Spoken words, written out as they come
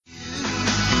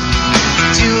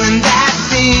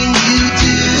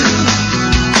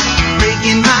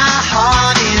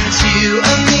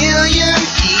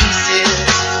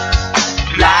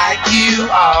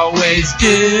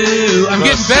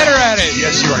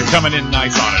coming in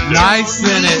nice on it. Nice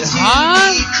in it,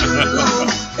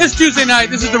 huh? It's Tuesday night.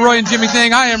 This is the Roy and Jimmy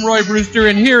thing. I am Roy Brewster,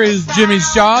 and here is Jimmy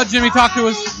Shaw. Jimmy, talk to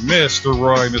us. Mr.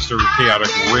 Roy, Mr. Chaotic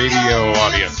Radio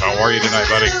audience. How are you tonight,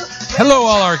 buddy? Hello,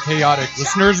 all our chaotic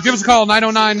listeners. Give us a call,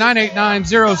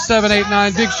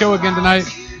 909-989-0789. Big show again tonight.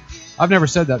 I've never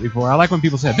said that before. I like when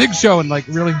people say big show and like,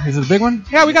 really, is it a big one?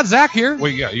 Yeah, we got Zach here.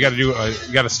 Well, you got to do.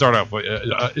 You got to start off.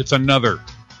 It's another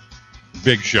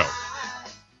big show.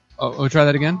 Oh, try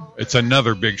that again. It's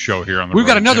another big show here on the. We've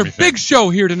got another Jimmy big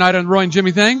show here tonight on the Roy and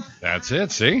Jimmy thing. That's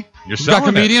it. See, you're We've got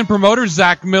comedian promoter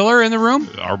Zach Miller in the room.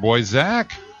 Our boy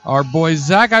Zach.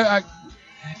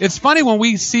 It's funny when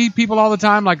we see people all the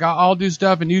time. Like I'll do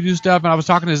stuff and you do stuff. And I was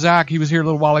talking to Zach. He was here a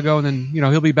little while ago, and then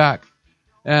he'll be back.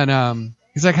 And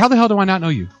he's like, "How the hell do I not know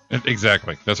you?"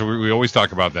 Exactly. That's what we always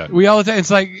talk about that. We all the time.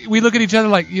 It's like we look at each other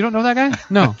like, "You don't know that guy?"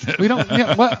 No, we don't.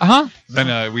 Yeah, what? Huh?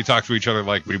 Then we talk to each other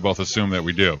like we both assume that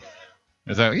we do.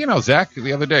 Is that Zach?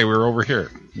 The other day we were over here.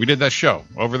 We did that show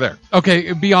over there.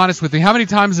 Okay, be honest with me. How many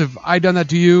times have I done that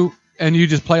to you? And you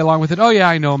just play along with it. Oh yeah,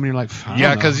 I know him. And you're like,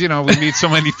 yeah, because we meet so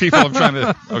many people.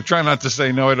 I'm trying not to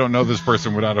say no, I don't know this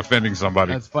person without offending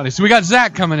somebody. That's funny. So we got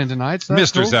Zach coming in tonight. So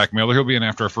Mr. Cool. Zach Miller. He'll be in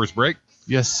after our first break.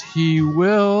 Yes, he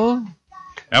will.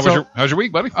 How's your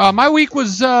week, buddy? My week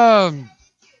was long.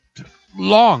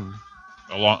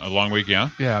 A long week, yeah.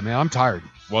 Yeah, man, I'm tired.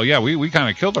 Well, yeah, we kind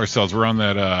of killed ourselves. We're on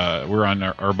that. We're on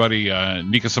our buddy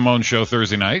Nika Simone's show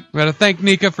Thursday night. We had to thank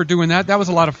Nika for doing that. That was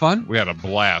a lot of fun. We had a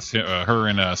blast. Her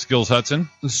and Skills Hudson.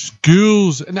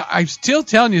 Skills. And I'm still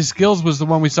telling you, Skills was the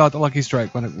one we saw at the Lucky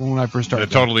Strike when I first started.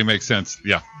 It totally makes sense.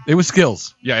 Yeah. It was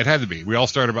Skills. Yeah, it had to be. We all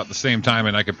started about the same time,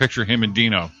 and I could picture him and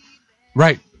Dino.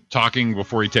 Right. Talking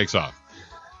before he takes off.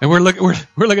 And we're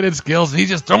looking at Skills, and he's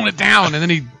just throwing it down, and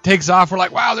then he takes off. We're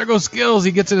like, wow, there goes Skills.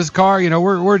 He gets in his car.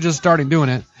 We're just starting doing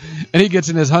it, and he gets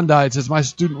in his Hyundai. It says, "My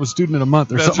student was student in a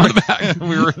month," or That's something right. like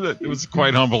that. It was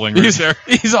quite humbling right there.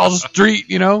 He's all street,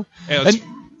 And,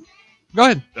 go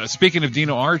ahead. Speaking of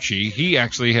Dino Archie, he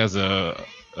actually has a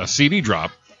CD drop.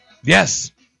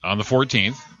 Yes. On the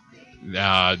 14th.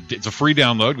 It's a free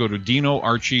download. Go to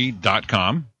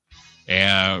dinoarchie.com.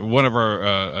 And one of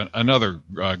our another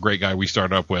great guy we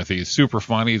started up with. He's super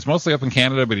funny. He's mostly up in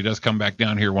Canada, but he does come back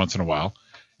down here once in a while.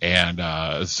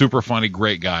 And super funny,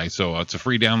 great guy. So it's a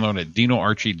free download at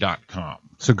dinoarchie.com.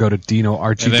 So go to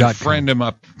dinoarchie.com. And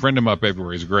then friend him up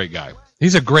everywhere. He's a great guy.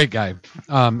 He's a great guy.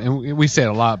 And we say it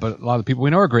a lot, but a lot of people we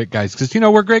know are great guys because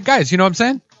we're great guys. You know what I'm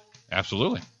saying?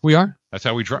 Absolutely. We are. That's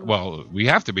how we try. Well, we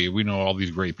have to be. We know all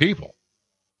these great people.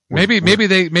 Maybe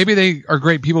they are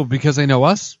great people because they know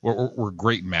us. We're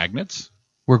great magnets.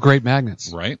 We're great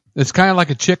magnets. Right. It's kind of like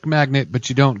a chick magnet, but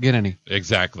you don't get any.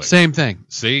 Exactly. Same thing.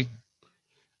 See?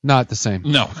 Not the same.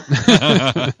 No.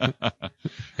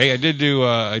 Hey, I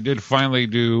did finally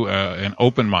do an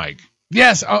open mic.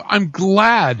 Yes, I'm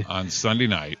glad. On Sunday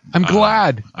night. I'm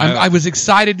glad. I was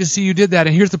excited to see you did that,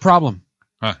 and here's the problem.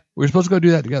 Huh? We were supposed to go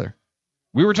do that together.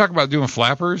 We were talking about doing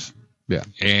flappers. Yeah.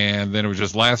 And then it was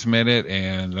just last minute,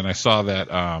 and then I saw that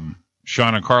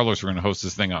Sean and Carlos were going to host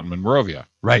this thing out in Monrovia.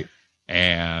 Right.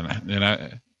 And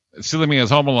then silly me, I was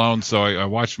home alone, so I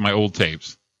watched my old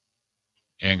tapes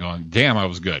and going, damn, I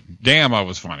was good. Damn, I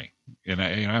was funny. And I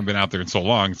haven't been out there in so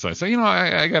long, so I said,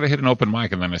 I got to hit an open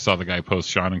mic. And then I saw the guy post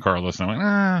Sean and Carlos, and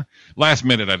I went, last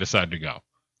minute I decided to go.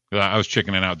 I was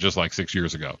chickening out just like 6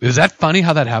 years ago. Is that funny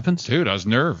how that happens? Dude, I was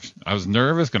nervous.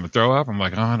 Going to throw up. I'm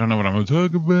like, I don't know what I'm going to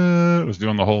talk about. I was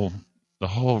doing the whole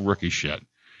rookie shit.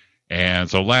 And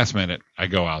so last minute, I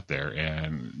go out there.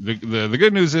 And the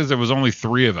good news is there was only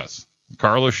 3 of us.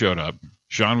 Carlos showed up.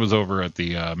 Sean was over at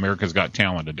the America's Got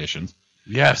Talent editions.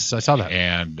 Yes, I saw that.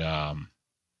 And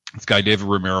this guy, David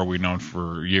Romero, we've known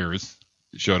for years,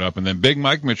 showed up. And then Big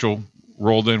Mike Mitchell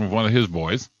rolled in with one of his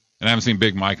boys. And I haven't seen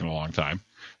Big Mike in a long time.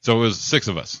 So it was 6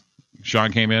 of us.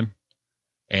 Sean came in,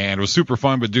 and it was super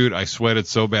fun. But dude, I sweated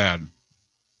so bad.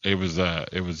 It was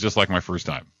just like my first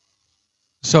time.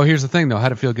 So here's the thing, though.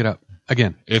 How'd it feel to get up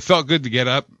again? It felt good to get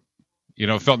up.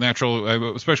 It felt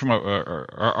natural, especially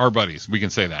our buddies. We can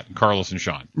say that, Carlos and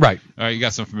Sean. Right. You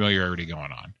got some familiarity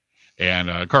going on,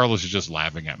 and Carlos is just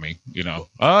laughing at me.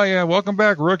 Oh yeah, welcome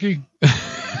back, rookie.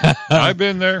 I've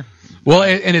been there. Well,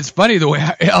 and it's funny the way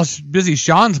how busy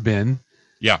Sean's been.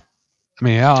 Yeah. I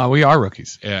mean, we are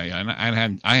rookies. Yeah, and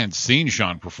I hadn't seen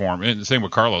Sean perform, and the same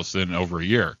with Carlos in over a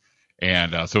year,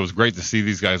 and so it was great to see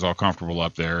these guys all comfortable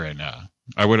up there. And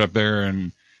I went up there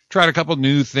and tried a couple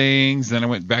new things. Then I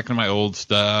went back to my old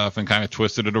stuff and kind of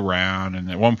twisted it around.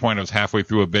 And at one point, I was halfway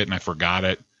through a bit and I forgot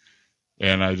it.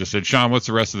 And I just said, "Sean, what's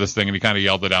the rest of this thing?" And he kind of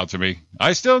yelled it out to me.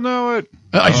 "I still know it."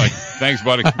 I'm like, "Thanks,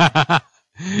 buddy."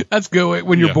 That's good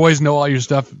when your boys know all your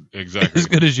stuff exactly as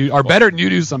good as you, or better than you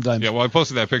do sometimes. Yeah, well, I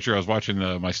posted that picture. I was watching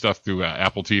my stuff through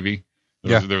Apple TV.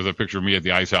 There was a picture of me at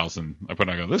the ice house, and I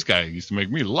go, this guy used to make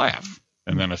me laugh.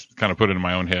 And then I kind of put it in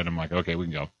my own head. I'm like, okay, we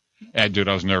can go. And dude,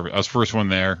 I was nervous. I was first one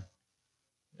there,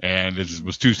 and it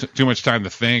was too much time to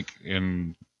think.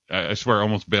 And I swear, I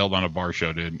almost bailed on a bar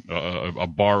show, dude. A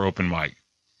bar open mic.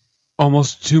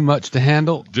 Almost too much to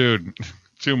handle, dude.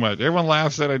 Too much. Everyone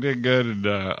laughs that I did good, and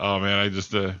oh man, I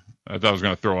thought I was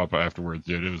gonna throw up afterwards,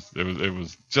 dude. It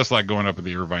was just like going up at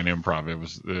the Irvine Improv. It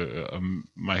was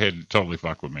my head totally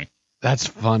fucked with me. That's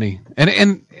funny.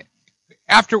 And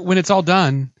after when it's all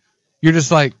done, you're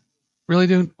just like, really,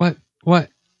 dude? What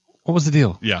was the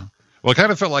deal? Yeah. Well, it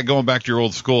kind of felt like going back to your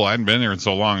old school. I hadn't been there in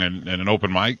so long, and an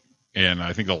open mic. And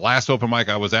I think the last open mic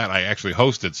I was at, I actually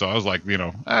hosted. So I was like,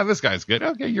 this guy's good.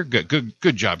 Okay, you're good.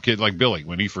 Good job, kid. Like Billy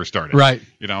when he first started. Right.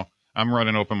 I'm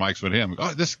running open mics with him.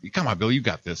 Oh, come on, Billy, you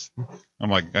got this. I'm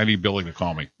like, I need Billy to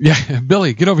call me. Yeah,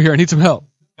 Billy, get over here. I need some help.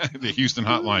 The Houston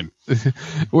hotline.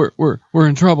 we're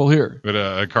in trouble here.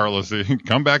 But Carlos,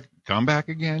 come back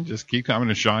again. Just keep coming.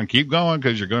 And Sean, keep going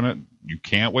because you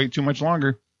can't wait too much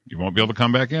longer. You won't be able to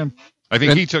come back in. I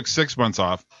think he took 6 months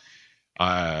off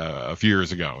a few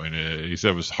years ago, and he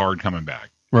said it was hard coming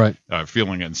back. Right.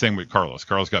 Feeling it. And same with Carlos.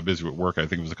 Carlos got busy with work. I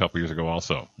think it was a couple years ago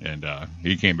also, and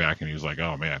he came back and he was like,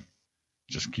 "Oh man,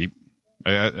 just keep."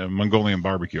 Mongolian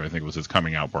barbecue, I think, was his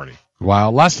coming out party. Wow.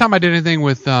 Last time I did anything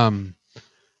with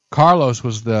Carlos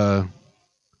was the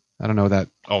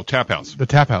Tap House. The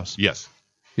Tap House. Yes.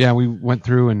 Yeah, we went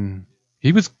through and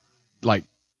he was like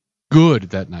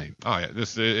good that night. Oh yeah,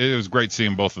 it was great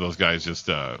seeing both of those guys just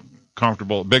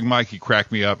comfortable. Big Mike, he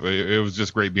cracked me up. It was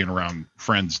just great being around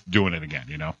friends doing it again.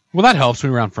 Well, that helps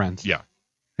when you're around friends. Yeah.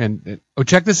 And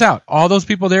check this out. All those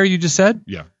people there you just said.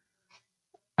 Yeah.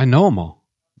 I know them all.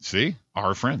 See,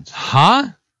 our friends. Huh?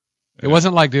 It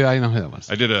wasn't like, dude, I know who that was.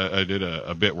 I did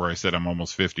a bit where I said I'm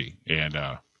almost 50, and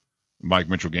Mike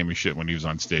Mitchell gave me shit when he was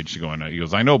on stage. He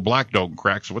goes, I know black don't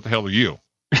crack, so what the hell are you?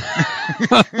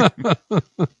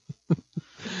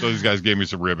 So these guys gave me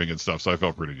some ribbing and stuff, so I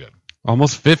felt pretty good.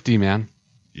 Almost 50, man.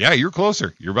 Yeah, you're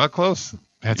closer. You're about close.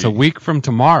 That's a week from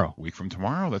tomorrow.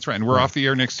 That's right. And we're off the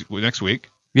air next week.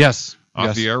 Yes.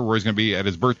 The air. Roy's going to be at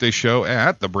his birthday show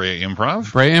at the Brea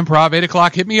Improv. Brea Improv, 8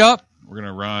 o'clock. Hit me up. We're going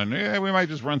to run. Yeah, we might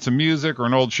just run some music or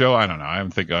an old show. I don't know. I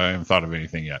haven't thought of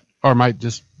anything yet. Or might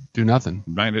just do nothing.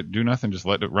 Might do nothing. Just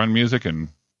let it run music, and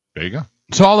there you go.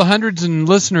 So all the hundreds and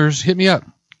listeners, hit me up.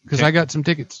 Because I got some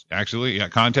tickets. Actually, yeah,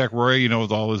 contact Roy,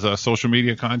 with all his social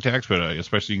media contacts, but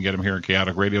especially you can get him here at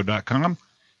chaoticradio.com.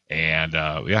 And,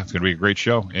 it's going to be a great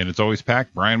show. And it's always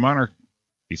packed. Brian Monarch,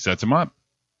 he sets him up.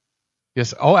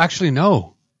 Yes. Oh, actually,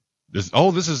 no. This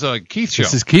is Keith's show.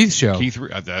 This is Keith's show. Keith,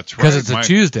 that's right. Because it's a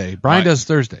Tuesday. Brian does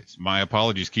Thursdays. My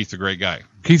apologies. Keith's a great guy.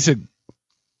 Keith's a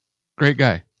great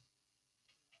guy.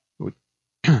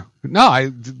 No, I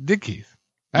did Keith.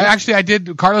 I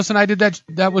did. Carlos and I did that.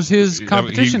 That was his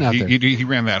competition out there. He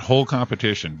ran that whole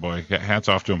competition. Boy, hats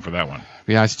off to him for that one.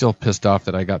 Yeah, I still pissed off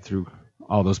that I got through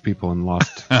all those people and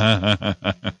lost.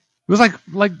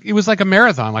 It was like a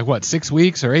marathon. Like what, 6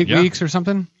 weeks or 8 weeks or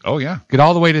something? Oh yeah. Get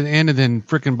all the way to the end and then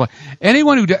freaking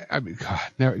anyone who.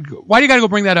 Why do you got to go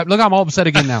bring that up? Look, I'm all upset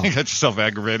again now. You got yourself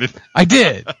aggravated. I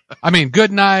did. I mean,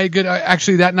 good night.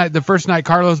 Actually, that night, the first night,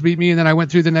 Carlos beat me, and then I went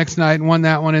through the next night and won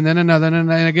that one, and then another, and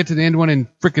then I get to the end one and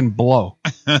freaking blow.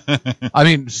 I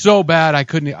mean, so bad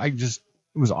it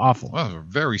was awful. Well, it was a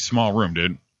very small room,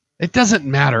 dude. It doesn't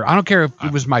matter. I don't care if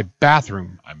it was my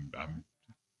bathroom. I'm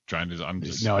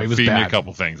just no, it was feeding bad. A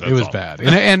couple things. It was all bad.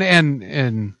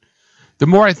 And the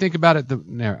more I think about it,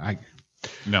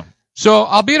 no. So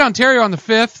I'll be at Ontario on the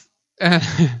 5th and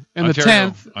the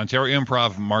 10th. Ontario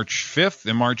Improv March 5th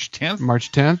and March 10th.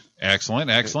 March 10th. Excellent.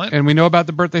 And we know about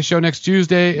the birthday show next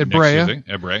Tuesday at Brea.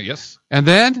 At Brea, yes. And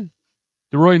then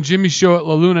the Roy and Jimmy show at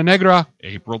La Luna Negra.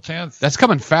 April 10th. That's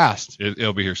coming fast.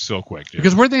 It'll be here so quick, dude.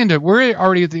 Because we're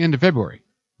already at the end of February.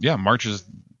 Yeah, March is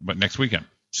next weekend.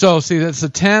 So, see, that's the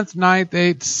 10th, 9th,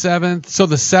 8th, 7th. So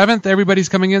the 7th, everybody's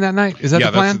coming in that night? Is that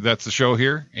the plan? That's the show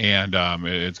here, and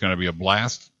it's going to be a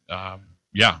blast. We're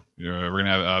going to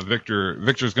have Victor.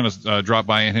 Victor's going to drop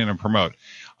by and promote.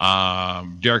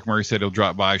 Derek Murray said he'll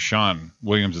drop by. Sean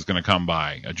Williams is going to come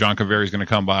by. John Caveri is going to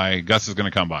come by. Gus is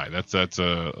going to come by. That's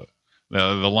the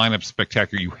lineup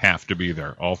spectacular. You have to be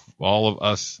there. All of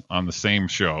us on the same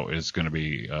show is going to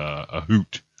be a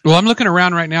hoot. Well, I'm looking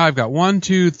around right now. I've got 1,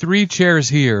 2, 3 chairs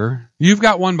here. You've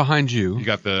got one behind you. You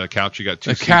got the couch. You got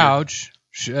 2 seated. Couch.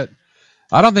 Shit.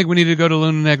 I don't think we need to go to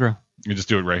Luna Negra. You just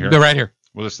do it right here? They're right here.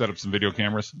 We'll just set up some video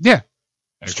cameras? Yeah.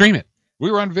 Excellent. Stream it.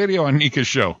 We were on video on Nika's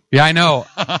show. Yeah, I know.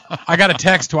 I got a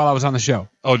text while I was on the show.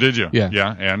 Oh, did you? Yeah.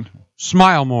 Yeah, and?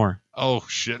 Smile more. Oh,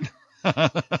 shit.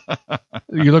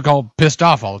 You look all pissed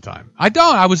off all the time. I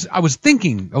don't. I was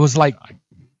thinking. I was like,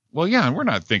 well, yeah, and we're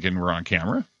not thinking we're on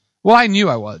camera. well, I knew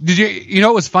I was. Did you? You know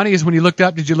what was funny is when you looked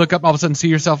up. Did you look up and all of a sudden see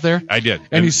yourself there? I did.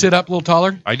 And you sit up a little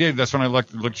taller. I did. That's when I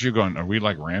looked at you, going, "Are we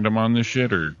like random on this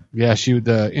shit?" Or Yeah,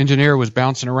 the engineer was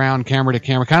bouncing around camera to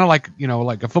camera, kind of like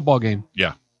like a football game.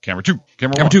 yeah, camera two,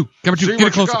 camera Camera one. two, camera two. See Get it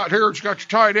what you closer. got here? You got your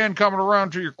tight end coming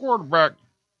around to your quarterback.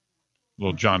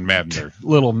 Little John Madden there.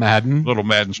 Little Madden. Little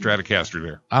Madden Stratocaster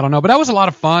there. I don't know, but that was a lot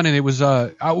of fun, and it was.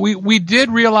 We did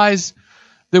realize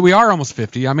that we are almost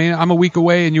 50. I mean, I'm a week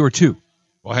away, and you were 2.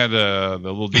 Well, I had the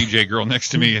little DJ girl next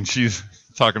to me, and she's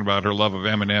talking about her love of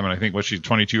Eminem, and I think she's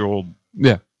 22-year-old.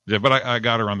 Yeah. Yeah, but I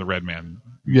got her on the Red Man.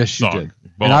 Yes, she song. did.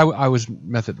 Boom. And I was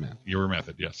Method Man. You were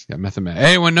Method, yes. Yeah, Method Man.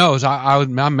 Anyone knows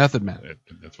I'm Method Man.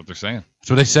 That's what they're saying. That's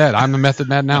what they said. I'm the Method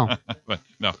Man now. But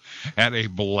no, had a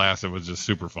blast. It was just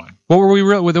super fun. What were we?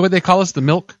 What did they call us? The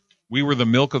milk? We were the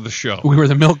milk of the show. We were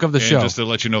the milk of the And show. just to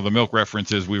let you know, the milk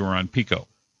reference is we were on Pico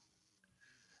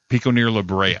near La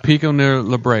Brea. Pico near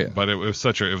La Brea. But it was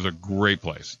a great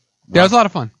place. Yeah, it was a lot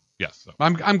of fun. Yes. So,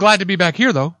 I'm glad to be back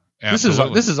here though.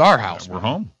 absolutely. This is our house. We're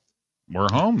home.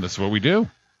 We're home. This is what we do.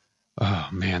 Oh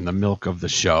man, the milk of the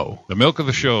show. The milk of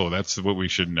the show. That's what we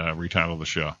should retitle the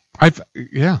show.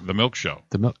 Yeah. The milk show.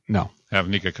 The milk. No. Have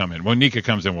Nika come in. When Nika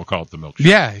comes in, we'll call it the milk show.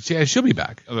 Yeah, she'll be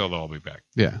back. They'll all be back.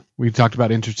 Yeah, we talked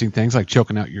about interesting things like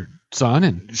choking out your son,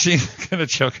 and She's gonna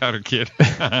choke out her kid.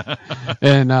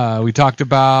 and we talked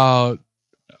about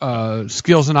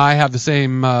Skills and I have the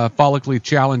same follically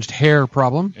challenged hair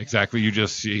problem. Exactly.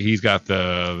 He's got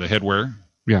the headwear.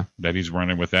 Yeah. That he's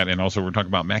running with that, and also we're talking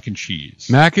about mac and cheese.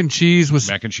 Mac and cheese was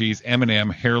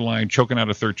Eminem hairline choking out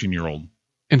a 13-year-old.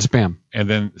 and spam. And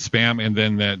then spam, and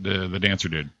then the dancer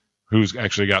dude, who's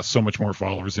actually got so much more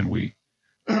followers than we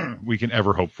can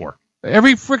ever hope for.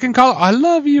 Every freaking call. I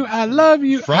love you. I love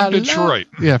you. From Detroit.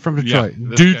 Yeah, from Detroit.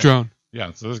 Yeah, Detroit.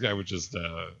 Yeah, so this guy was just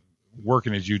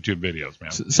working his YouTube videos,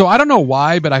 man. So I don't know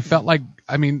why, but I felt like,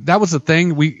 I mean, that was the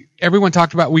thing. Everyone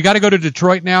talked about, we got to go to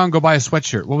Detroit now and go buy a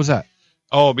sweatshirt. What was that?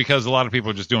 Oh, because a lot of people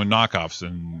are just doing knockoffs,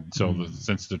 and so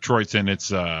since Detroit's in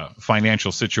its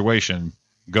financial situation,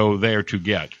 go there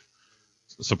to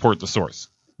support the source.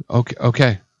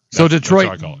 Okay. So That's how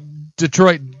I call it.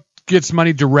 Detroit gets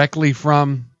money directly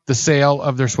from the sale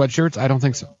of their sweatshirts? I don't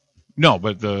think so. No,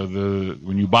 but the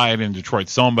when you buy it in Detroit,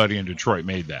 somebody in Detroit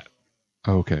made that.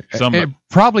 Okay. Somebody.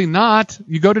 Probably not.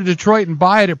 You go to Detroit and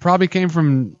buy it. It probably came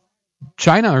from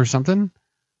China or something.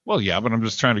 Well, yeah, but I'm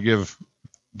just trying to give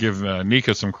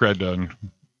Nika some cred on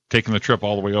taking the trip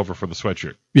all the way over for the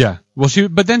sweatshirt. Yeah. Well,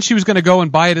 but then she was going to go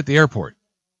and buy it at the airport.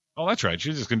 Oh, that's right.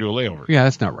 She's just going to do a layover. Yeah,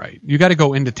 that's not right. You got to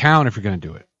go into town if you're going to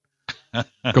do it.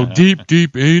 Go deep,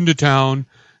 deep into town.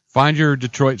 Find your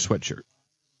Detroit sweatshirt.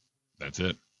 That's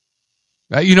it.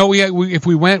 If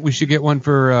we went, we should get one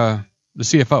for the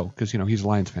CFO because he's a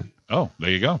Lions fan. Oh, there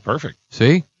you go. Perfect.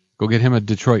 See, go get him a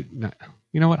Detroit. No,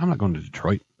 you know what? I'm not going to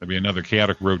Detroit. That'd be another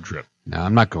chaotic road trip. No,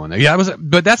 I'm not going there. Yeah,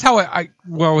 but that's how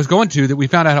where I was going to, that we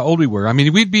found out how old we were. I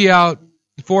mean, we'd be out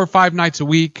 4 or 5 nights a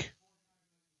week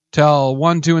till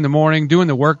 1, 2 in the morning doing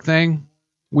the work thing.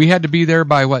 We had to be there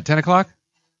by 10 o'clock?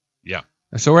 Yeah.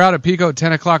 So we're out at Pico at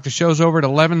 10 o'clock. The show's over at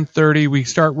 11:30. We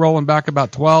start rolling back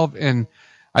about 12, and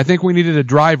I think we needed a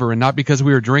driver, and not because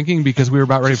we were drinking, because we were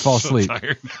about ready to fall asleep.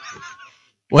 Tired.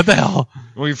 What the hell?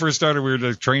 When we first started, we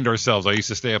were trained ourselves. I used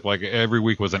to stay up like every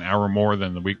week was an hour more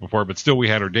than the week before, but still we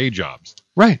had our day jobs.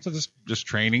 Right. So just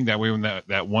training. That way when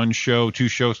that one show, 2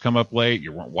 shows come up late,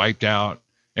 you weren't wiped out.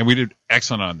 And we did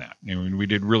excellent on that. I mean, we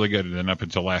did really good. And then up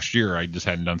until last year, I just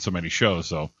hadn't done so many shows.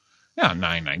 So,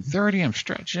 9:30, I'm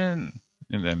stretching.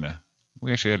 And then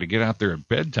we actually had to get out there at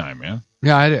bedtime, man.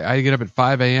 Yeah, I had to get up at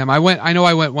 5 a.m. I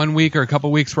went 1 week or a couple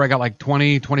weeks where I got like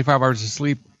 20, 25 hours of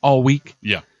sleep all week.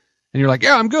 Yeah. And you're like,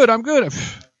 yeah, I'm good.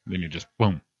 Then you just,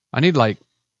 boom. I need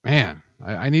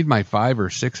I need my 5 or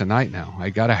 6 a night now. I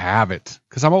got to have it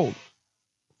because I'm old.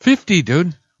 50,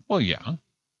 dude. Well, yeah.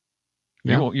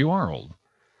 Yeah. You are old.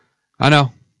 I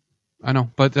know.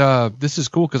 But this is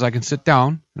cool because I can sit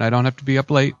down and I don't have to be up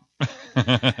late.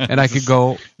 And I could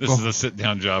go. This is a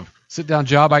sit-down job. Sit-down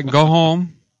job. I can go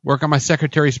home, work on my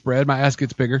secretary spread. My ass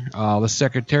gets bigger. Oh, the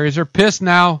secretaries are pissed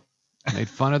now. Made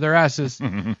fun of their asses.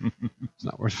 It's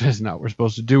not what we're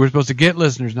supposed to do. We're supposed to get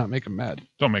listeners, not make them mad.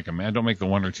 Don't make them mad. Don't make the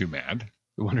 1 or 2 mad.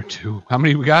 1 or 2. How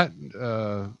many we got?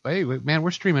 Hey, man,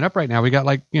 we're streaming up right now. We got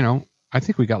I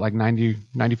think we got 90,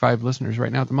 95 listeners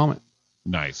right now at the moment.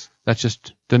 Nice. That's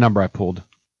just the number I pulled.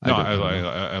 No,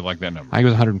 I like that number. I think it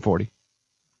was 140.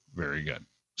 Very good.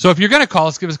 So if you're going to call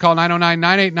us, give us a call,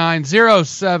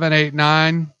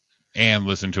 909-989-0789. And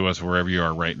listen to us wherever you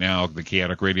are right now, the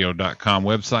chaoticradio.com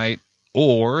website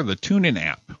or the TuneIn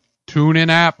app. TuneIn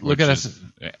app. Look at us.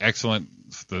 Excellent.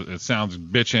 It sounds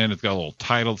bitchin'. It's got a little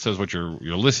title that says what you're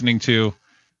listening to.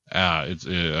 It's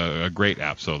a great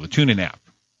app. So the TuneIn app.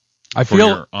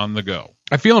 You're on the go.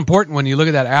 I feel important when you look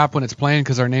at that app when it's playing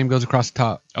because our name goes across the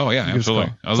top. Oh, yeah,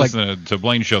 absolutely. I was listening to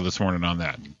Blaine's show this morning on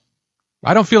that.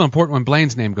 I don't feel important when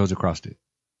Blaine's name goes across it.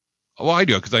 Well, I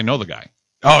do because I know the guy.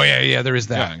 Oh, yeah, there is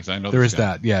that. Yeah, because I know there is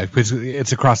that. Yeah, because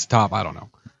it's across the top. I don't know.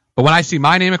 But when I see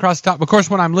my name across the top, of course,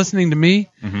 when I'm listening to me,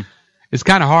 it's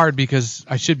kind of hard because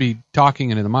I should be talking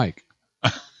into the mic.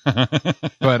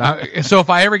 But so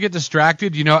if I ever get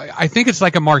distracted, I think it's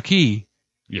like a marquee.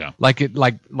 Yeah. Like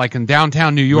in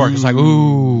downtown New York. Ooh. It's like,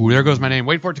 ooh, there goes my name.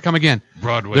 Wait for it to come again.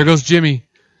 Broadway. There goes Jimmy.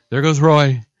 There goes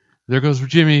Roy. There goes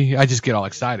Jimmy. I just get all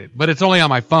excited. But it's only on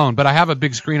my phone. But I have a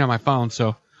big screen on my phone,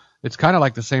 so it's kind of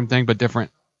like the same thing but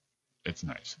different. It's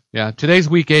nice. Yeah. Today's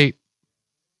week 8.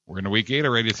 We're in week 8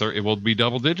 already, so it will be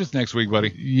double digits next week,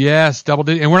 buddy. Yes, double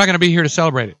digits. And we're not going to be here to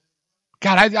celebrate it.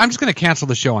 God, I'm just going to cancel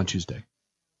the show on Tuesday.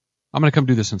 I'm going to come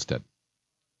do this instead.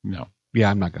 No. Yeah,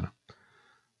 I'm not going to.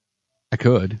 I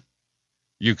could.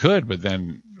 You could, but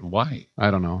then why?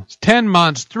 I don't know. It's 10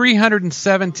 months,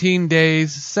 317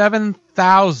 days,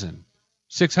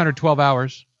 7,612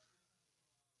 hours,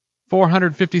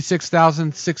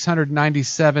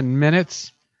 456,697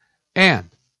 minutes, and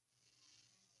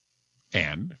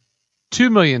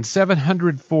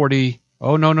 2,740,000.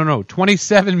 Oh, no.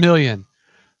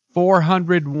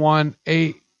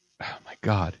 27,401,800. Oh, my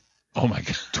God.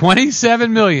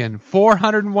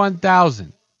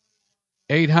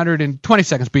 27,401,820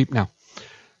 seconds. Beep now.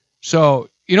 So,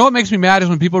 you know what makes me mad is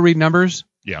when people read numbers?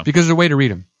 Yeah. Because there's a way to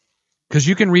read them. Because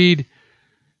you can read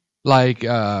like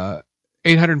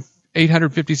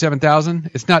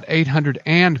 857,000. It's not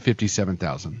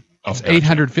 857,000. Oh, it's gotcha.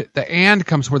 800. The and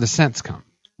comes where the cents come.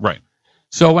 Right.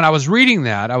 So when I was reading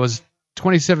that, I was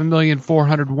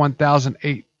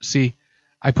 27,401,008. See,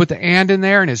 I put the and in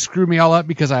there and it screwed me all up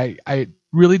because I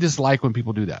really dislike when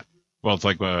people do that. Well, it's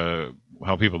like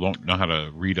how people don't know how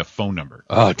to read a phone number.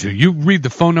 Oh, dude, you read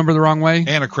the phone number the wrong way?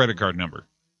 And a credit card number.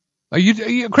 Are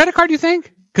you a credit card, you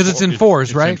think? Because it's in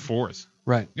fours, right? It's in fours.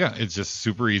 Right. Yeah, it's just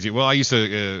super easy. Well, I used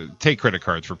to take credit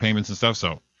cards for payments and stuff,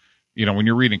 so, when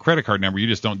you're reading credit card number, you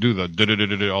just don't do the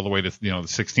da-da-da-da-da all the way to, the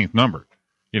 16th number.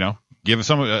 Give us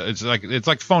some, it's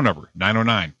like phone number,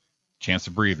 909. Chance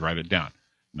to breathe, write it down.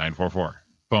 944.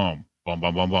 Boom, boom,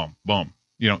 boom, boom, boom, boom.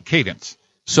 Cadence.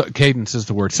 So cadence is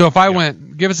the word. So if I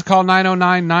went, give us a call,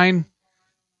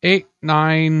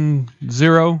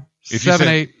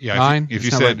 909-989-0789. If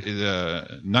you said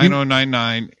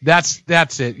 9099.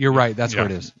 That's it. You're right. That's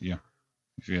what it is. Yeah.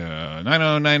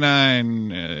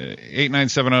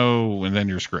 9099-8970, and then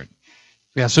you're screwed.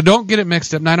 Yeah, so don't get it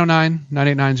mixed up.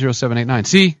 909-989-0789.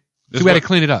 See? So we had to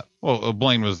clean it up. Well,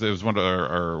 Blaine it was one of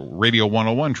our Radio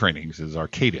 101 trainings is our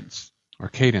cadence. Our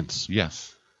cadence.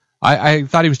 Yes. I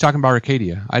thought he was talking about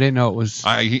Arcadia. I didn't know it was.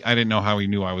 I didn't know how he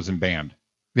knew I was in band.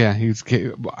 Yeah, he was.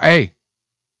 Hey,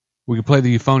 we could play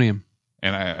the euphonium.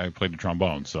 And I played the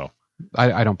trombone, so.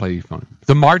 I don't play euphonium.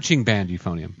 The marching band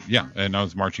euphonium. Yeah, and I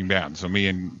was marching band. So me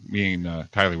and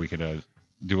Kylie, we could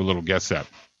do a little guest set.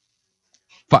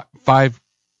 5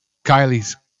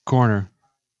 Kylie's Corner.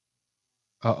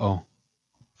 Uh-oh.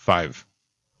 5.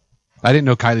 I didn't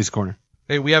know Kylie's Corner.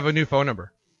 Hey, we have a new phone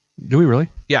number. Do we really?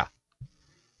 Yeah.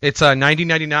 It's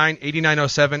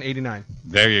 9099-8907-89.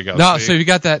 There you go. No, see? so you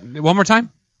got that one more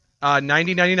time?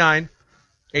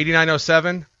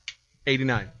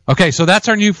 9099-8907-89. Okay, so that's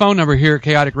our new phone number here at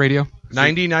Chaotic Radio.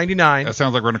 9099. That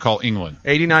sounds like we're going to call England.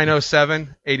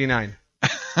 8907-89.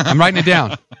 I'm writing it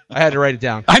down. I had to write it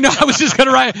down. I know. I was just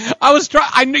gonna write. I was trying.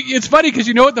 I knew it's funny because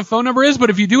you know what the phone number is, but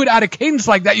if you do it out of cadence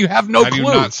like that, you have no clue. How do you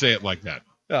not say it like that?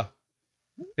 Yeah.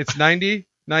 It's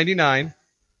 9099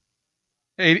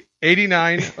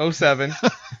 8907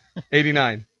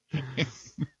 89.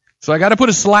 So I got to put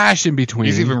a slash in between.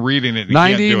 He's even reading it.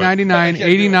 90, 99,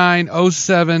 89,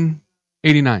 07,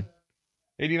 89.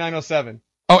 8907.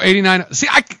 Oh, 89. See,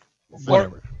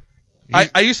 whatever.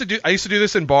 I used to do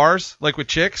this in bars, like with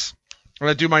chicks, when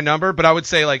I do my number, but I would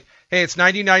say like, hey, it's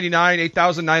 9099,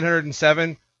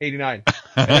 8907, 89,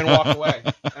 and then walk away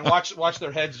and watch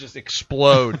their heads just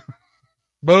explode.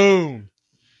 Boom.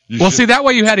 See, that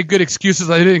way you had a good excuses.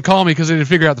 They didn't call me because they didn't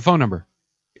figure out the phone number.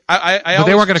 But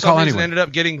they weren't going to call anyway. Ended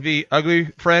up getting the ugly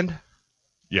friend.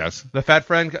 Yes. The fat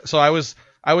friend. So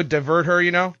I would divert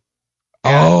her,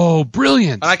 Oh,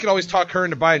 brilliant. And I could always talk her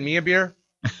into buying me a beer.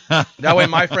 That way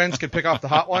my friends could pick off the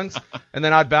hot ones, and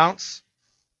then I'd bounce.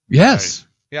 Yes.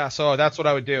 Yeah, so that's what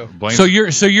I would do. So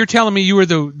you're telling me you were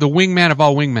the wingman of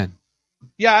all wingmen?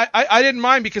 Yeah, I didn't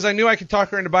mind because I knew I could talk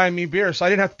her into buying me beer, so I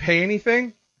didn't have to pay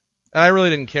anything. And I really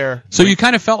didn't care. So you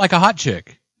kind of felt like a hot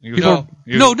chick. No,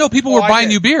 people were buying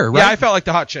you beer, right? Yeah, I felt like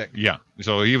the hot chick. Yeah.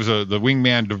 So he was the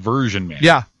wingman diversion man.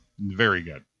 Yeah. Very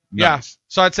good. Nice. Yeah.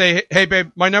 So I'd say, hey,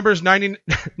 babe, my number is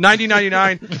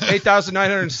 9099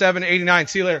 8,907.89.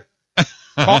 See you later.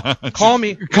 Call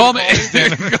me. Call me.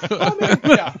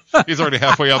 Yeah. He's already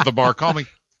halfway out the bar. Call me.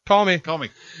 Call me.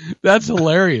 That's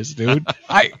hilarious, dude.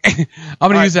 I'm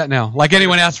gonna use that now. Like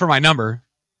anyone asks for my number.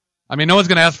 I mean, no one's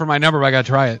gonna ask for my number, but I gotta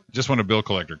try it. Just when a bill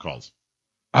collector calls.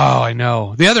 Oh, I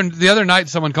know. The other night,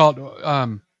 someone called.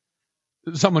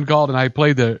 Someone called, and I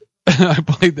played the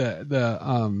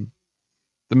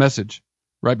message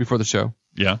right before the show.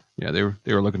 Yeah. Yeah,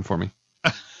 they were looking for me.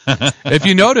 If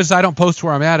you notice, I don't post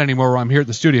where I'm at anymore. Where I'm here at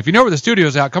the studio. If you know where the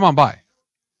studio's at, come on by.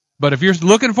 But if you're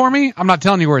looking for me, I'm not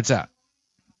telling you where it's at.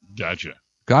 Gotcha.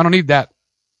 'Cause I don't need that.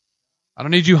 I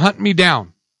don't need you hunting me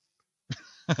down.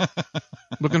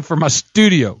 Looking for my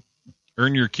studio.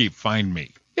 Earn your keep. Find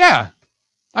me. Yeah.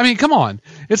 I mean, come on.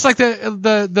 It's like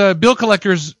the bill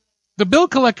collectors. The bill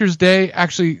collectors day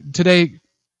actually today.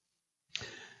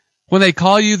 When they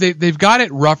call you, they've got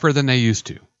it rougher than they used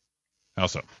to. How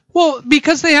so? Well,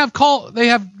 because you have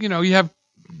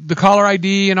the caller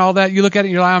ID and all that. You look at it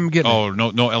and you're like, I'm getting it. Oh,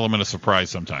 no element of surprise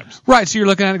sometimes. Right, so you're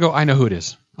looking at it and go, I know who it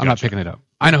is. I'm not Gotcha. picking it up.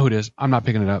 I know who it is. I'm not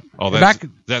picking it up. Oh,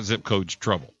 that zip code's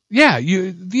trouble. Yeah,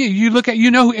 you look at,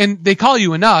 and they call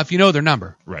you enough, you know their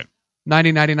number. Right.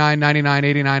 9099 99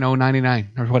 89 099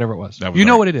 or whatever it was.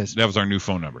 What it is. That was our new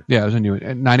phone number. Yeah, it was a new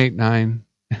 989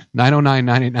 909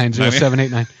 989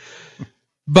 0789.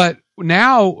 But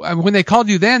now, when they called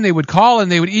you then, they would call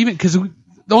and they would even, because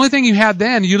the only thing you had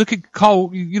then, you look at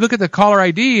the caller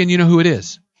ID and you know who it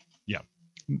is. Yeah.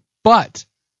 But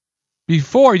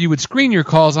before, you would screen your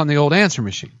calls on the old answer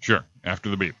machine. Sure. After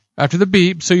the beep. After the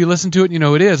beep, so you listen to it and you know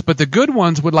who it is. But the good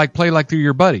ones would play through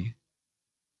your buddy.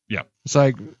 Yeah. It's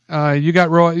like, you got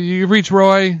Roy, you reach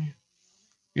Roy,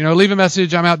 leave a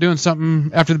message, I'm out doing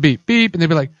something after the beep. Beep, and they'd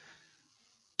be like,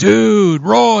 dude,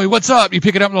 Roy, what's up? You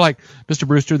pick it up and they're like, Mr.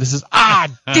 Brewster, this is,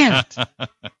 damn it.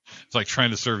 It's like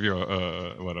trying to serve you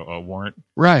a warrant.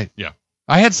 Right. Yeah.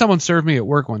 I had someone serve me at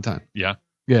work one time. Yeah.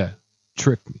 Yeah.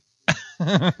 Tricked me.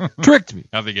 Tricked me.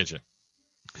 How'd they get you?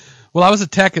 Well, I was a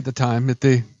tech at the time at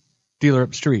the dealer up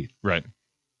the street. Right.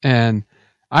 And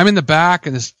I'm in the back,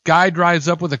 and this guy drives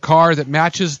up with a car that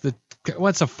matches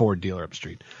what's a Ford dealer up the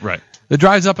street? Right. That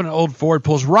drives up in an old Ford,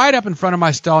 pulls right up in front of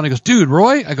my stall, and he goes, dude,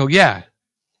 Roy? I go, yeah,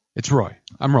 it's Roy.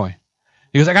 I'm Roy.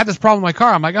 He goes, I got this problem with my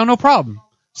car. I'm like, oh, no problem.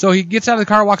 So he gets out of the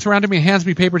car, walks around to me, hands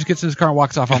me papers, gets in his car, and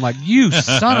walks off. I'm like, you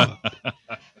son of a...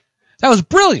 That was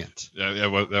brilliant.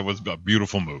 That was a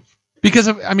beautiful move. Because,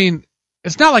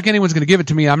 it's not like anyone's going to give it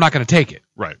to me. I'm not going to take it.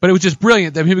 Right. But it was just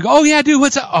brilliant that people go, oh, yeah, dude,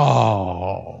 what's up?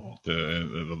 Oh.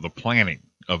 The planning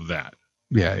of that.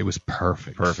 Yeah, it was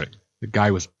perfect. Perfect. The guy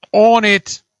was on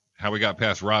it. How we got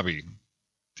past Robbie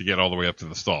to get all the way up to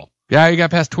the stall. Yeah, he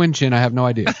got past Twin Chin. I have no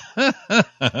idea.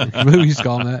 We used to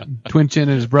call him that. Twin Chin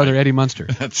and his brother, Eddie Munster.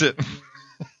 That's it.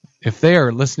 If they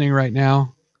are listening right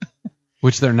now,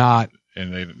 which they're not.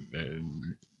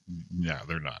 And no,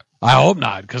 they're not. I hope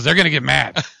not, because they're going to get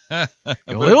mad. A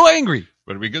little angry.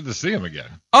 But it'd be good to see him again.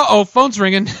 Uh-oh, phone's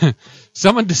ringing.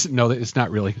 Someone no, it's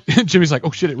not really. Jimmy's like,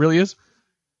 oh, shit, it really is?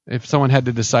 If someone had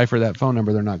to decipher that phone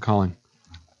number, they're not calling.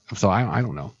 So I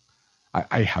don't know.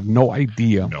 I have no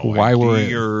idea why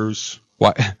we're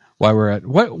at.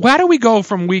 Why do we go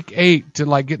from week 8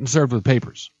 to getting served with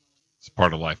papers? It's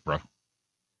part of life, bro.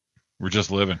 We're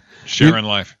just living, sharing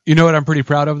life. You know what I'm pretty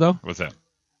proud of, though? What's that?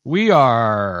 We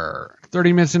are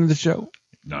 30 minutes into the show.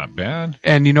 Not bad.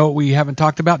 And you know what we haven't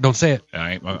talked about? Don't say it.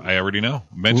 I already know.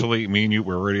 Mentally, me and you,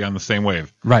 we're already on the same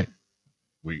wave. Right.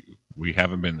 We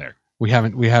haven't been there. We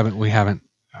haven't.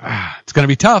 It's going to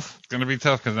be tough. It's going to be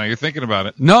tough because now you're thinking about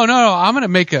it. No. I'm going to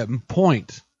make a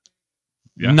point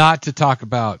not to talk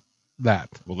about that.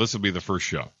 Well, this will be the first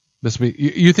show.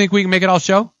 You think we can make it all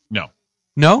show? No.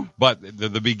 No? But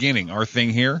the beginning, our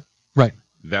thing here, right?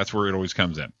 That's where it always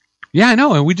comes in. Yeah, I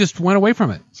know, and we just went away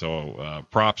from it. So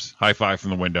props, high five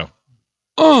from the window.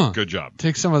 Good job.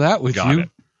 Take some of that with Got you. It.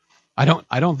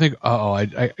 I don't think.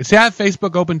 I see. I have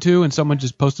Facebook open too, and someone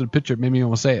just posted a picture. Maybe you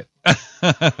will say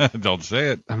it. Don't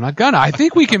say it. I'm not gonna. I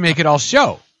think we can make it all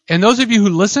show. And those of you who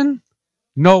listen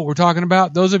know what we're talking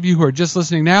about. Those of you who are just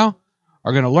listening now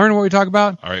are going to learn what we talk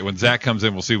about. All right. When Zach comes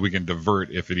in, we'll see if we can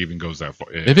divert if it even goes that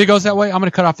far. If it goes that way, I'm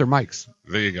going to cut off their mics.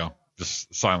 There you go.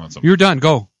 Just silence them. You're done.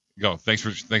 Go. Thanks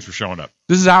for showing up.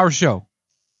 This is our show.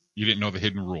 You didn't know the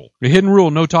hidden rule. The hidden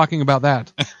rule, no talking about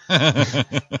that.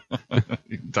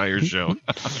 Entire show.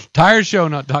 Entire show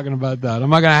not talking about that. I'm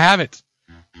not going to have it.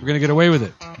 We're going to get away with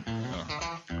it.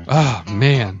 Oh,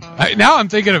 man. Now I'm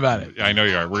thinking about it. I know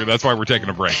you are. That's why we're taking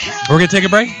a break. We're going to take a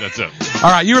break? That's it. All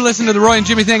right, you were listening to the Roy and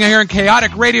Jimmy thing here on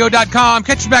chaoticradio.com.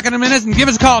 Catch you back in a minute and give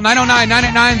us a call,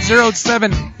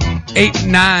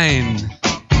 909-989-0789.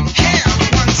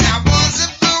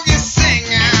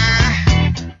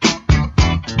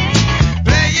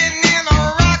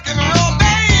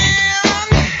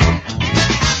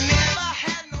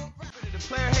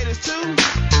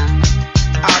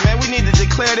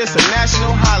 Declare this a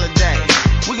national holiday.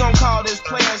 We're going to call this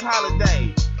Players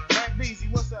Holiday.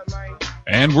 What's up, man?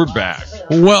 And we're back.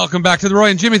 Welcome back to the Roy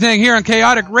and Jimmy thing here on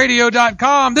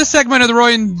chaoticradio.com. This segment of the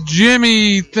Roy and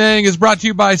Jimmy thing is brought to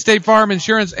you by State Farm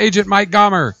Insurance Agent Mike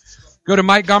Gomer. Go to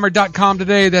MikeGomer.com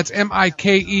today. That's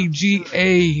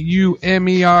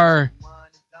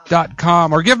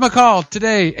MikeGaumer.com. Or give him a call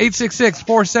today,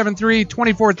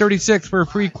 866-473-2436 for a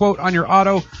free quote on your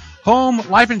auto, home,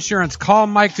 life insurance. Call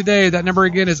Mike today. That number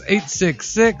again is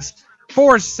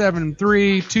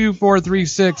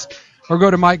 866-473-2436. Or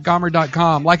go to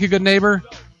MikeGomer.com. Like a good neighbor,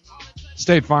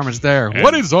 State Farm is there. And,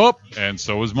 what is up? And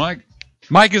so is Mike.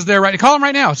 Mike is there right now. Call him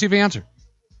right now. See if he answers.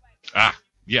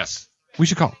 Yes. We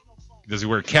should call. Does he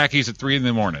wear khakis at 3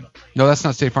 a.m? No, that's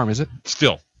not State Farm, is it?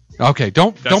 Still. Okay,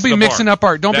 don't be mixing up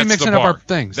our our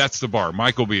things. That's the bar.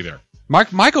 Mike will be there.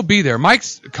 Mike will be there.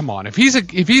 Come on. If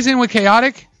he's in with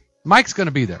Chaotic, Mike's going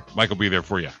to be there. Mike will be there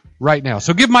for you. Right now.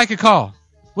 So give Mike a call.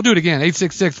 We'll do it again.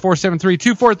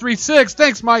 866-473-2436.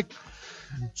 Thanks, Mike.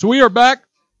 So we are back.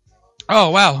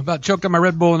 Oh, wow. About choked on my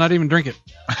Red Bull and I didn't even drink it.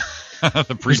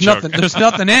 There's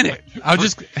nothing in it.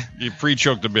 You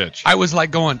pre-choked a bitch. I was like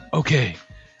going, okay,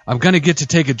 I'm going to get to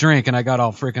take a drink, and I got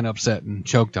all freaking upset and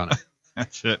choked on it.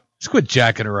 That's it. Just quit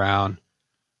jacking around.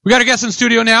 We got a guest in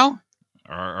studio now.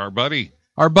 Our buddy.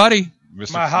 Am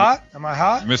I hot?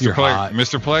 Mr. Player. Hot.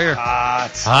 Mr. Player.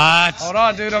 Hot. Hold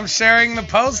on, dude. I'm sharing the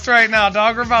post right now,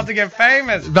 dog. We're about to get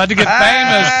famous.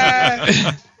 Famous.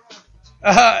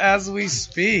 As we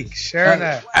speak. Sharing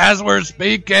that. As we're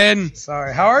speaking.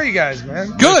 Sorry. How are you guys,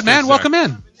 man? Good, man. Welcome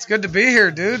in. It's good to be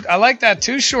here, dude. I like that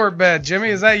too short bed. Jimmy,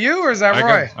 is that you or is that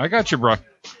Roy? I got you, bro.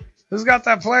 Who's got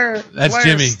that player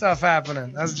Jimmy. Stuff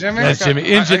happening? That's Jimmy? That's Jimmy.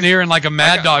 Engineering like a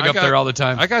mad dog up there all the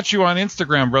time. I got you on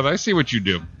Instagram, brother. I see what you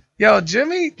do. Yo,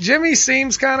 Jimmy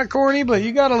seems kind of corny, but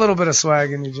you got a little bit of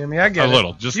swag in you, Jimmy. I get it. A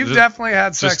little. You've definitely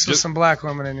had sex with some black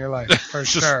women in your life, for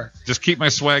sure. Just keep my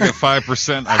swag at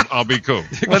 5%. I'll be cool.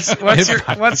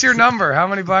 What's your number? How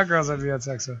many black girls have you had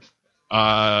sex with?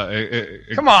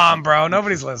 Come on, bro.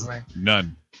 Nobody's listening.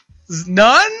 None.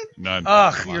 None? None.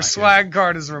 Ugh, your swag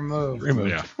card is removed.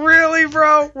 Yeah. Really,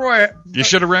 bro? Roy. You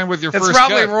should have ran with your first It's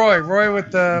probably cut. Roy. Roy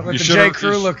with the J.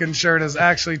 Crew looking shirt has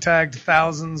actually tagged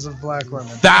thousands of black women.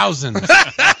 Thousands.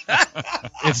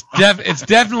 It's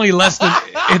definitely less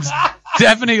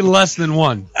than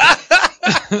one.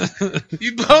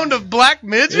 You boned a black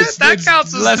midget? That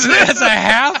counts as less. That's a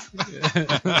half.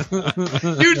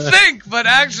 You'd think, but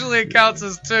actually it counts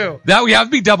as two. That we have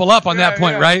to be double up on that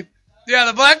point, right? Yeah,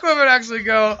 the black women actually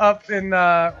go up in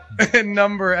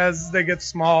number as they get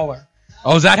smaller.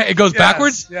 Oh, is that it goes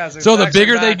backwards? Yes. So the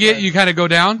bigger they get, you kind of go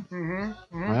down.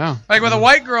 Mm-hmm. Wow. Like with a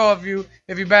white girl, if you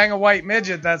bang a white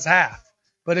midget, that's half.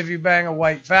 But if you bang a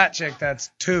white fat chick, that's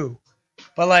 2.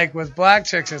 But like with black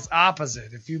chicks, it's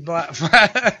opposite. If you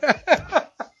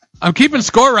I'm keeping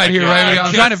score right here, right?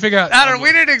 I'm trying to figure out. I don't know.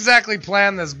 We didn't exactly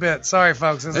plan this bit. Sorry,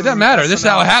 folks. It doesn't matter. This is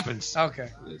how it happens. Okay.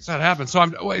 This is how it happens. So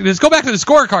let's go back to the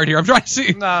scorecard here. I'm trying to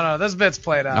see. No, this bit's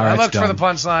played out. All right, I looked it's for the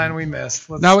done. punchline. We missed.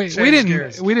 No, we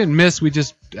didn't miss. I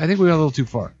think we went a little too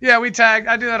far. Yeah, we tagged.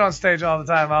 I do that on stage all the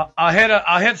time.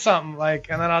 I'll hit something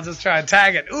and then I'll just try and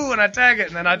tag it. Ooh, and I tag it,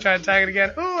 and then I try and tag it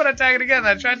again. Ooh, and I tag it again, and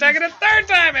I try and tag it a third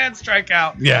time and strike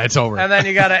out. Yeah, it's over. And then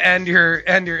you got to end your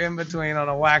in between on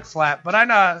a whack flat. But I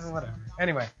know whatever.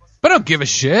 Anyway. But I don't give a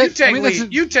shit.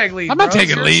 You take lead. I'm not bro.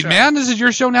 taking lead, man. This is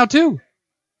your show now too.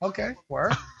 Okay.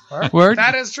 Word.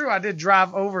 That is true. I did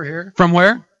drive over here. From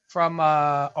where? From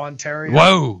Ontario.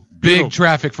 Whoa. Big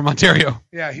traffic from Ontario.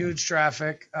 Yeah, huge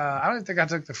traffic. I don't think I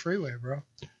took the freeway, bro.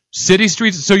 City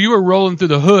streets. So you were rolling through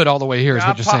the hood all the way here, is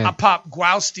what you're saying. I pop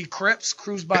Gwousty Crips,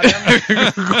 cruise by them.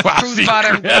 Cruise by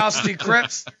them Gwousty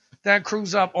Crips. Then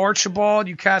cruise up Archibald.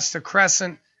 You catch the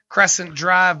Crescent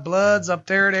Drive Bloods up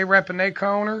there. They repping their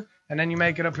corner. And then you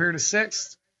make it up here to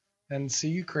 6th and see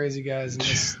you crazy guys in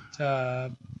this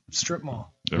strip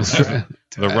mall.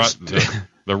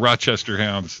 The Rochester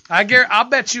Hounds. I'll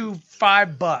bet you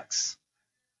 $5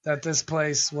 that this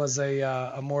place was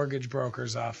a mortgage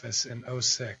broker's office in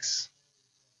 06.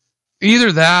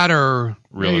 Either that or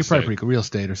Real you're estate. probably pretty cool. Real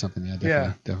estate or something. Yeah, definitely. Yeah.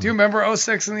 definitely. Do you remember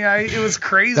 06 in the IE? It was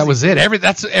crazy. That was it.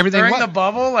 That's everything. During was. the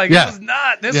bubble, like Yeah. it was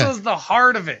not. This Yeah. was the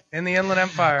heart of it in the Inland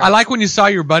Empire. I like when you saw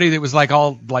your buddy that was like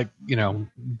all like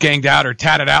ganged out or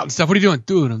tatted out and stuff. What are you doing?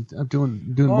 Dude, I'm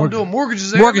doing I'm mortgage. doing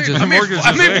mortgages. Mortgages. I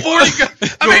made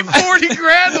 40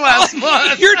 grand last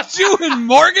month. You're doing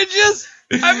mortgages?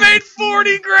 I made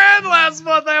 40 grand last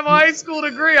month. I have a high school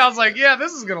degree. I was like, yeah,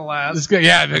 this is gonna last. It's good.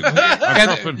 Yeah.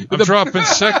 I'm dropping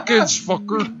seconds,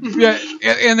 fucker. Yeah.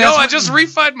 And No, that's I just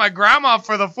refied my grandma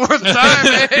for the 4th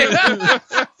time.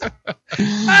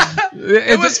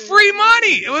 It was free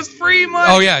money. It was free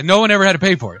money. Oh yeah. No one ever had to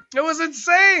pay for it. It was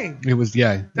insane. It was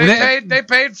yeah. They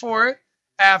paid for it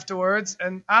afterwards,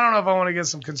 and I don't know if I want to get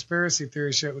some conspiracy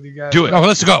theory shit with you guys. Do it. Oh,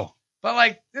 let's go. But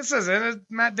like this isn't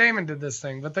Matt Damon did this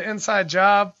thing, but the inside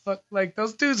job, but like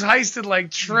those dudes heisted like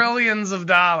trillions of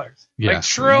dollars. Yeah. Like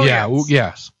trillions. Yeah.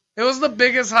 Yes. It was the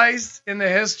biggest heist in the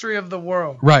history of the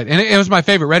world. Right. And it was my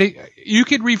favorite. Ready? You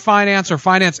could refinance or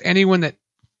finance anyone that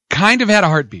kind of had a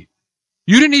heartbeat.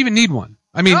 You didn't even need one.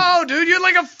 I mean, No, dude, you're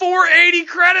like a 480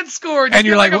 credit score. And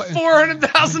you're like, a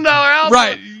 $400,000 house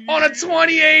Right. on a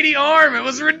 2080 arm. It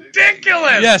was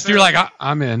ridiculous. yes, you're like,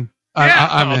 I'm in. Yeah.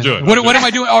 I'm I'll in. do it. What am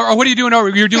I doing? Or what are you doing? Or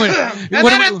you're doing. And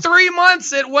then in 3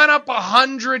 months, it went up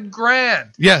 100 grand.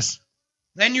 Yes.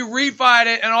 Then you refied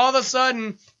it, and all of a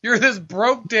sudden, you're this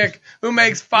broke dick who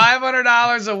makes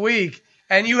 $500 a week,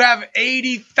 and you have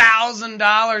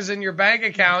 $80,000 in your bank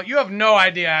account. You have no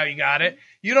idea how you got it.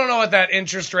 You don't know what that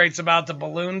interest rate's about to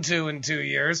balloon to in 2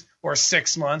 years or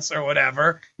 6 months or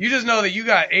whatever. You just know that you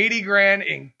got 80 grand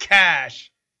in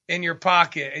cash in your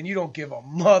pocket, and you don't give a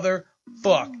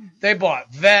motherfuck. They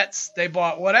bought vets, they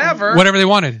bought whatever. Whatever they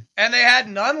wanted. And they had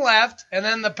none left, and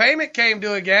then the payment came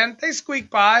due again. They squeaked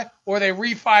by, or they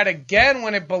refied again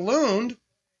when it ballooned.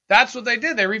 That's what they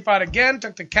did. They refied again,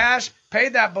 took the cash,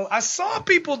 paid that. I saw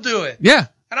people do it. Yeah.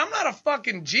 And I'm not a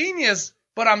fucking genius,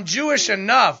 but I'm Jewish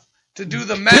enough to do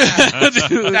the math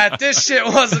that this shit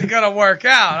wasn't going to work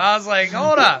out. I was like,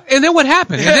 hold up. And then what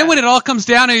happened? And then when it all comes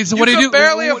down, and it's, what do you do? You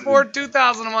barely afford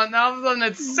 $2,000 a month. Now all of a sudden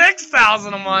it's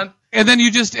 $6,000 a month. And then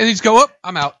you just go up.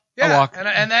 I'm out. I Yeah, walk.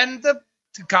 and then the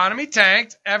economy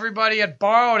tanked. Everybody had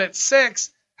borrowed at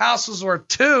 6. Houses were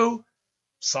 2.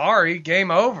 Sorry, game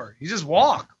over. You just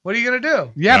walk. What are you gonna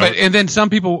do? Yeah, No. but and then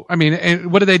some people. I mean,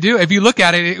 and what did they do? If you look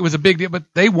at it, it was a big deal. But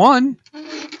they won.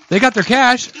 They got their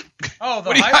cash. Oh, the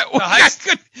What do you-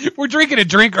 heist. We're drinking a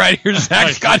drink right here.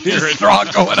 Zach's got his straw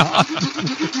going on.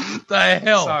 The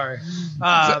hell. Sorry.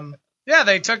 Yeah,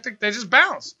 they just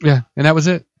bounced. Yeah, and that was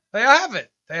it. They have it.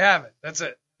 That's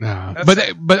it. No. That's But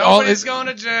it. all Nobody's it's going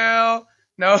to jail.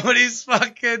 Nobody's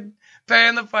fucking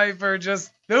paying the piper.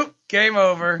 Just nope, game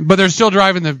over. but they're still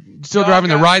driving the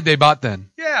Okay. ride they bought then.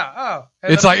 Yeah. Oh.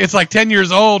 And It's like 10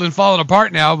 years old and falling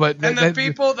apart now. But And the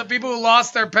people who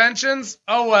lost their pensions,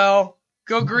 oh well,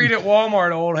 go greet at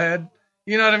Walmart, old head.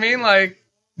 You know what I mean? Like,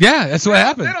 yeah, that's what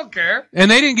happened. they don't care. And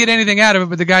they didn't get anything out of it.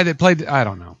 But the guy that played, I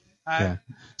don't know. Yeah.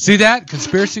 See that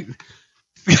conspiracy?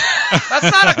 That's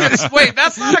not a wait.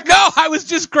 That's not a No, I was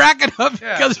just cracking up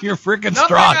Yeah. because of your freaking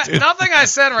straw, dude. nothing I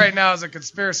said right now is a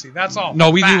conspiracy. That's all.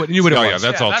 No, we fact. knew what it Oh, was. yeah,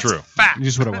 that's all true. Fact.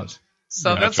 Just what it was. So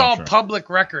Yeah, that's that's all all true. public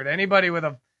record. Anybody with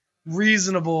a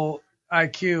reasonable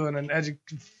IQ and an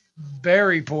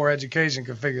very poor education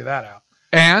could figure that out.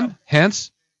 And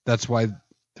hence, that's why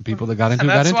the people that got into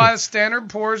And it got that's into why it. Standard &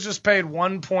 Poor's just paid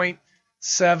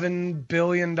 $1.7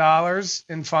 billion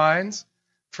in fines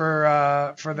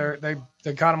for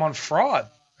they got them on fraud.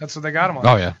 That's what they got them on.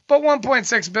 Oh, yeah. But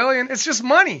 $1.6 billion, it's just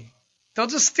money. They'll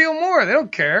just steal more. They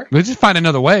don't care. They just find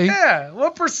another way. Yeah.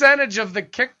 What percentage of the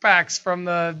kickbacks from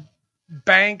the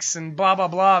banks and blah blah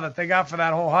blah that they got for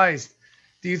that whole heist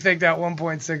do you think that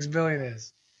 1.6 billion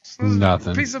is?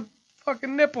 Nothing. Piece of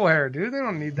fucking nipple hair, dude. They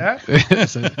don't need that.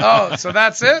 So, Oh, so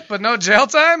that's it, but no jail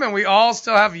time, and we all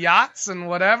still have yachts and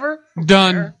whatever.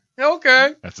 done.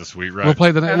 Okay, That's a sweet ride. We'll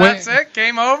play the. and that's it.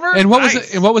 Game over. And what Nice. was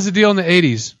it? And what was the deal in the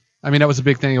 80s? I mean, that was a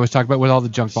big thing. It was talked about with all the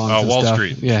junk bonds. and Wall stuff.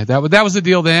 Street. Yeah, that was the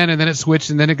deal then, and then it switched,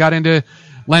 and then it got into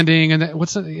lending, and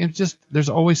there's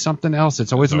always something else.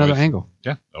 It's always another angle.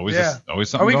 Yeah, always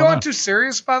something. Are we going going on. too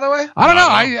serious, by the way? I don't know.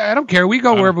 No. I don't care. We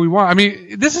go wherever we want. I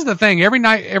mean, this is the thing. Every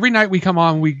night we come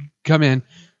on, we come in.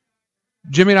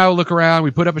 Jimmy and I will look around.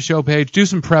 We put up a show page, do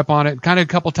some prep on it, kind of a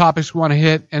couple topics we want to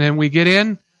hit, and then we get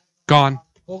in, gone.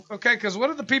 Well, okay, because what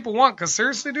do the people want? Because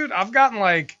seriously, dude, I've gotten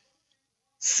like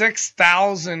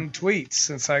 6,000 tweets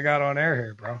since I got on air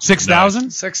here, bro.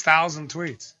 6,000. 6,000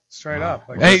 tweets, straight up.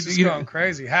 Like, Hey, this is going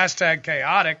crazy. Hashtag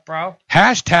chaotic, bro.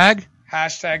 Hashtag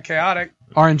Hashtag chaotic.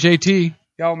 RNJT.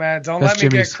 Yo, man, don't That's let me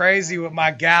Jimmy's. get crazy with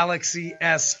my Galaxy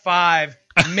S5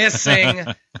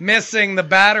 missing the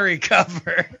battery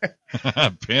cover.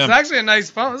 Pimp. It's actually a nice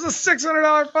phone. It's a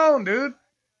 $600 phone, dude.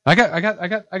 I got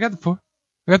the phone.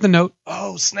 I got the Note.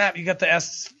 Oh snap! You got the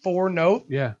S4 Note.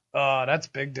 Yeah. Oh, that's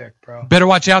big dick, bro. Better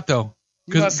watch out though.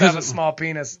 You must have a small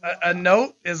penis. A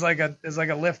Note is like a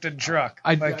lifted truck.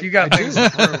 You got things to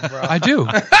prove, bro. I do.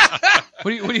 What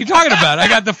are you talking about? I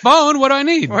got the phone. What do I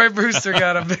need? Roy Brewster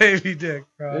got a baby dick,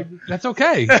 bro. That's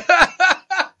okay.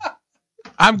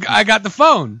 I got the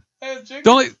phone. Hey, is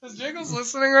Jingles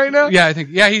listening right now? Yeah, I think.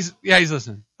 Yeah, he's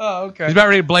listening. Oh, okay. He's about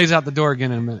ready to blaze out the door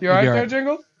again in a minute. You all right there,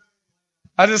 Jingles?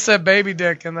 I just said baby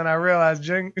dick, and then I realized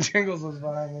Jingles was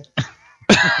behind me.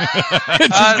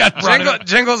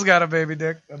 Jingles got a baby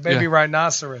dick, a baby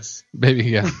rhinoceros. Baby,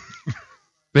 yeah.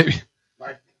 Baby.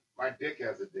 My dick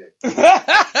has a dick.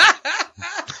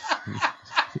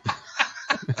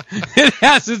 It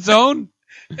has its own.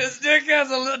 His dick has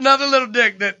another little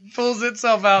dick that pulls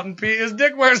itself out and pee. His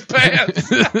dick wears pants.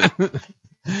 Where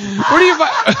do you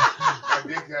find? My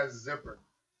dick has a zipper.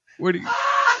 Where do you?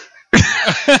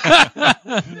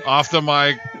 Off the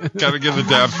mic. Got to give the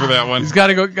dabs for that one. He's got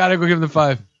to go give him the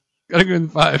 5. Got to give him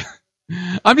the 5.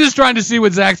 I'm just trying to see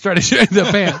what Zach's trying to show you the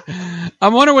pants.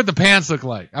 I'm wondering what the pants look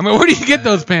like. I mean, where do you get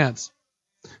those pants?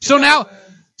 So now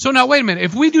wait a minute.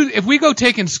 If we go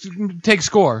take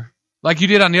score like you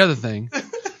did on the other thing.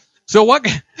 So what?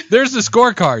 There's the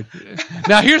scorecard.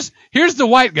 Now here's the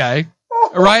white guy,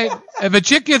 right? If a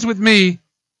chick gets with me,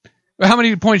 how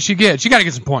many points she get? She got to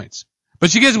get some points. But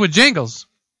she gets with Jingles.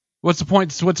 What's the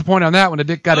point? What's the point on that when a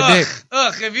dick got a dick?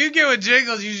 If you get with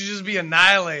Jingles, you should just be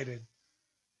annihilated.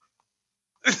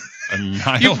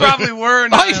 Annihilated? You probably were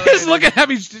annihilated. Oh, he's looking at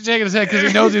me shaking his head because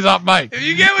he knows he's off mic. If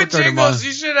you get with Jingles,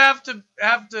 you should have to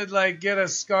like get a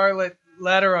scarlet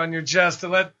letter on your chest to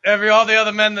let all the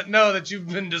other men that know that you've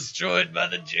been destroyed by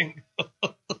the Jingles.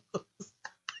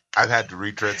 I've had to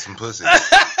retread some pussy.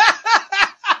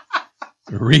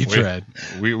 Retread.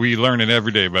 We learn it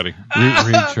every day, buddy.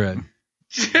 Retread.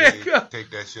 Take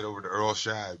that shit over to Earl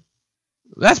Scheib.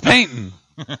 That's painting.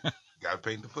 Gotta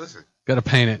paint the pussy. Gotta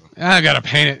paint it. I gotta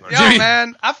paint it. Yo, Jimmy,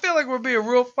 man, I feel like we're being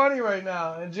real funny right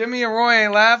now, and Jimmy and Roy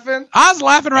ain't laughing. I was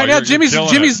laughing right now. you're Jimmy's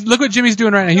look what Jimmy's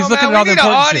doing right now. He's looking at all the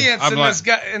important shit. We need an audience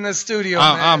in the studio.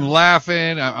 I'm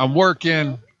laughing. I'm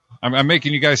working. I'm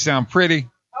making you guys sound pretty.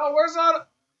 Oh, where's all?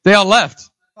 They all left.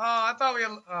 Oh, I thought we.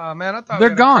 Oh man, I thought They're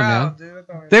we had gone, a crowd, man. Dude. I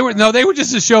thought we They were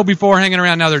just a show before hanging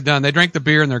around. Now they're done. They drank the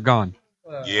beer and they're gone.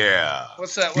 Yeah.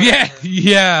 What's that?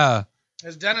 Yeah.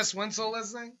 Is Dennis Winsel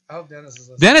listening? I hope Dennis is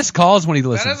listening. Dennis calls when he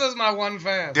listens. Dennis is my one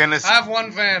fan. Dennis, I have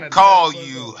one fan. Call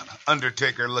you,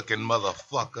 Undertaker-looking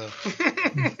motherfucker.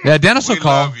 Yeah, Dennis will We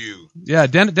call. love you. Yeah,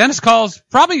 Dennis calls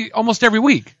probably almost every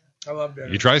week. I love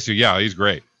Dennis. He tries to. Yeah, he's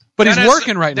great. But Dennis, he's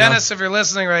working right now. Dennis, if you're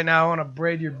listening right now, I want to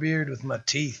braid your beard with my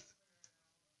teeth.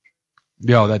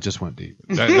 Yo, that just went deep.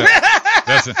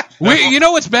 That's You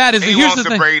know what's bad is He here's wants the to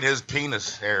thing. braid his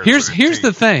penis hair. Here's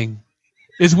the thing,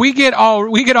 is we get all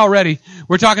ready.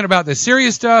 We're talking about the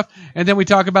serious stuff, and then we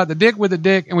talk about the dick with the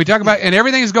dick, and we talk about and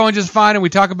everything's going just fine, and we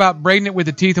talk about braiding it with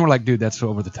the teeth, and we're like, dude, that's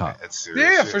over the top. That's serious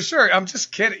Yeah, shit. for sure. I'm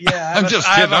just kidding. Yeah, I'm just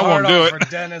kidding. I won't do it. For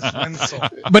Dennis Winsel.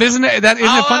 But isn't it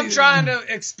All funny? I'm trying to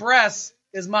express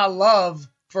is my love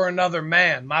for another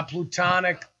man, my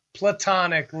platonic love.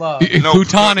 Plutonic. No,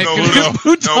 Plutonic.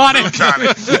 Plutonic.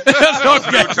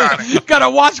 Plutonic. Gotta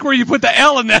watch where you put the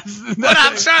L in that. What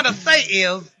I'm trying to say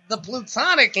is the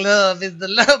plutonic love is the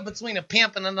love between a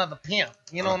pimp and another pimp.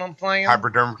 You know what I'm saying?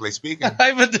 Hypodermically speaking.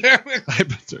 Hypodermic.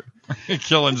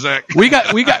 killing Zach. We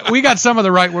got some of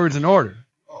the right words in order.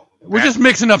 We're just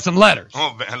mixing up some letters.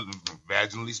 Oh,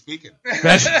 vaginally speaking.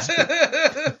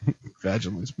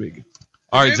 Vaginally speaking.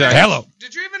 All right, Zach. Hello.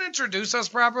 Did you even introduce us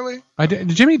properly? I did.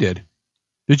 Jimmy did.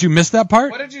 Did you miss that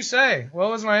part? What did you say? What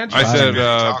was my intro? I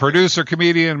said producer,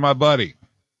 comedian, my buddy.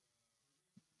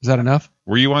 Is that enough?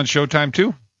 Were you on Showtime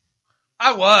too?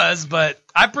 I was, but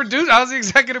I was the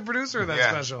executive producer of that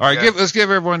special. All right, let's give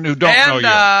everyone who don't know you.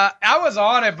 I was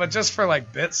on it, but just for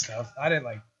like bit stuff. I didn't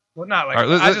not like. All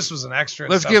right, I just was an extra.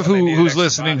 Let's give who's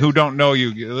listening who don't know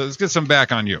you. Let's get some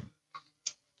back on you,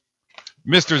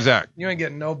 Mr. Zach. You ain't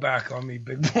getting no back on me,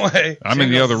 big boy. I'm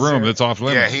in the other room. That's off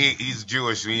limits. Yeah, he's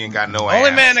Jewish, so he ain't got no ass.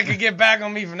 Only man that could get back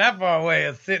on me from that far away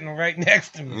is sitting right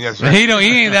next to me. Yes, He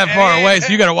ain't that far away,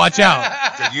 so you gotta watch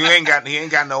out. He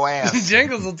ain't got no ass.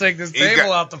 Jingles will take this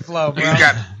table out the flow, bro.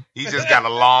 He just got a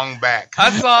long back. I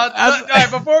saw it. All right,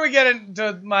 before we get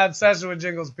into my obsession with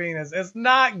Jingles' penis, it's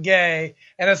not gay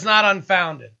and it's not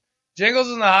unfounded. Jingles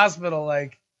was in the hospital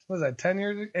like, what was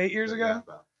that, 8 years ago?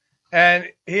 And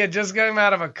he had just got him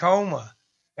out of a coma,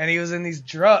 and he was in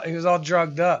he was all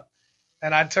drugged up.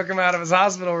 And I took him out of his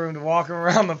hospital room to walk him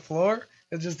around the floor,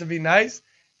 just to be nice.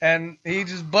 And he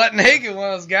just butt naked with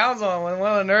one of those gowns on. When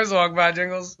one of the nerds walked by,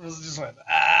 Jingles just went,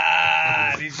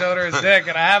 and he showed her his dick,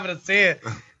 and I happened to see it,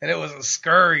 and it was a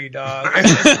scurry, dog. It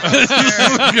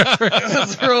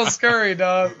was real scurry,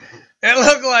 dog. It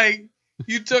looked like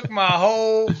you took my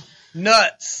whole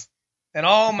nuts and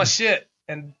all my shit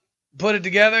and put it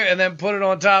together and then put it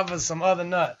on top of some other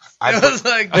nuts. It was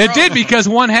like It did because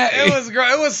one had.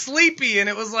 It was sleepy, and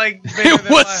it was like bigger It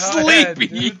than was my head,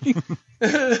 sleepy. dude.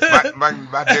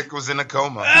 my dick was in a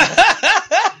coma.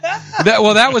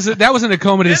 That was in a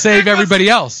coma to save everybody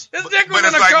else. His dick was But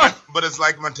in it's a coma. but it's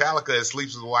like Metallica. It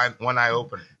sleeps with one eye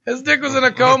open. His dick was in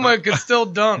a coma. It could still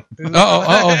dunk.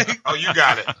 Uh-oh. Oh, you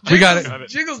got it. We got it.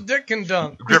 Jingles' dick can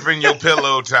dunk. Gripping your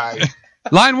pillow tight.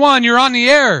 Line 1, you're on the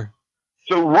air.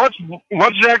 So what's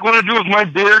Zach want to do with my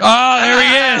beard? Oh, there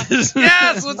he is.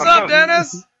 Yes, what's up,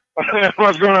 Dennis?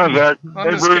 What's going on, Zach?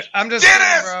 I'm Hey, Bruce. just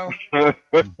Dennis! kidding,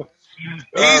 bro.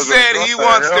 He said he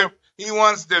what the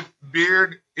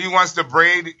hell? wants to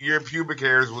braid your pubic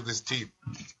hairs with his teeth.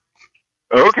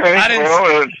 Okay. I didn't-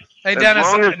 Well, Hey, as Dennis,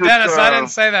 long as it's, I didn't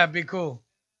say that. Be cool.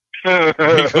 Be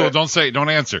cool. Don't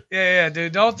answer. Yeah,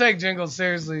 dude. Don't take Jingles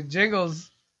seriously.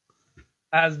 Jingles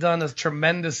has done a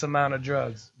tremendous amount of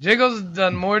drugs. Jingles has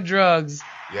done more drugs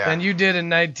than you did in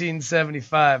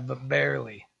 1975, but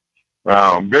barely.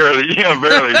 Wow, barely. Yeah,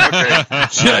 barely. Okay.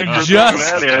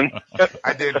 Just.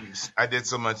 I did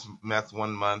so much meth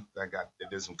one month. I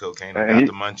did some cocaine. I And got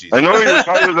the munchies. I know he was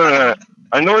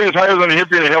higher than a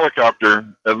hippie in a helicopter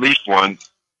at least once.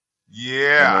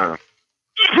 Yeah.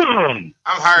 I'm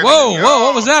higher Whoa, than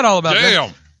what was that all about?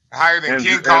 Damn. Higher than And,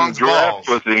 King and Kong's giraffe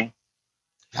balls. pussy.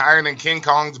 Higher than King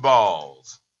Kong's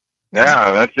balls.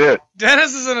 Yeah, that's it.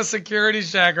 Dennis is in a security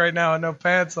shack right now with no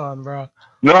pants on, bro.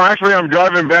 No, actually, I'm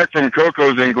driving back from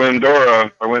Coco's in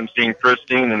Glendora. I went and seen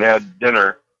Christine and had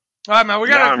dinner. All right, man.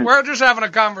 Yeah, We're just having a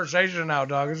conversation now,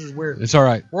 dog. This is weird. It's all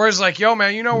right. We're just like, yo,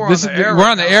 man, you know we're We're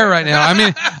on the air right now. I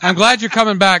mean, I'm glad you're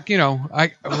coming back. You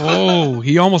know,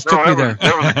 he almost took me there.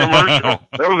 That was a commercial.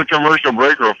 That was a commercial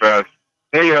break real fast.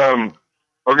 Hey,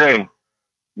 okay,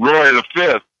 Roy the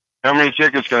 5th. How many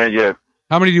tickets can I get?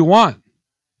 How many do you want?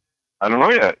 I don't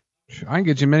know yet. I can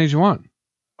get you as many as you want.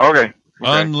 Okay.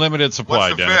 Unlimited supply,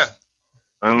 What's the Dennis. fifth?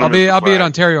 I'll be at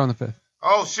Ontario on the 5th.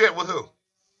 Oh shit! With who?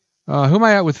 Who am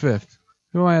I at with 5th?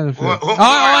 Who am I at with 5th?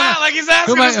 Like he's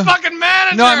asking Who am I- his fucking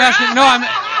manager. No, I'm asking. No,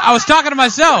 I was talking to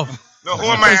myself. No, who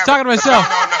am I? I was at? talking to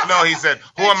myself. No. He said,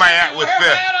 "Who am I at with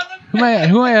fifth?" Who am I at?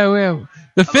 Who am I at?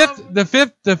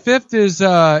 The fifth is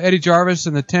Eddie Jarvis,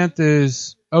 and the 10th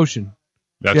is Ocean.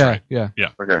 That's yeah, right. yeah.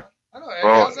 Okay. I know, Eddie,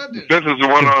 Well, how's that dude? 5th is the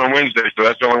one on a Wednesday, so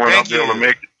that's the only one Thank I'll be able to you.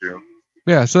 make it to.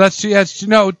 Yeah, so that's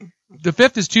no. The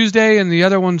 5th is Tuesday, and the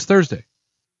other one's Thursday.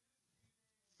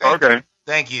 Okay.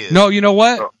 Thank you. No, you know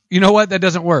what? Oh. You know what? That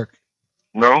doesn't work.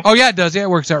 No. Oh yeah, it does. Yeah, it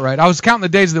works out right. I was counting the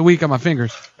days of the week on my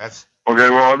fingers. That's Okay.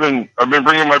 Well, I've been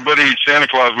bringing my buddy Santa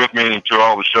Claus with me to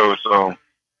all the shows, so.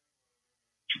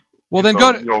 Well, then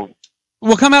so, you'll-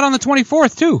 we'll come out on the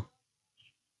 24th too.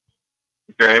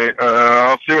 Okay.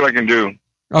 I'll see what I can do.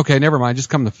 Okay, never mind. Just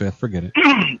come the 5th. Forget it.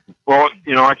 Well,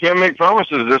 I can't make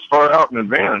promises this far out in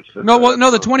advance. No,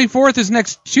 the 24th is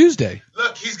next Tuesday.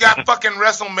 look. He's got fucking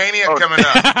WrestleMania Oh. coming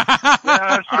up. Yeah,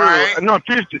 that's true. All right. No,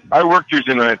 Tuesday. I work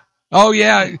Tuesday night. Oh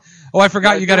yeah. Oh, I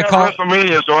forgot. You got to call.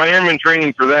 WrestleMania, so I am in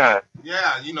training for that.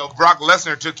 Yeah, Brock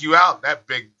Lesnar took you out. That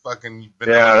big fucking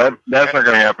Yeah, that's not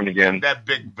going to happen again. That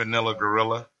big vanilla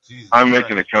gorilla. Jesus I'm Christ.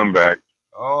 making a comeback.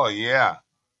 Oh yeah,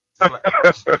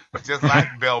 just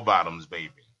like bell bottoms,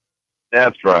 baby.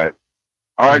 That's right.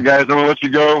 All right, guys, I'm going to let you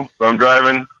go. So I'm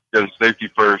driving. Get safety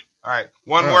first. All right,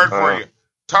 one word for you: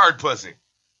 tard pussy.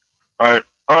 All right.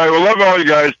 Well, love all you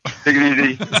guys. Take it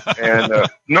easy. And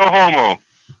no homo.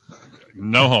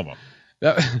 No homo.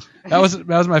 That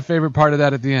was my favorite part of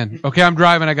that at the end. Okay, I'm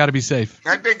driving. I got to be safe.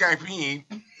 I think I peed.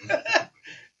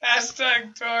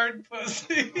 Hashtag tard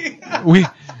pussy.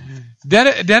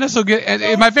 Dennis will get.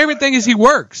 And my favorite thing is he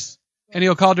works, and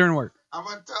he'll call during work. I'm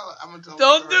gonna tell.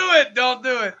 Don't do it. Don't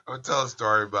do it. I'm gonna tell a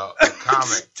story about a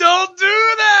comic. Don't do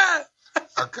that.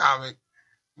 A comic.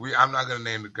 I'm not gonna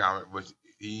name the comic, but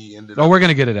he ended Oh, up. we're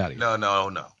gonna get it out of you.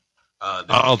 No.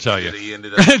 I'll tell you. He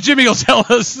ended up. Jimmy will tell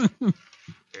us.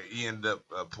 He ended up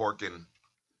porking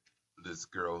this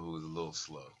girl who was a little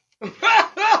slow.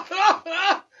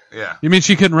 Yeah. You mean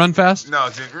she couldn't run fast? No,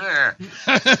 just,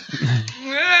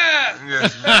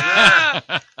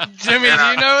 Jimmy, do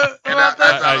you know about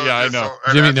that? I know.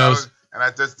 Jimmy knows. And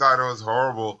I just thought it was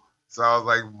horrible. So I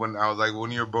was like,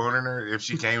 when you're boning her, if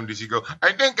she came, did she go,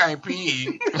 I think I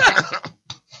peed?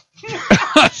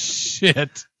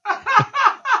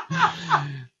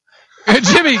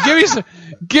 Jimmy,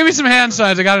 give me some hand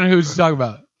signs. I got to know who to talk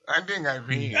about. I think I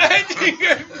mean.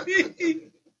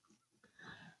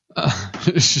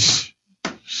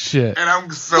 Shit. And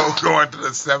I'm so going to the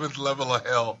 7th level of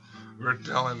hell. We're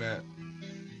telling that.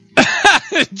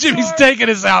 Jimmy's taking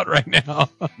us out right now.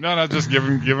 No, just give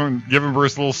him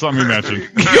Bruce a little something you mentioned.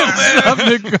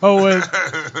 Something to go with.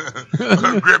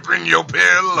 Gripping your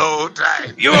pillow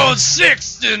tight. You're on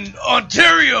 6th in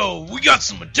Ontario. We got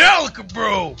some Metallica,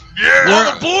 bro. Yeah.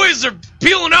 All the boys are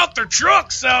peeling out their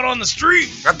trucks out on the street.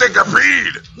 I think I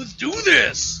peed. Let's do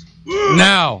this.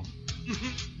 Now.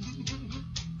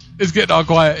 It's getting all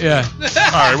quiet, yeah. All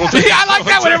right, we'll take I like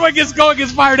that when everyone gets going,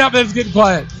 gets fired up, and it's getting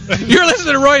quiet. You're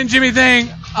listening to Roy and Jimmy Thing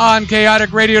on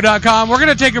chaoticradio.com. We're going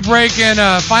to take a break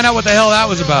and find out what the hell that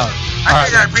was about. I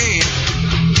think I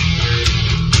peed.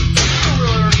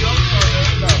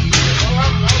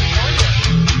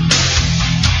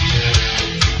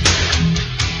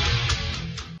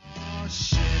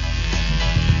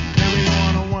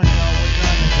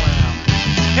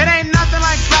 It ain't nothing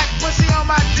like black pussy on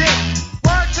my dick.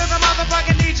 Word to the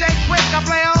motherfucking DJ quick. I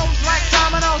play O's like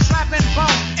domino, slapping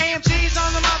bone. AMG's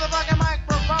on the motherfucking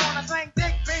microphone. I sing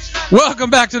dick, bitch. Welcome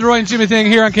back to the Roy and Jimmy Thing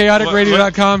here on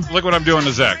chaoticradio.com. Look what I'm doing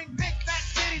to Zach.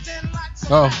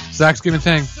 Oh, Zach's giving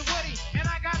thing.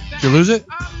 Did you lose it?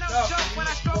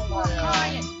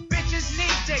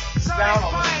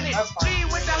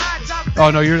 Oh,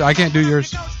 no, I can't do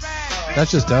yours.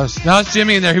 That's just us. No, it's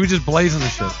Jimmy in there. He was just blazing the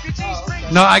shit.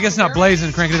 No, I guess not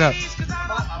blazing. Crank it up.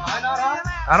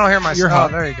 I don't hear my You're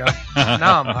stuff. hot. Oh, there you go.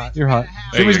 Now I'm hot. You're hot.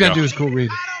 There Jimmy's you going to go. do his cool read.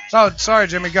 Oh, sorry,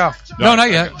 Jimmy. Go. No, not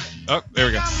yet. Oh, there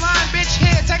we go. Bitch,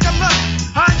 here, take a look.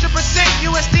 100%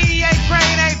 USDA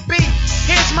grade AB.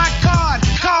 Here's my card.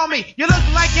 Call me. You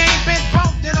look like you ain't been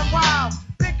bumped in a while.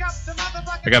 Pick up the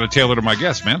motherfucking. I got to tailor to my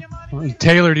guests, man.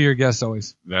 Tailor to your guests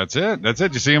always. That's it.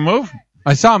 You see him move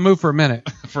I saw him move for a minute.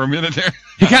 for a minute there?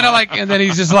 He kind of like, and then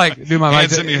he's just like, do my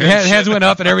Hands mic. in the air. Hands went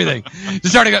up and everything. Just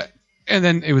started to go, and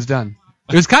then it was done.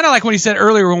 It was kind of like when he said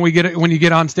earlier when you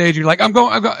get on stage, you're like, I'm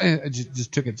going. And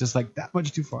just took it just like that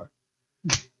much too far.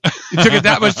 He took it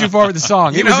that much too far with the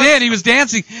song. He was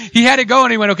dancing. He had it going.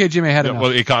 He went, okay, Jimmy, I had enough.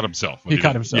 Well, he caught himself. He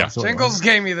caught himself. Yeah. So it Jingles was.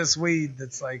 gave me this weed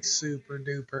that's like super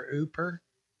duper ooper.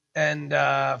 And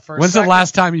for When's the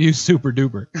last time you used Super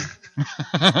Duper?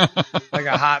 like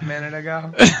a hot minute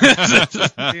ago. Do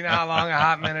you know how long a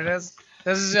hot minute is?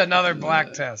 This is another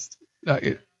black test.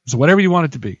 So whatever you want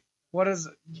it to be. What is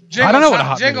it? Jingles, I don't know what a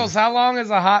hot minute Jingles, is. how long is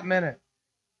a hot minute?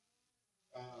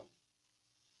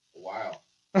 Wow.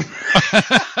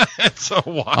 It's a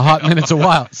while. A hot minute's a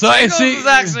while. So Jingles see, is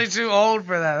actually too old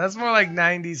for that. That's more like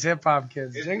 90s hip hop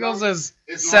kids. It's Jingles long- is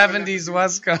it's long enough 70s to-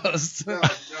 West Coast. No.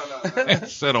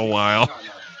 It's been a while.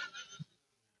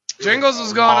 Jingles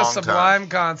was going to Long time. Sublime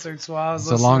concerts while I was It's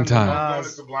a listening long to time. I'm going to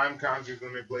Nas. Sublime concerts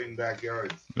when they played in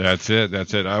backyards. That's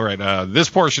it. All right. This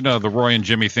portion of the Roy and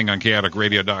Jimmy Thing on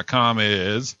chaoticradio.com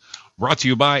is brought to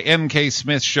you by MK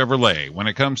Smith Chevrolet. When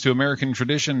it comes to American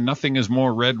tradition, nothing is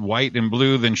more red, white, and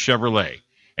blue than Chevrolet.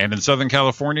 And in Southern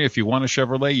California, if you want a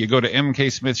Chevrolet, you go to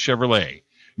MK Smith Chevrolet.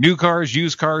 New cars,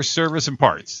 used cars, service, and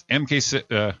parts. MK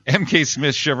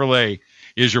Smith Chevrolet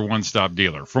is your one-stop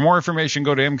dealer. For more information,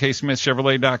 go to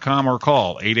mksmithchevrolet.com or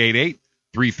call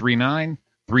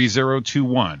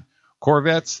 888-339-3021.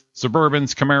 Corvettes,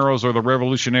 Suburbans, Camaros, or the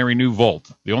revolutionary new Volt.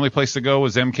 The only place to go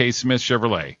is MK Smith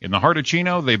Chevrolet. In the heart of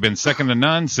Chino, they've been second to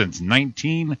none since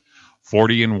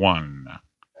 1941.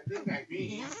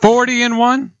 40 and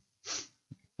 1.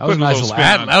 That was a Put a nice little little spin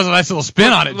ad. on it. That was a nice little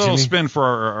spin on it, A little Jimmy. spin for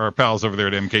our pals over there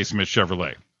at MK Smith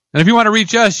Chevrolet. And if you want to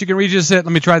reach us, you can reach us at,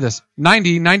 let me try this,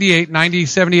 90, 98, 90,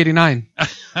 70, 89.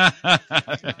 I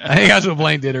think that's what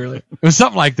Blaine did earlier. It was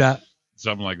something like that.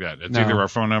 Something like that. It's No. either our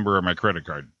phone number or my credit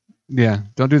card. Yeah,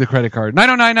 don't do the credit card.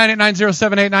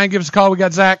 909-989-0789. Give us a call. We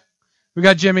got Zach. We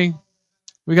got Jimmy.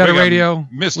 We got We a got radio.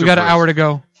 Mr. We got an Bruce. hour to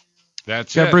go.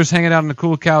 That's Got it. Bruce hanging out on the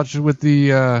cool couch with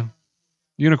the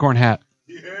unicorn hat.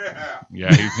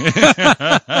 Yeah,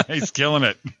 he's killing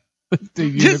it. The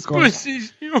unicorn.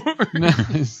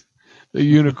 Nice. The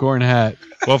unicorn hat.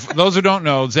 Well, for those who don't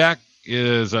know, Zach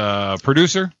is a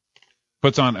producer,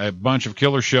 puts on a bunch of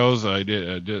killer shows. Does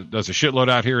a shitload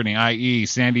out here in the IE,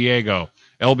 San Diego,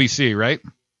 LBC, right?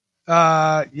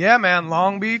 Yeah, man.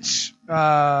 Long Beach,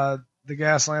 the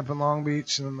Gas Lamp in Long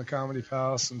Beach, and then the Comedy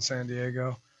Palace in San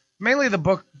Diego. Mainly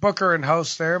the booker and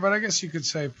host there, but I guess you could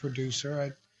say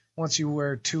producer. Once you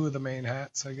wear two of the main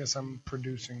hats, I guess I'm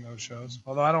producing those shows.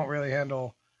 Although I don't really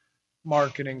handle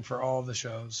marketing for all the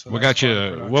shows. So What that's got part of you?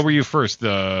 production. What were you first?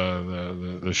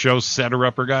 The show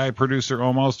setter-upper guy, producer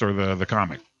almost, or the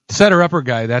comic? Setter-upper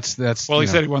guy. That's. Well, he you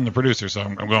know. said he wasn't the producer, so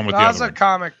I'm going with No, the I was other a one.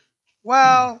 comic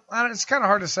Well, it's kind of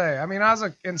hard to say. I mean,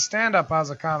 in stand-up, I was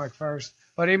a comic first.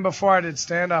 But even before I did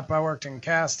stand-up, I worked in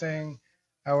casting.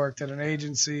 I worked at an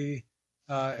agency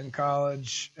in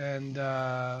college. And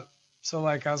so,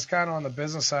 like, I was kind of on the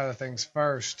business side of things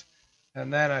first.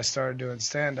 And then I started doing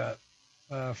stand-up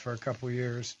for a couple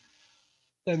years.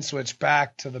 Then switched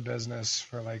back to the business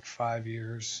for like 5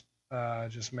 years,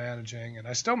 just managing. And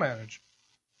I still manage.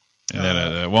 And then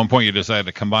at one point you decided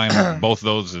to combine both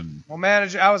those. And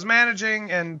I was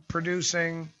managing and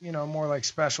producing, more like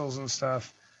specials and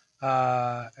stuff.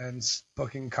 And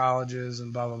booking colleges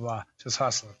and blah, blah, blah. Just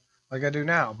hustling. Like I do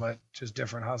now, but just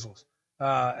different hustles.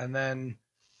 And then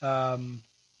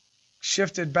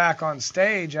shifted back on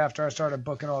stage after I started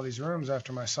booking all these rooms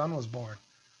after my son was born.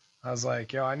 I was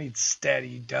like, I need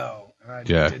steady dough.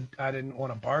 And I didn't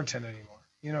want to bartend anymore.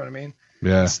 You know what I mean?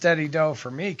 Yeah. Steady dough for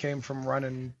me came from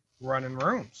running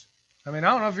rooms. I mean,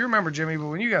 I don't know if you remember, Jimmy, but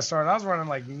when you got started, I was running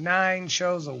like 9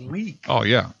 shows a week. Oh,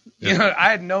 yeah. I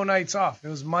had no nights off. It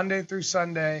was Monday through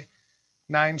Sunday,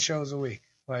 9 shows a week,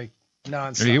 like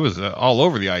nonstop. He was all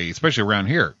over the IE, especially around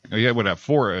here. He would have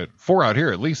four out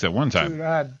here at least at one time. Dude,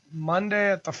 I had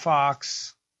Monday at the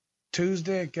Fox,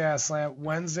 Tuesday at Gaslamp,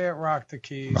 Wednesday at Rock the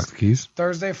Keys,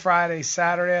 Thursday, Friday,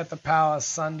 Saturday at the Palace,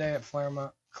 Sunday at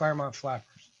Claremont Flappers.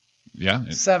 Yeah.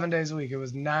 7 days a week. It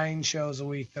was 9 shows a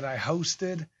week that I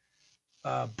hosted,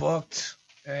 booked,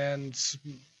 and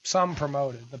some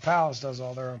promoted. The Palace does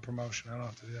all their own promotion. I don't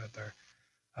have to do that there.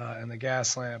 And the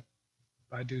Gaslamp,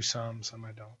 I do some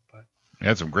I don't. But You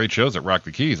had some great shows at Rock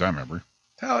the Keys, I remember.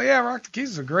 Hell yeah, Rock the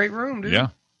Keys is a great room, dude. Yeah.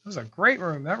 It was a great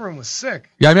room. That room was sick.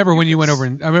 Yeah, I remember when you went over. I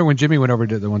remember when Jimmy went over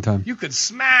to it the one time. You could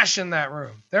smash in that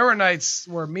room. There were nights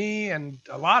where me and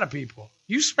a lot of people.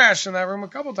 You smashed in that room a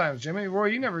couple times, Jimmy. Roy,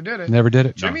 you never did it. Never did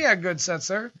it. Jimmy had good sets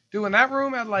there. Dude, when that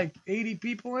room had like 80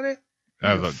 people in it, you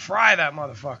That could was fry that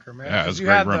motherfucker, man. Yeah, it was a you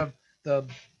great had room.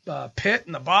 the pit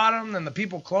in the bottom, and the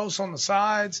people close on the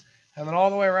sides, and then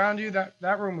all the way around you.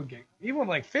 That room would get, even with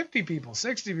like 50 people,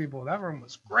 60 people, that room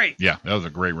was great. Yeah, that was a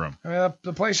great room. I mean,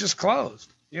 the place just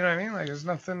closed. You know what I mean? Like,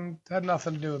 had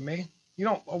nothing to do with me.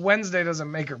 A Wednesday doesn't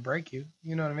make or break you.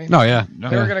 You know what I mean? No, yeah. No.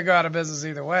 They were going to go out of business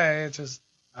either way. It's just,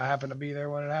 I happened to be there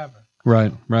when it happened.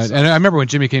 Right. And I remember when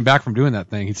Jimmy came back from doing that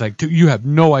thing, he's like, dude, you have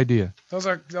no idea. Those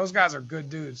guys are good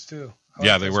dudes too.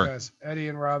 Yeah, they those were. Guys. Eddie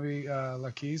and Robbie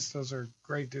Laquise, those are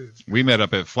great dudes. We met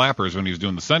up at Flappers when he was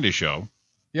doing the Sunday show.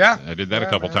 Yeah. I did that a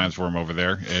couple times for him over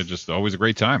there. It just always a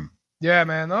great time. Yeah,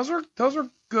 man. Those were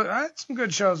good. I had some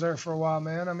good shows there for a while,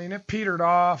 man. I mean, it petered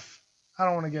off. I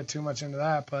don't want to get too much into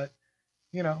that, but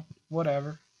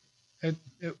whatever.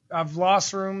 I've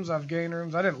lost rooms, I've gained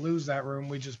rooms. I didn't lose that room.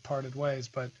 We just parted ways.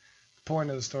 But the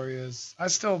point of the story is, I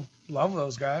still love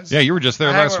those guys. Yeah, you were just there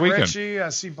I hang last with weekend. Richie, I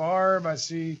see Barb. I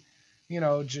see,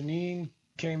 Janine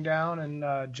came down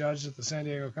and judged at the San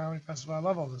Diego Comedy Festival. I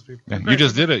love all those people. Yeah, you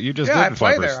just did it. You just did I it.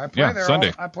 play Flappers. there. I play there.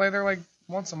 Sunday. I play there like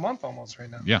once a month almost right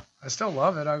now. Yeah. I still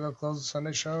love it. I go close the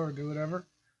Sunday show or do whatever.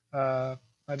 I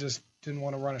just didn't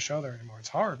want to run a show there anymore. It's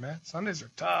hard, man. Sundays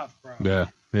are tough, bro. Yeah.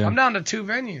 I'm down to 2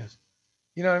 venues.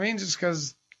 You know what I mean? Just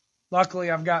because luckily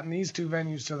I've gotten these 2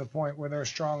 venues to the point where they're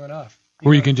strong enough.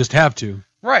 Where you can just have to.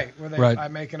 Right. Where Right. I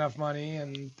make enough money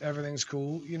and everything's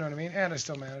cool. You know what I mean? And I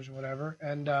still manage and whatever.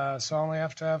 And so I only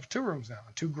have to have 2 rooms now.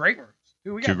 2 great rooms.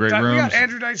 Dude, we got 2 great We rooms. got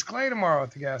Andrew Dice Clay tomorrow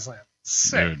at the Gaslamp.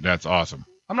 Sick. Dude, that's awesome.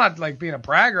 I'm not like being a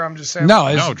bragger. I'm just saying.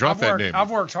 No, drop that worked, name.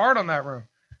 I've worked hard on that room.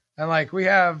 And like we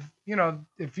have,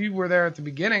 if you were there at the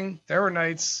beginning, there were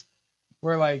nights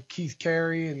where like Keith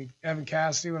Carey and Evan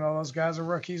Cassidy and all those guys are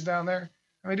rookies down there.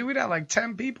 I mean, dude, we'd have like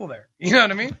 10 people there. You know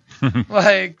what I mean?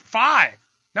 Like 5.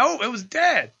 No, it was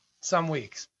dead some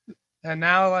weeks. And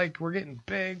now like we're getting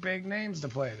big names to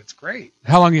play it. It's great.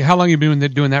 How long you been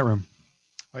doing that room?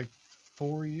 Like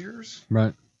 4 years.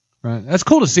 Right. That's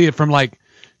cool to see it from like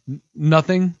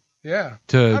nothing. Yeah.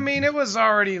 To I mean, it was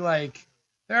already like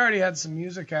they already had some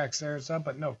music acts there and stuff,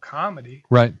 but no comedy.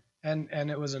 right. And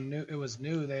it was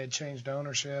new. They had changed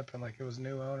ownership and like it was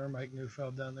new owner, Mike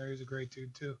Neufeld down there. He's a great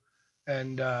dude too.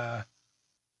 And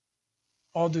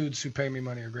all dudes who pay me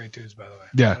money are great dudes, by the way. I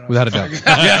Yeah, don't know without a if you doubt. figured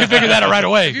Yeah, I figured that out right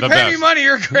away. If you The pay me best. money,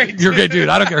 you're a great dude. You're a great dude.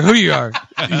 I don't care who you are.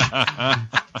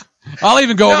 I'll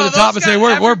even go over the top and say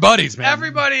we're buddies, man.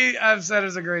 Everybody I've said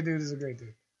is a great dude is a great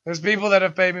dude. There's people that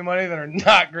have paid me money that are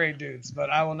not great dudes, but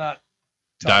I will not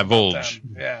talk about Divulge.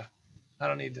 them. Yeah. I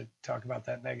don't need to talk about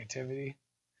that negativity.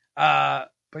 But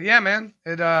yeah, man,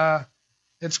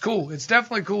 it's cool. It's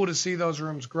definitely cool to see those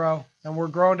rooms grow. And we're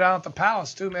growing down at the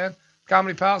Palace too, man.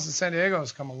 Comedy Palace in San Diego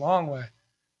has come a long way.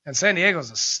 And San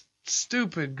Diego's a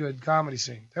stupid good comedy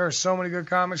scene. There are so many good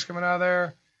comics coming out of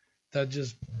there.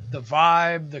 the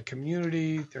vibe, the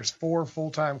community. There's 4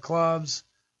 full-time clubs.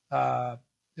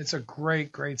 It's a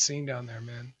great, great scene down there,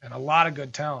 man, and a lot of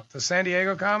good talent. The San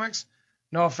Diego comics,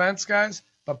 no offense, guys,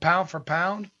 but pound for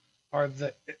pound are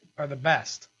the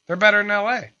best. They're better than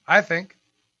LA, I think.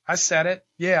 I said it.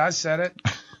 Yeah, I said it.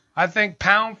 I think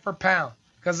pound for pound,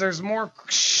 because there's more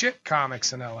shit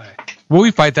comics in LA. Well,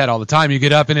 we fight that all the time. You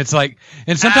get up and it's like,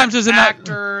 and sometimes there's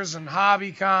actors and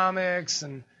hobby comics,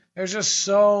 and there's just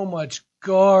so much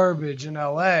garbage in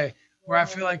LA. Where I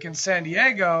feel like in San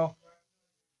Diego,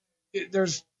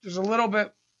 there's a little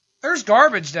bit, there's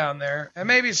garbage down there, and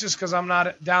maybe it's just because I'm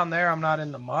not down there. I'm not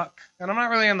in the muck, and I'm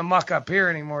not really in the muck up here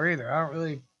anymore either. I don't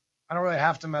really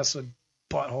have to mess with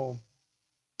butthole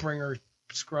bringer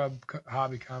scrub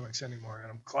hobby comics anymore,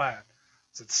 and I'm glad,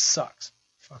 because it sucks.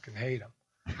 Fucking hate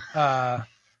them.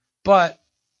 But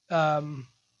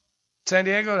San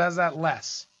Diego has that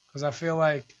less, because I feel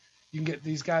like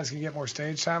these guys can get more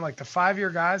stage time. Like the 5-year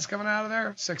guys coming out of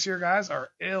there, 6-year guys are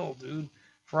ill, dude.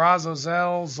 Faraz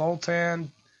Ozel, Zoltan,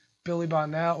 Billy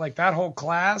Bonnell, like that whole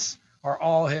class are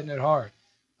all hitting it hard.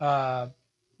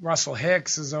 Russell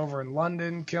Hicks is over in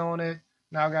London killing it.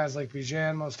 Now guys like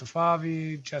Bijan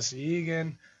Mostafavi, Jesse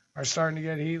Egan are starting to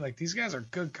get heat. Like these guys are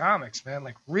good comics, man,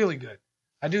 like really good.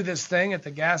 I do this thing at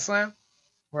the Gas Lamp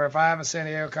where if I have a San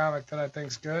Diego comic that I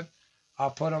think's good,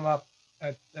 I'll put him up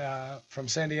at from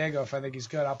San Diego if I think he's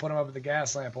good. I'll put him up at the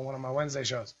Gas Lamp on one of my Wednesday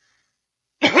shows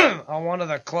on one of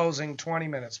the closing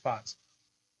 20-minute spots.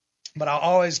 But I'll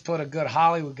always put a good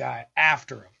Hollywood guy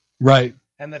after him. Right.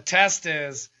 And the test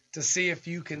is to see if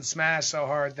you can smash so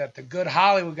hard that the good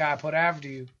Hollywood guy put after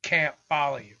you can't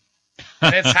follow you.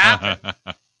 And it's happened.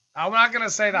 I'm not going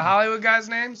to say the Hollywood guys'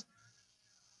 names.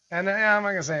 And I'm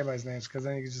not going to say anybody's names because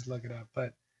then you can just look it up.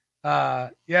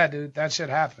 But, yeah, dude, that shit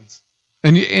happens.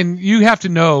 And you have to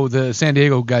know the San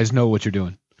Diego guys know what you're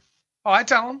doing. Oh, I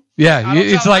tell them. Yeah,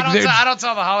 I don't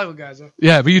tell the Hollywood guys. Though.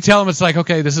 Yeah, but you tell them it's like,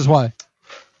 okay, this is why.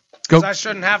 Because I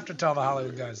shouldn't have to tell the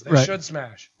Hollywood guys. They should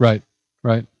smash. Right.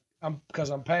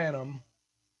 Because I'm paying them,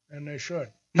 and they should.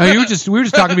 No, we were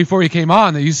just talking before you came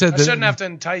on that you said I that. shouldn't have to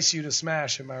entice you to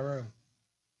smash in my room.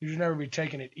 You should never be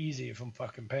taking it easy if I'm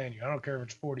fucking paying you. I don't care if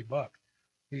it's $40.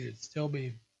 You should still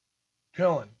be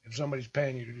killing if somebody's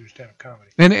paying you to do stand-up comedy.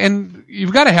 And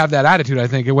you've got to have that attitude, I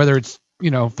think, whether it's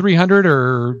 300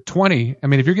 or 20. I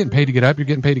mean, if you're getting paid to get up, you're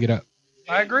getting paid to get up.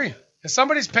 I agree. If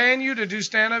somebody's paying you to do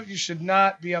stand-up, you should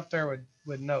not be up there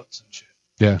with notes and shit.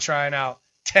 Yeah. And trying out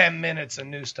 10 minutes of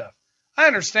new stuff. I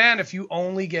understand if you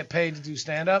only get paid to do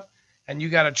stand-up and you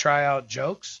got to try out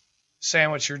jokes,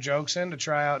 sandwich your jokes in to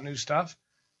try out new stuff.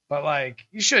 But, like,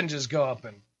 you shouldn't just go up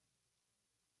and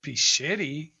be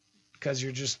shitty because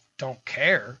you just don't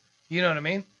care. You know what I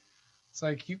mean? It's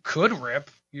like you could rip.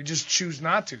 You just choose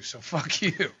not to, so fuck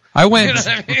you. I went. You know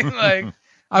what I mean? Like,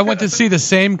 I went to see the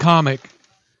same comic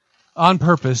on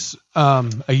purpose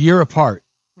a year apart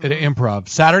at an improv.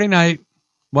 Saturday night.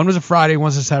 One was a Friday,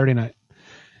 one's a Saturday night.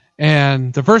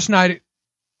 And the first night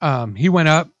he went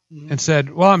up and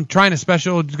said, well, I'm trying a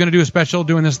special, going to do a special,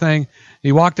 doing this thing.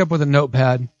 He walked up with a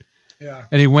notepad. Yeah.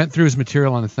 And he went through his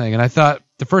material on the thing. And I thought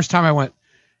the first time I went,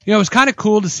 it was kind of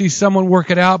cool to see someone work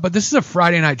it out, but this is a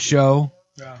Friday night show.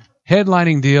 Yeah.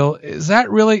 Headlining deal. Is that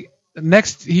really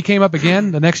next? He came up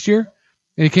again the next year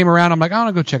and he came around. I'm like, I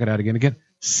want to go check it out again.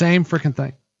 Same freaking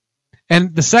thing.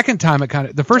 And the second time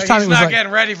the first time it was he's not like,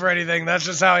 getting ready for anything. That's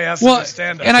just how he has to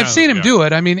stand up. And I've seen him do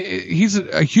it. I mean, he's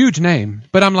a huge name,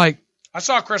 but I'm like, I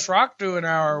saw Chris Rock do an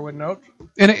hour with notes.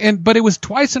 But it was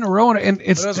twice in a row, and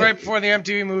it was right before the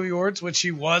MTV Movie Awards, which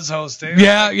he was hosting.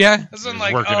 Yeah. This was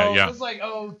like it was like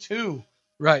 02.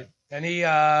 Right. And he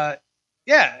and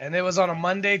it was on a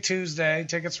Monday, Tuesday.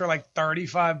 Tickets were like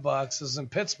 $35. This was in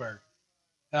Pittsburgh.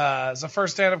 It's the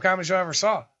first stand-up comedy show I ever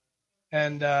saw,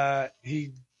 and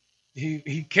he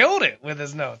killed it with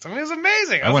his notes. I mean, it was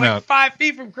amazing. I was like 5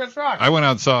 feet from Chris Rock. I went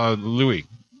out and saw Louis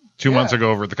 2 months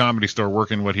ago over at the Comedy Store,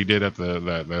 working what he did at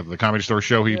the Comedy Store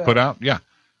show he put out. Yeah.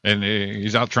 And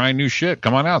he's out trying new shit.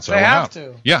 Come on out. So they have out.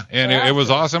 to. Yeah, and it was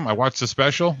awesome. I watched the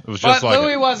special. It was just but like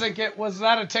Louis was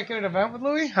that a ticketed event with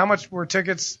Louis? How much were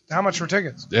tickets?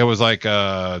 It was like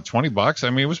 $20. I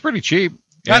mean, it was pretty cheap.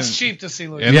 That's cheap to see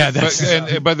Louis.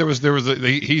 But there was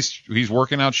he's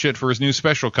working out shit for his new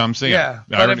special. Come see him. Yeah,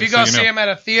 but if you go see him at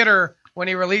a theater when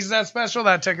he releases that special,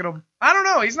 that ticket will. I don't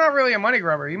know. He's not really a money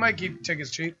grubber. He might keep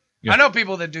tickets cheap. Yeah. I know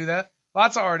people that do that.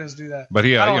 Lots of artists do that. But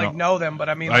I don't know them, but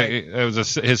I mean, it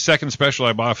was his second special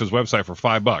I bought off his website for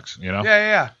 $5. You know.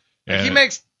 Yeah.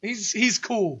 Like he's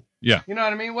cool. Yeah. You know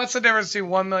what I mean? What's the difference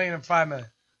between $1 million and $5 million,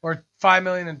 or $5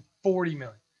 million and $40 million?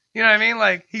 You know what I mean?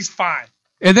 Like he's fine.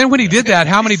 And then when he did that,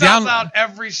 how many He sells out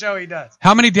every show he does.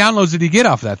 How many downloads did he get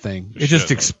off that thing? It just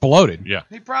Shit. exploded. Yeah.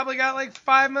 He probably got like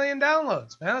 5 million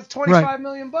downloads, man. That's 25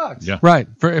 million bucks. Yeah. Right.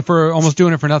 For almost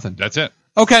doing it for nothing. That's it.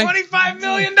 Okay. $25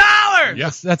 million.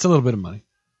 Yeah. That's a little bit of money.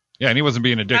 Yeah, and he wasn't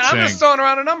being a dick And I'm saying. just throwing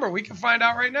around a number. We can find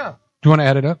out right now. Do you want to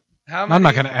add it up? How many? I'm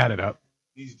not going to add it up.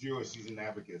 He's Jewish. He's an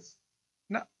abacus.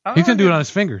 No, He can do it on his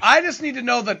fingers. I just need to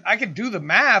know that I could do the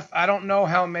math. I don't know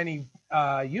how many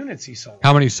units he sold.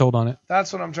 How many sold on it?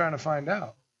 That's what I'm trying to find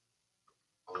out.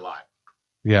 A lot.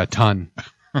 Yeah, a ton.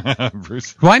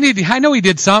 Bruce, Well, I know he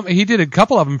did some. He did a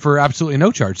couple of them for absolutely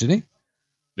no charge, didn't he?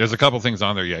 there's a couple things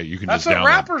on there. Yeah, you can That's just what download.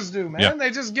 rappers do, man. Yeah.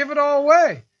 They just give it all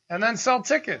away and then sell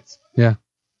tickets. Yeah.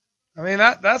 I mean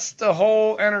that's the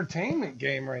whole entertainment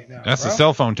game right now. That's bro. the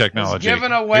cell phone It's technology.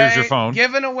 giving away, Here's your phone.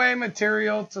 giving away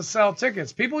material to sell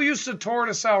tickets. People used to tour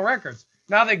to sell records.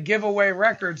 Now they give away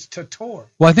records to tour.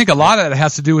 Well, I think a lot of that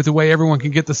has to do with the way everyone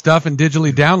can get the stuff and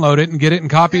digitally download it and get it and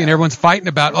copy, and everyone's fighting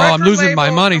about, I'm Record losing my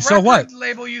label- money. the So record what?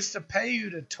 Label used to pay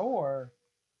you to tour,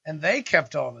 and they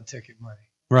kept all the ticket money.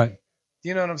 Right.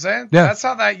 You know what I'm saying? Yeah. That's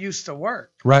how that used to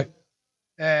work. Right.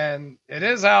 And it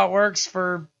is how it works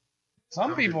for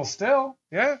some people still.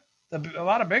 Yeah. A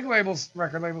lot of big labels,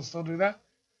 record labels still do that.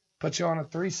 Put you on a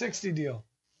 360 deal.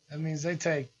 That means they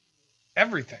take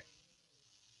everything.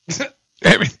 The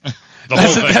whole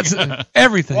thing. That's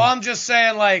everything. Well, I'm just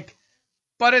saying, like,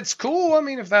 but it's cool. I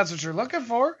mean, if that's what you're looking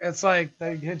for, it's like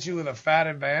they hit you with a fat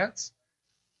advance.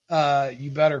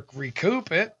 You better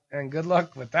recoup it, and good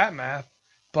luck with that math.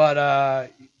 But,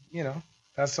 you know,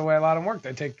 that's the way a lot of them work.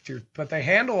 But they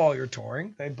handle all your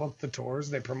touring. They book the tours.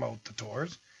 They promote the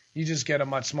tours. You just get a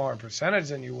much smaller percentage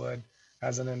than you would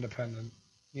as an independent,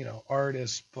 you know,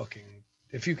 artist booking,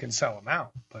 if you can sell them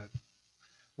out. But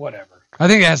whatever. I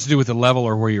think it has to do with the level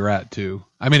or where you're at too.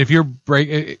 I mean,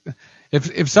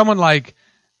 if someone like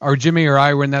or Jimmy or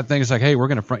I were in that thing, it's like, hey, we're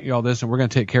going to front you all this and we're going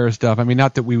to take care of stuff. I mean,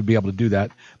 not that we would be able to do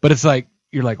that, but it's like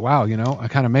you're like, wow, you know, I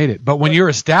kind of made it. But when you're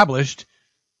established,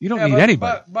 you don't need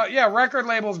anybody. But yeah, record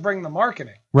labels bring the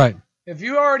marketing. Right. If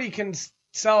you already can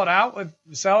sell it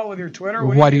with your Twitter,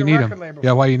 Why do you need record them? label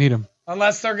Yeah, for? why do you need them?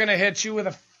 Unless they're going to hit you with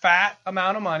a fat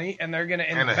amount of money and they're going to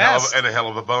And invest. a hell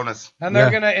of a bonus. And they're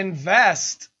Yeah. going to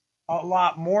invest a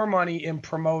lot more money in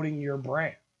promoting your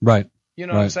brand. Right. You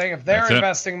know what I'm Right. saying? If they're That's it.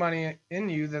 investing money in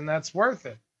you, then that's worth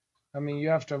it. I mean, you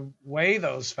have to weigh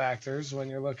those factors when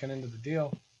you're looking into the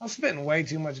deal. I'm spitting way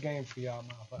too much game for y'all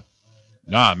now, but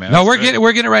Nah, man. No, that's we're good.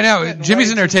 getting it right now. spitting Jimmy's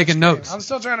way in there too much taking game. notes. I'm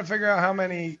still trying to figure out how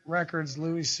many records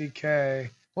Louis C.K.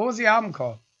 What was the album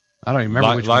called? I don't even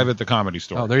remember which Live one. at the Comedy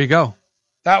Store. Oh, there you go.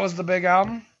 That was the big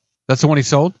album? That's the one he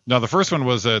sold, No, the first one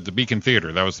was at the Beacon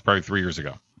Theater. That was probably 3 years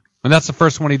ago. and that's the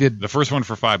first one he did. The first one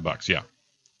for $5, yeah.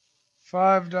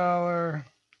 $5.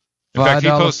 In fact, he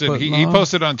 $5 posted foot he long.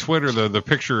 posted on Twitter the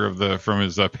picture from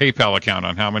his PayPal account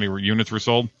on how many units were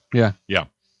sold. Yeah. Yeah,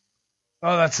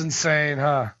 Oh, that's insane,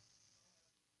 huh?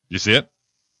 you see it?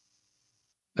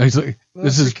 He's like,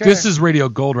 Louis C.K. this is Radio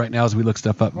Gold right now as we look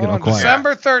stuff up and get all Hold on, quiet.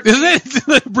 December 13th.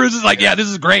 Isn't it? Bruce is like, yeah, this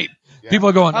is great. People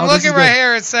are going, I'm oh, this looking is right good.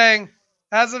 here. It's saying,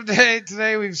 as of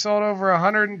today, we've sold over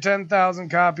 110,000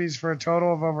 copies for a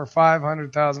total of over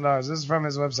 $500,000. This is from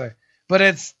his website. But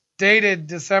it's dated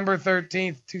December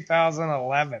 13th,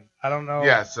 2011. I don't know.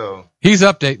 Yeah, so He's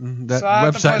updating that So I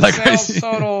have to website put like sales crazy.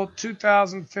 total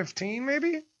 2015,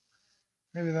 maybe?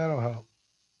 Maybe that'll help.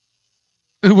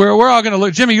 We're all going to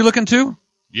look. Jimmy, you looking too?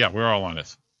 Yeah, we're all on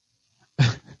this.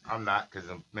 I'm not because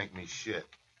it'll make me shit.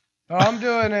 Oh, I'm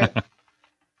doing it.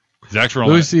 Zach's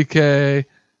rolling. Louis C.K.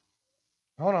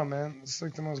 Hold on, man. It's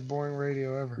like the most boring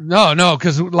radio ever. No,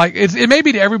 because like it may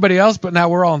be to everybody else, but now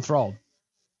we're all enthralled.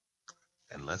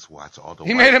 And let's watch all the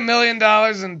He white made $1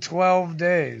 million in 12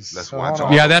 days. Let's So watch hold all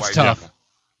on. Yeah, the that's white tough. people.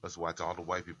 Let's watch all the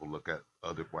white people look at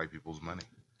other white people's money.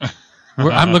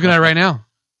 I'm looking at it right now.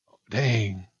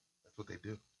 Dang. That's what they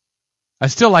do. I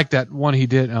still like that one he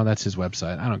did. Oh, that's his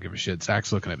website. I don't give a shit.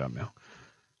 Zach's looking it up now.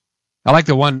 I like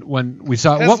the one when we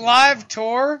saw His live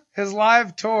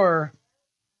tour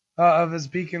of his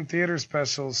Beacon Theater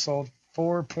specials sold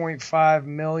 4.5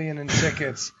 million in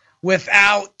tickets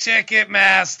without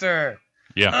Ticketmaster.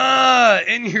 Yeah.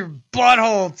 In your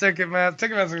butthole, Ticketmaster.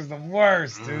 Ticketmaster is the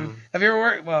worst, dude. Have you ever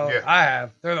worked? Well, Yeah. I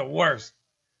have. They're the worst.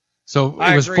 So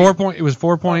I it was agree. 4 point. It was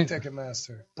 4 point.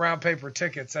 Ticketmaster. Brown paper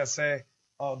tickets, SA,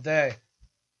 all day.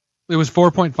 It was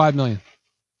 4.5 million.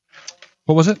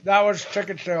 What was it? That was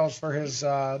ticket sales for his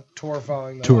tour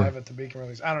following the Tour. Live at the Beacon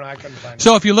release. I don't know. I couldn't find it.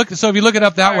 So if you look it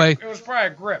up that way. It was probably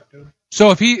a grip, dude.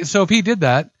 So if he did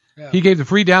that, Yeah. he gave the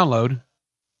free download.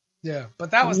 Yeah,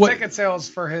 but that was What- ticket sales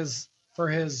for his for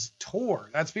his tour.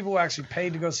 That's people who actually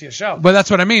paid to go see a show. But that's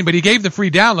what I mean. But he gave the free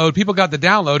download. People got the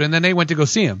download, and then they went to go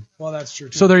see him. Well, that's true,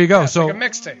 too. So there you go. Yeah, it's So like a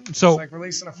mixtape. so- It's like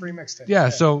releasing a free mixtape. Yeah.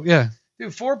 So yeah.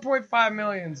 Dude, $4.5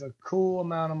 million is a cool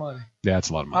amount of money. Yeah, it's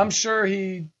a lot of money. I'm sure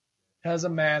he has a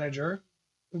manager.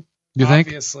 You think?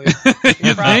 Obviously. You think?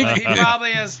 He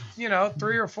probably has,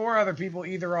 3 or 4 other people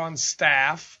either on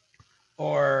staff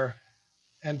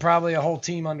and probably a whole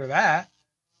team under that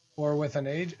or with an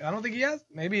agent. I don't think he has.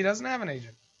 Maybe he doesn't have an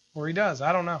agent. Or he does.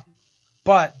 I don't know.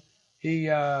 But he,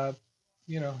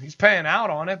 he's paying out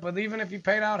on it. But even if he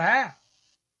paid out half,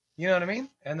 you know what I mean?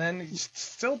 And then he's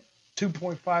still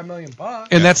 $2.5 million.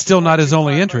 And that's still not his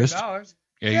only interest.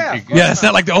 Yeah, It's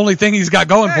not like the only thing he's got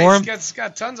going for him. He's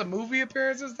got tons of movie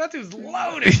appearances. That dude's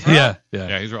loaded, bro.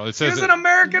 Yeah. He's right. It He says was an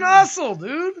American Hustle,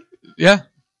 dude. Yeah.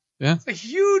 It's a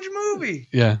huge movie.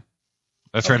 Yeah.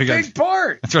 that's right. He got Big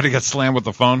part. that's right. He got slammed with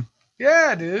the phone.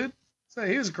 Yeah, dude. So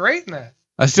he was great in that.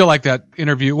 I still like that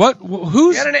interview.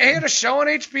 Who's? He had a show on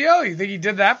HBO. You think he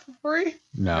did that for free?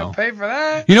 No. Pay for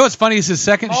that? You know what's funny is his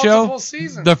second Multiple show.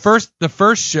 seasons. The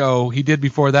first show he did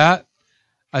before that,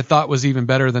 I thought was even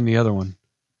better than the other one.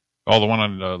 Oh, the one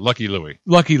on Lucky Louie.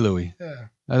 Lucky Louie. Yeah.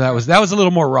 That was a little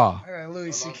more raw.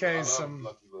 Louis C.K.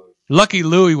 Lucky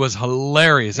Louie was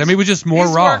hilarious. I mean, it was just more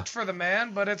he's raw. worked for the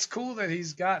man, but it's cool that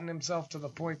he's gotten himself to the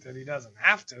point that he doesn't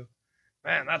have to.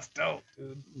 Man, that's dope,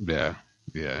 dude. Yeah.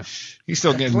 He's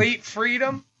still getting Complete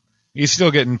freedom. He's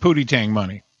still getting Pootie Tang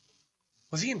money.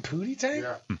 Was he in Pootie Tang?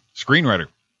 Yeah. Screenwriter.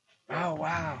 Oh,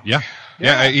 wow. Yeah.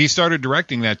 He started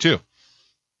directing that too.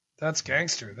 That's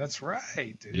gangster. That's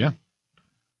right, dude. Yeah.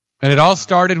 And it all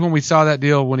started when we saw that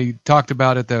deal when he talked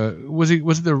about it. Was it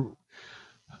the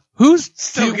who's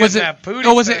Still was getting it? that Pootie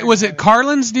Oh, was thing, it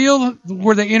Carlin's deal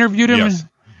where they interviewed him? Yes.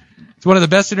 It's one of the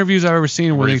best interviews I've ever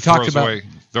seen where he talked about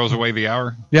throws away the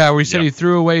hour. Yeah, where he said he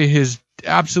threw away his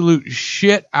absolute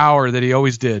shit hour that he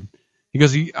always did. He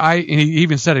goes, and he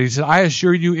even said it. He said, "I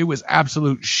assure you, it was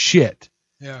absolute shit."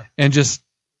 Yeah. And just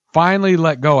finally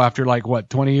let go after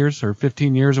 20 years or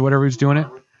 15 years or whatever he was doing it.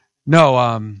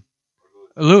 No,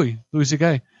 Louis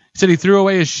C.K. He said he threw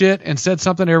away his shit and said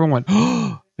something. Everyone went,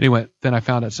 oh, and he went. Then I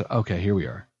found out. So, okay, here we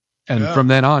are. And from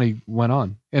then on, he went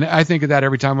on. And I think of that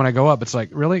every time when I go up. It's like,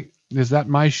 really, is that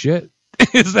my shit?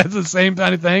 Is that the same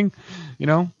kind of thing?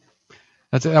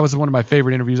 That was one of my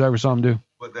favorite interviews I ever saw him do.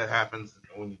 But that happens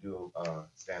when you do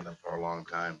stand up for a long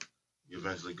time. You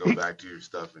eventually go back to your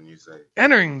stuff and you say,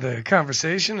 Entering the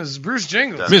conversation is Bruce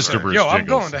Jingles. That's Mr. right. Bruce Yo, I'm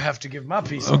Jingles. going to have to give my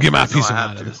piece. I'll of give my it. piece I of have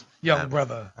mind to. of this. Young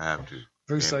brother. I have to.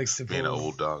 Bruce likes to being an pull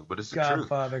old dog, but it's the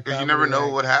Godfather truth. Because you never know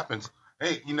copyright. what happens.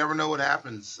 Hey, you never know what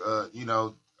happens.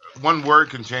 One word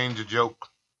can change a joke,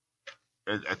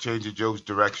 change a joke's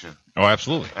direction, Oh,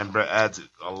 absolutely. and adds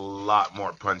a lot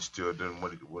more punch to it than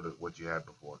what you had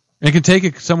before. It can take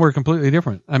it somewhere completely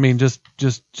different. I mean, just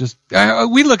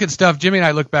we look at stuff. Jimmy and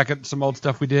I look back at some old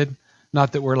stuff we did.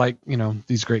 Not that we're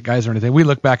these great guys or anything. We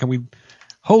look back and we,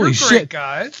 holy You're shit. great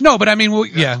guys. No, but I mean, we're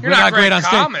not great on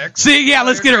stage. comics. See, yeah,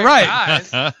 let's get You're it great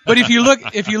right. guys. But if you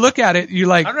look at it, you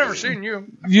like. I've never seen you.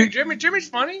 You- Jimmy's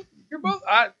funny. You're both.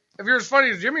 If you're as funny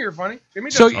as Jimmy, you're funny.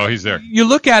 Jimmy does. So Oh, he's there. you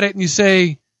look at it and you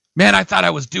say, man, I thought I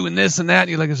was doing this and that. And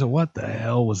you're like, so what the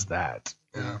hell was that?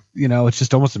 Yeah. It's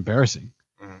just almost embarrassing.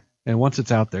 Mhm. And once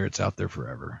it's out there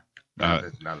forever. Not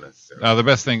necessarily.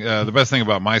 The best thing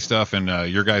about my stuff and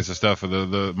your guys' stuff,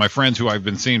 my friends who I've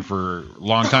been seeing for a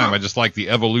long time, I just like the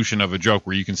evolution of a joke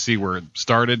where you can see where it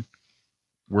started,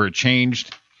 where it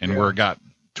changed, and where it got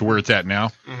to where it's at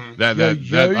now. Mhm.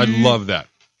 I love that.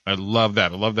 I love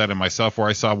that. I love that in myself. Where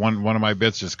I saw one of my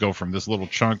bits just go from this little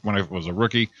chunk when I was a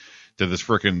rookie to this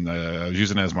freaking I was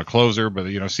using it as my closer. But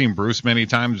seen Bruce many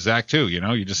times, Zach too.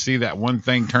 You just see that one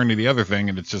thing turn to the other thing,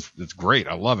 and it's great.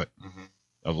 I love it. Mhm.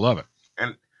 I love it.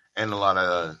 And a lot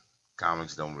of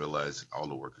comics don't realize all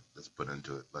the work that's put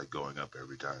into it, like going up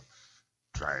every time,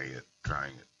 trying it.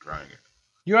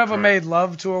 You ever made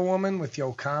love to a woman with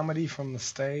your comedy from the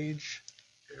stage?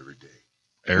 Every day.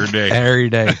 Every day. Every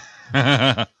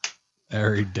day.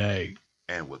 Every day.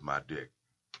 And with my dick.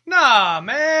 Nah,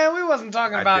 man, we wasn't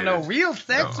talking I about did no it. real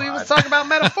sex. No, We was I- talking about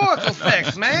metaphorical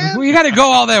sex, man. Well, you got to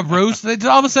go all there, Bruce.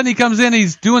 All of a sudden he comes in,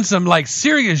 he's doing some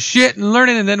serious shit and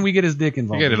learning, and then we get his dick You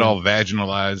involved. get it all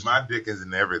vaginalized. My dick is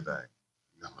in everything.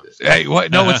 No, Hey,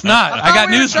 what? No, it's not. I got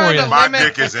we were news for trying you. to my limit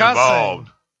dick the is cussing. involved.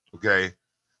 Okay,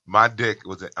 my dick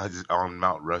was on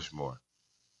Mount Rushmore,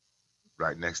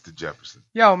 right next to Jefferson.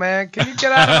 Yo, man, can you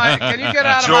get out of my? Can you get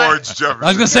out of George Jefferson. I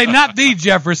was gonna say not the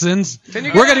Jeffersons. Can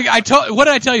you We're get gonna. What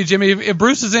did I tell you, Jimmy? If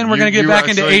Bruce is in, we're gonna get You back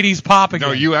into actually- '80s pop again.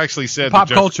 No, you actually said Pop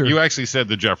culture. You actually said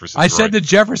the Jeffersons. I said right. the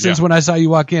Jeffersons Yeah. when I saw you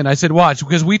walk in. I said, watch,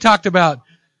 because we talked about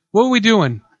what were we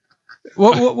doing?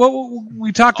 What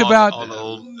we talked about all the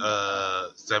old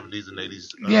 70s and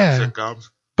 80s sitcoms.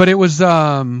 But it was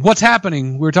What's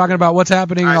Happening. We were talking about What's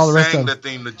Happening and all the rest of it. I sang the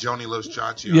theme to Joni Loves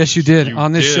Chachi. Yes, you did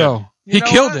on this show. He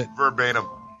killed it. Verbatim.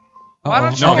 Why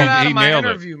don't you get out of my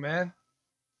interview, man?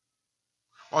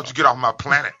 Why don't you get off my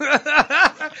planet?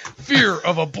 Fear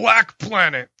of a black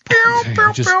planet.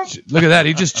 Look at that.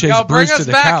 He just chased Bruce to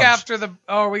the couch. Bring us back after the...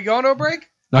 Oh, are we going to a break?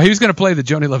 No, he was going to play the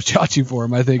Joni Loves Chachi for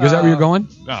him, I think. Is that where you're going?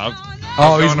 No.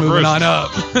 He's moving on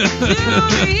up.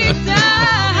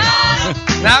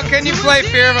 Now can you play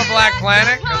Fear of a Black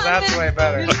Planet? Because that's way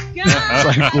better.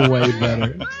 It's like way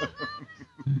better.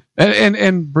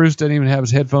 And Bruce didn't even have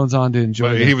his headphones on to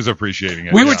enjoy it. He was appreciating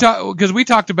it. We were because we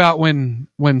talked about when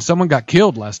someone got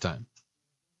killed last time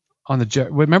on the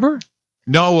jet. Remember?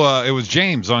 No, it was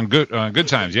James on Good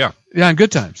Times. Yeah. Yeah, on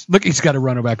Good Times. Look, he's got to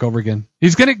run it back over again.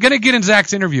 He's gonna get in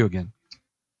Zach's interview again.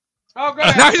 Oh, go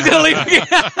ahead. Now he's gonna leave again.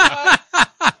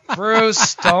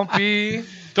 Bruce, don't be.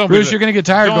 Bruce, you're gonna get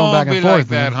tired going back and forth. Like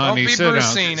that, honey. Don't be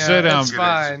Brucina. Sit down. It's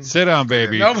fine. Sit down,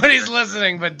 baby. Nobody's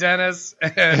listening but Dennis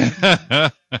and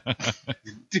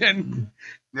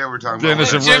we're talking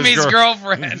Dennis about and Jimmy's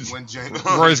girlfriend.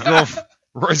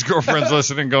 Roy's girlfriend's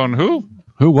listening, going, who?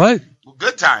 Who? What? Well,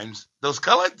 Good Times. Those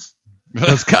colors.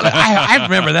 I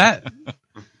remember that.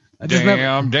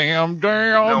 Damn.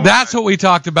 No, That's what we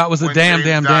talked about was the damn.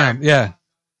 Yeah.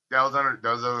 That was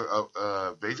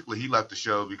basically he left the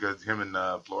show because him and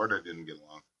Florida didn't get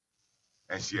along,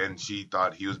 and she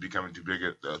thought he was becoming too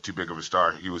big of a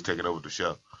star. He was taking over the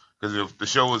show because the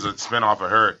show was a spinoff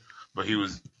of her, but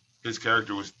his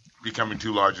character was becoming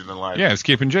too larger than life. Yeah, it's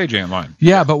keeping JJ in line.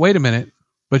 Yeah, but wait a minute.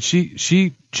 But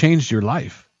she changed your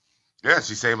life. Yeah,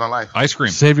 she saved my life. Ice cream.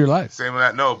 Saved your life. Same with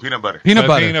that. No, peanut butter. Peanut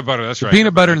butter. Peanut butter, that's right.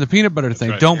 Peanut butter and the peanut butter thing.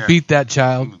 right. Don't beat that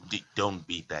child. Don't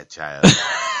beat that child.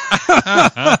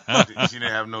 She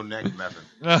didn't have no neck, nothing.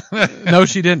 No,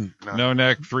 she didn't. No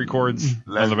neck, 3 cords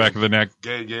on the back of the neck.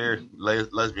 Gay,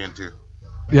 lesbian too.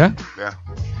 Yeah? Yeah.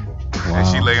 Wow. And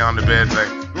she lay on the bed like,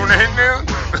 you want to hit now?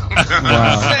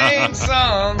 Wow. Same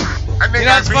song. I think You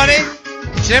know what's funny?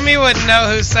 Jimmy wouldn't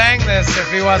know who sang this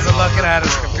if he wasn't looking at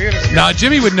his computer screen. No,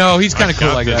 Jimmy would know. He's kind of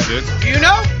cool like that. You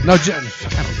know? No, Jimmy.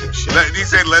 He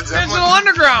said Led Zeppelin. Digital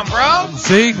Underground, bro.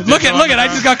 See? Look at. I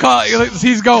just got caught.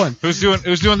 He's going. Who's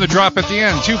doing the drop at the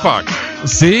end? Tupac.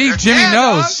 See? Jimmy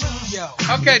knows. Dog.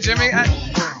 Okay, Jimmy.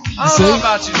 I don't know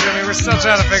about you, Jimmy. We're still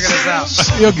trying to figure this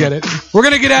out. You'll get it. We're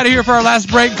going to get out of here for our last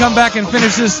break, come back and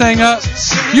finish this thing up.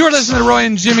 You are listening to Roy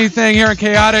and Jimmy thing here on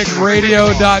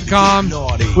chaoticradio.com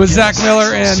with Zach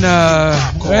Miller. And,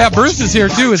 Bruce is here,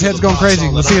 too. His head's going crazy.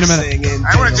 We'll see you in a minute.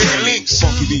 I want to take a link.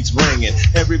 Funky beats ringing.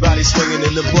 Everybody swinging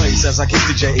in the place as I kick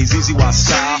the J-A-Z-Z-Y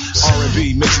style.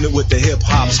 R&B, mixing it with the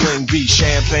hip-hop swing beat.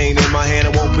 Champagne in my hand.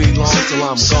 It won't be long till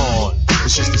I'm gone.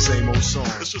 It's just the same old song.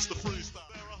 It's just the freestyle.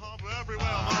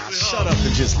 Shut up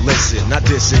and just listen, not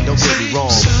dissing, don't get me wrong.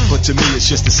 But to me it's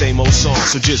just the same old song,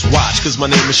 so just watch. Cause my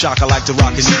name is Shock, I like to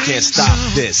rock and you can't stop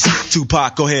this.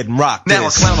 Tupac, go ahead and rock this. Now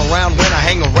I clown around when I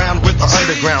hang around with the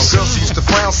underground. Girls used to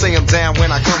frown, say I'm down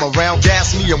when I come around.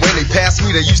 Gas me, and when they pass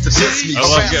me, they used to diss me. I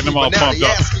love getting them all pumped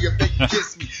up.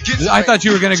 I thought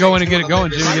you were going to go in and get it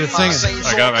going, Jimmy. Get it singing.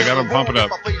 I got them pumping up.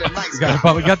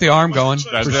 Got the arm going,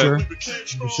 That's for sure.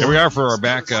 Here we are for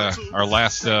our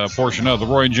last portion of the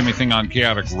Roy and Jimmy thing on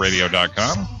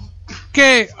chaoticradio.com.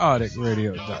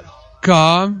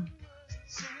 chaoticradio.com.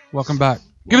 Welcome back.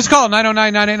 Give us a call,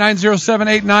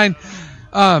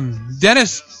 909-989-0789.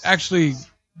 Dennis actually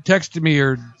texted me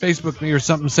or Facebooked me or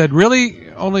something, said, really?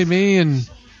 Only me and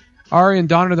Ari and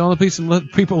Don are the only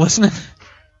people listening?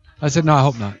 I said, no, I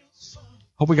hope not.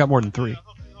 Hope we got more than 3.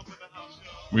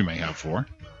 We may have 4.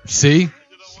 See?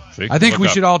 I think we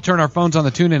Look should all turn our phones on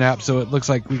the TuneIn app so it looks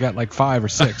like we got like 5 or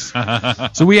 6.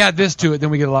 So we add this to it,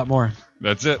 then we get a lot more.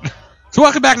 That's it. So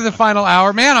welcome back to the final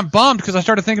hour. Man, I'm bummed because I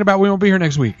started thinking about we won't be here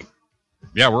next week.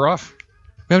 Yeah, we're off.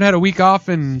 We haven't had a week off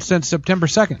since September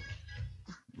 2nd.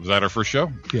 Was that our first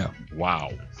show? Yeah.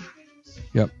 Wow.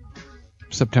 Yep.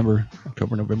 September,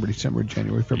 October, November, December,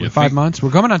 January, February. 5 months.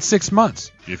 We're coming on 6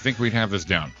 months. Do you think we'd have this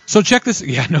down? So check this.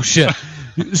 Yeah, no shit.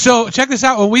 So check this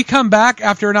out. When we come back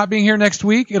after not being here next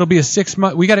week, it'll be a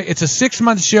 6-month. It's a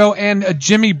 6-month show and a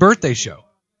Jimmy birthday show.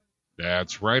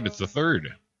 That's right. It's the 3rd.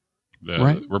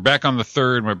 Right. We're back on the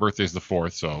 3rd. My birthday's the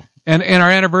 4th. So. And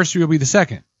our anniversary will be the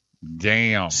 2nd.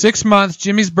 Damn. 6 months,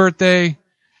 Jimmy's birthday,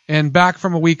 and back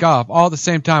from a week off, all at the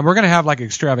same time. We're going to have like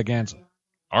extravaganza.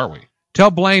 Are we?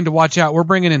 Tell Blaine to watch out. We're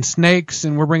bringing in snakes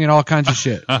and we're bringing all kinds of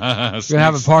shit. We're going to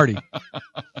have a party. All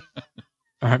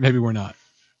right, maybe we're not.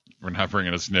 We're not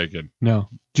bringing a snake in. No.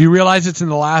 Do you realize it's in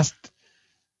the last,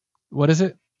 what is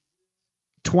it?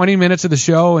 20 minutes of the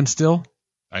show and still?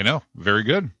 I know. Very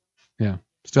good. Yeah.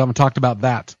 Still haven't talked about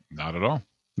that. Not at all.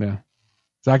 Yeah.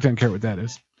 Zach doesn't care what that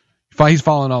is. He's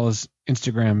following all his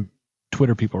Instagram,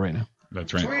 Twitter people right now.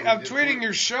 That's right. I'm tweeting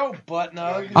your show, butt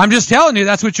nug. I'm just telling you,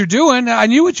 that's what you're doing. I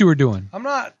knew what you were doing. I'm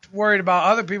not worried about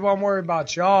other people. I'm worried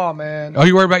about y'all, man. Oh,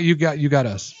 you worried about you got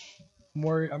us.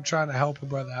 I'm trying to help a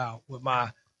brother out with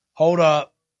my hold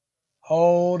up,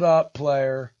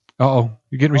 player. Uh-oh.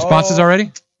 You getting responses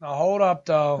already? Now hold up,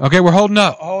 though. Okay, we're holding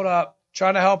up. Hold up.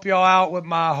 Trying to help y'all out with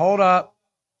my hold up.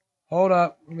 Hold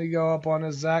up. Let me go up on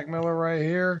this Zach Miller right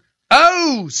here.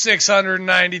 Oh,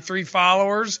 693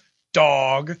 followers.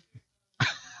 Dog.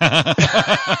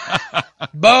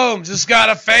 Boom. Just got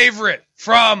a favorite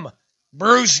from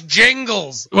Bruce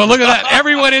Jingles. Well, look at that.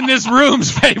 Everyone in this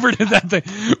room's favorited that thing.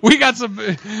 We got some.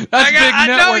 That's big I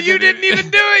know network. you didn't even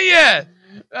do it yet.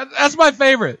 That's my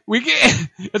favorite.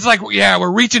 It's like, yeah,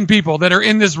 we're reaching people that are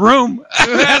in this room.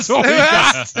 That's what we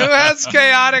got. Who has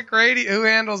chaotic radio? Who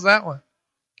handles that one?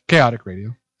 Chaotic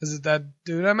radio. Is it that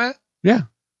dude I met? Yeah.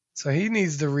 So he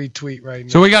needs to retweet right now.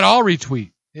 So we got all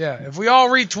retweet. Yeah. If we all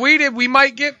retweeted, we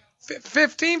might get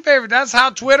 15 favorites. That's how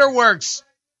Twitter works.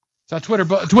 So Twitter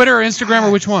or Instagram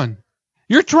or which one?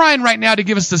 You're trying right now to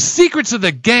give us the secrets of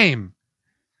the game.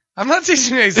 I'm not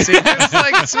teaching you any secrets. It's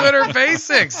like Twitter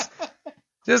basics.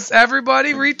 Just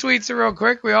everybody retweets it real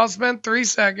quick. We all spend 3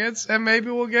 seconds, and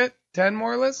maybe we'll get 10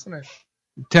 more listeners.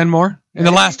 10 more in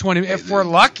the last 20 if we're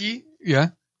lucky. Yeah.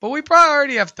 But we probably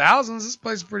already have thousands. This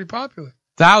place is pretty popular.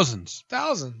 Thousands.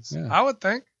 Yeah. I would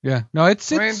think. Yeah. No, it's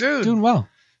dude, doing well.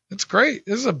 It's great.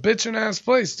 This is a bitchin' ass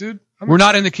place, dude. We're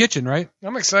not in the kitchen, right?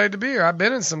 I'm excited to be here. I've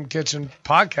been in some kitchen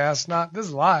podcasts. This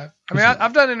is live. I mean,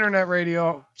 I've done internet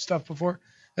radio stuff before.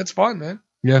 It's fun, man.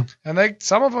 Yeah. And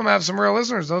some of them have some real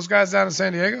listeners. Those guys down in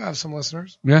San Diego have some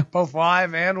listeners. Yeah. Both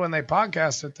live and when they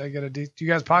podcast it, they get a do you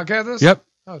guys podcast this? Yep.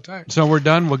 Oh, tight. So we're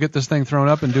done. We'll get this thing thrown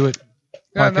up and do it.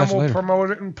 Yeah, and then we'll later.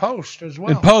 promote it in post as well.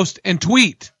 And post and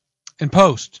tweet and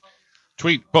post.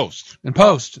 Tweet, post. And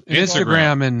post. And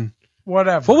Instagram and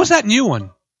whatever. What was that new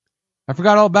one? I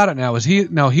forgot all about it now.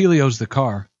 Helio's the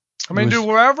car. I mean, dude,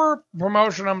 whatever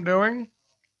promotion I'm doing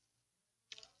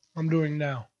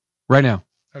now. Right now.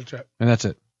 That's it. And that's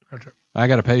it. That's it. I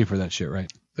got to pay you for that shit,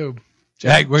 right? Dude.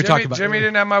 Hey, we're talking about Jimmy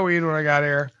didn't have my weed when I got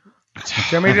here.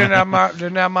 Jimmy didn't have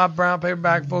my brown paper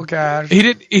bag full of cash. He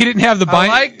didn't have the I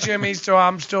like Jimmy, so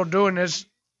I'm still doing this.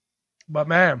 But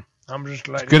man, I'm just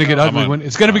letting it's gonna get ugly when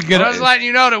it's gonna be good. I'm just letting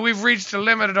you know that we've reached the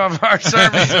limit of our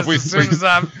services as soon as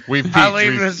I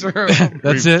leave this room.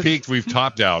 That's we've it. Peaked. We've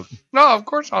topped out. No, of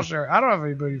course I'll share it. I don't have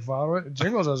anybody to follow it.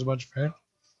 Jingles has a bunch of fans.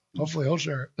 Hopefully he'll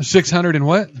share it. 600 and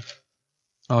what?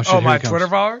 Oh shit! Oh, my Twitter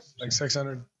followers? Like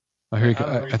 600. Oh, here he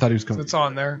comes. I thought he was coming. It's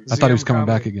on there. I thought he was coming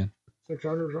back again.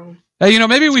 600 or something. Hey,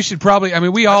 maybe we should probably. I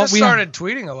mean, we started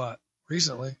tweeting a lot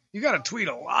recently. You got to tweet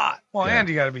a lot. Well, and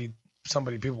you got to be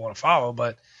somebody people want to follow,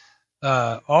 but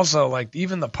also like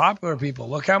even the popular people.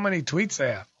 Look how many tweets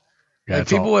they have. Yeah, like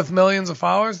people with millions of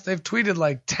followers, they've tweeted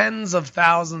like tens of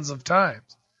thousands of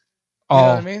times. You know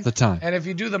what I I mean? The time. And if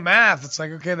you do the math, it's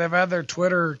like okay, they've had their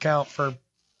Twitter account for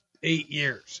 8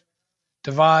 years.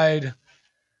 Divide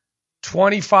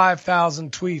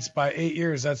 25,000 tweets by 8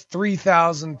 years. That's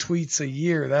 3,000 tweets a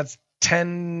year. That's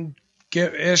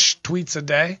 10-ish tweets a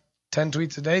day. 10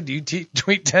 tweets a day. Do you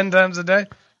tweet 10 times a day?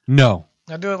 No.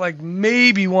 I do it like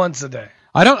maybe once a day.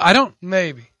 I don't.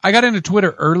 Maybe. I got into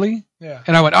Twitter early. Yeah.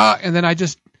 And I went, and then I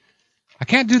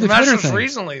can't do the That's Twitter just thing.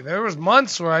 recently. There was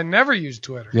months where I never used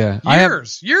Twitter. Yeah.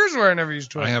 Years where I never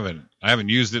used Twitter. I haven't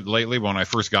used it lately. When I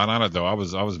first got on it, though, I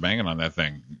was banging on that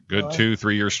thing. Good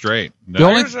 2-3 years straight.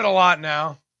 I use it a lot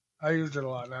now.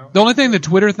 The only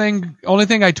thing, only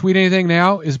thing I tweet anything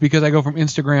now is because I go from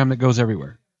Instagram that goes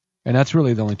everywhere. And that's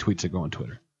really the only tweets that go on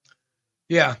Twitter.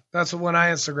 Yeah. That's when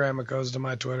I Instagram, it goes to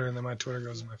my Twitter, and then my Twitter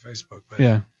goes to my Facebook. But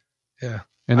yeah. Yeah.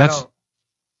 And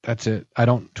that's it. I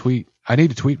don't tweet. I need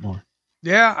to tweet more.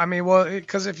 Yeah, I mean, well,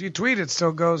 because if you tweet, it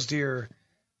still goes to your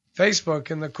Facebook,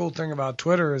 and the cool thing about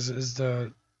Twitter is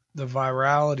the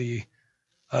virality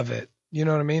of it. You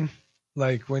know what I mean?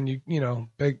 Like when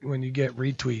when you get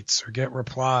retweets or get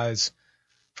replies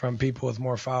from people with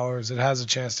more followers, it has a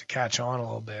chance to catch on a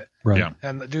little bit. Right. Yeah.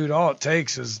 And dude, all it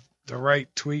takes is the right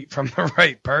tweet from the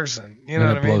right person. You know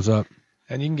what I mean? It blows up.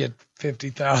 And you can get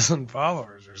 50,000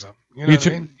 followers or something. You know what I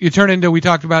mean? You turn into. We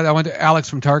talked about. I went to Alex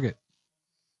from Target.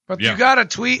 But you got to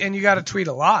tweet, and you got to tweet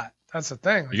a lot. That's the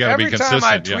thing. Like You got to be every consistent.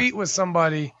 time I tweet with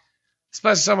somebody,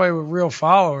 especially somebody with real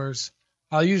followers,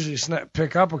 I'll usually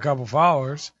pick up a couple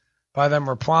followers by them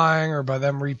replying or by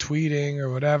them retweeting or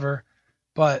whatever.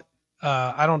 But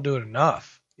I don't do it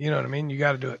enough. You know what I mean? You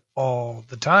got to do it all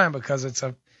the time because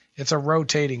it's a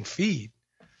rotating feed.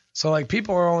 So like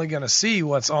people are only going to see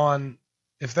what's on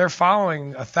if they're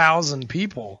following 1,000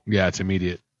 people. Yeah, it's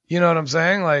immediate. You know what I'm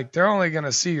saying? Like they're only going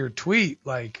to see your tweet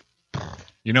like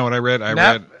You know what I read? I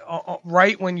read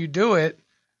right when you do it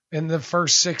in the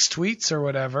first 6 tweets or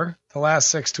whatever, the last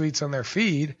 6 tweets on their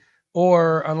feed,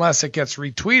 or unless it gets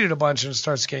retweeted a bunch and it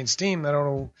starts to gain steam,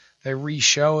 they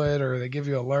re-show it or they give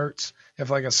you alerts. If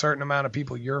like a certain amount of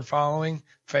people you're following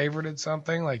favorited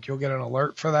something, like you'll get an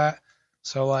alert for that.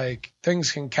 So like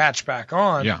things can catch back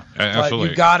on. Yeah, but absolutely.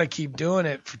 you got to keep doing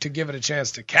it to give it a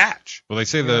chance to catch. Well, they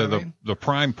say You know what I mean? the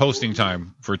prime posting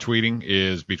time for tweeting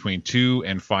is between 2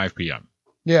 and 5 p.m.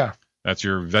 Yeah. That's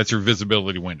your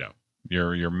visibility window,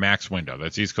 your max window.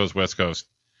 That's East Coast, West Coast.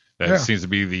 That Yeah. seems to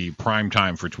be the prime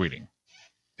time for tweeting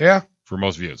Yeah. for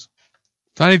most views.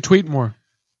 So I need to tweet more.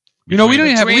 You know, we don't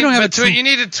have You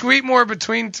need to tweet more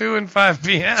between 2 and 5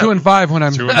 p.m. 2 and 5 when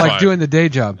I'm 2 and like 5. doing the day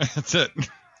job. That's it.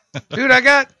 Dude, I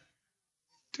got.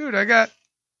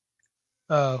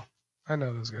 Oh, I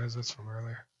know those guys. That's from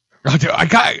earlier. Oh, dude, I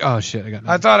got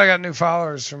I thought I got new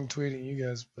followers from tweeting you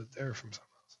guys, but they're from somewhere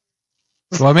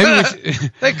else. Well, maybe we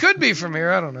should, They could be from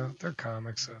here. I don't know. They're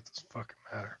comics, so it doesn't fucking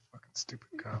matter. Fucking stupid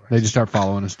comics. they just start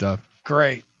following us stuff.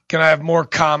 Great. Can I have more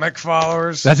comic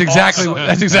followers? That's exactly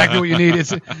Awesome. what you need.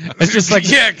 It's just like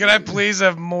Yeah, can I please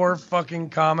have more fucking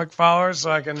comic followers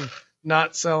so I can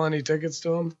not sell any tickets to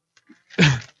them?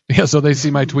 yeah. So they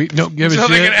see my tweet, don't give a So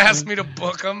shit. they can ask me to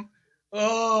book them?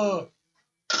 Oh.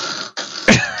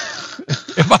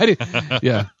 If I did,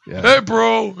 yeah. Hey,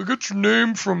 bro, I got your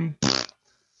name from.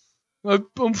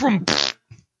 I'm from.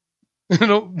 You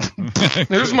know,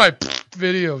 here's my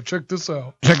video. Check this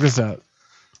out. Check this out.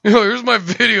 You know, here's my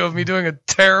video of me doing a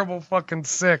terrible fucking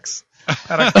 6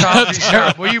 at a coffee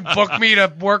shop. Will you book me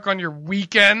to work on your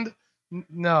weekend?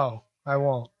 No, I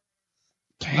won't.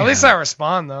 At least I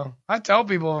respond though. I tell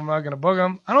people I'm not gonna book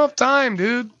them. I don't have time,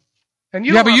 dude. And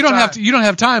you Yeah, don't but have you don't time. have to. You don't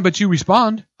have time, but you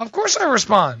respond. Of course I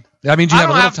respond. That means you I have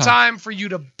a don't little have time for you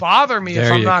to bother me if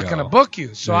There I'm you not go. going to book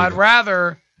you. So There you I'd go.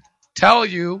 rather tell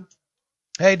you,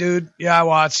 hey, dude, yeah, I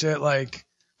watched it. Like,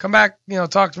 come back,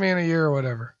 talk to me in a year or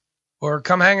whatever. Or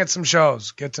come hang at some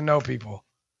shows, get to know people.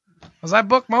 Because I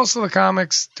book most of the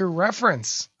comics through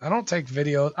reference. I don't take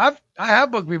videos. I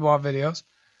have booked people off videos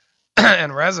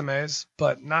and resumes,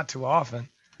 but not too often.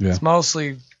 Yeah. It's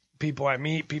mostly people I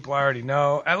meet, people I already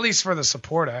know, at least for the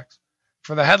support acts.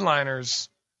 For the headliners,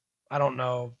 I don't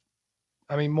know.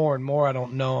 I mean, more and more, I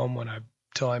don't know them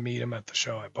till I meet them at the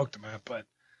show I booked them at. But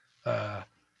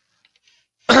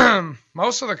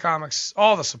most of the comics,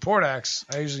 all the support acts,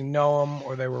 I usually know them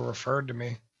or they were referred to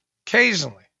me.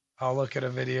 Occasionally, I'll look at a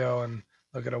video and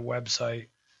look at a website.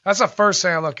 That's the first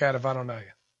thing I look at if I don't know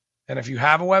you. And if you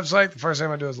have a website, the first thing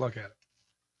I do is look at it.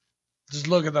 Just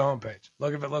look at the homepage.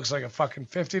 Look if it looks like a fucking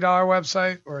 $50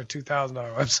 website or a $2,000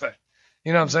 website.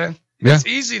 You know what I'm saying? Yeah. It's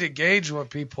easy to gauge what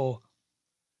people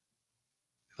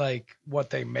like,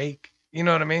 what they make. You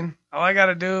know what I mean? All I got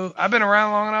to do, I've been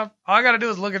around long enough. All I got to do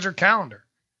is look at your calendar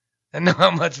and know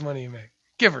how much money you make,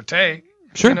 give or take.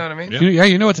 Sure. You know what I mean? Yeah,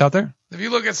 you know what's out there. If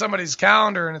you look at somebody's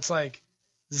calendar and it's like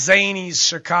Zany's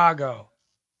Chicago,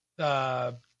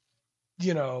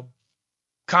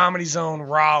 Comedy Zone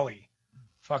Raleigh,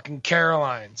 fucking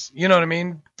Caroline's, you know what I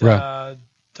mean? Right.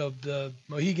 The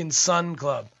Mohegan Sun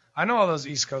Club. I know all those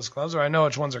East Coast clubs, or I know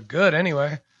which ones are good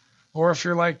anyway. Or if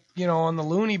you're like, on the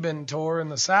Looney Bin tour in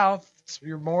the South,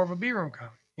 you're more of a B-room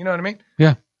comic. You know what I mean?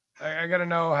 Yeah. I got to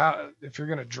know if you're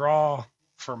going to draw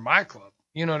for my club.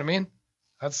 You know what I mean?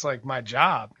 That's like my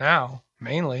job now,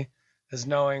 mainly, is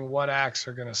knowing what acts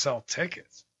are going to sell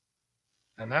tickets.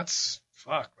 And that's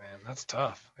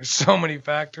tough. There's so many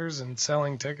factors in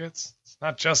selling tickets. It's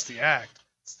not just the act.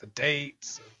 It's the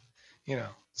dates,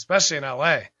 especially in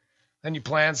LA. Then you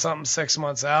plan something 6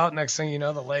 months out. Next thing you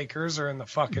know, the Lakers are in the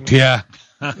fucking... Yeah.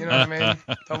 You know what I mean?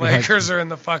 The Lakers are in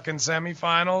the fucking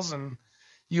semifinals, and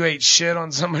you ate shit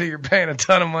on somebody you're paying a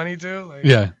ton of money to. Like,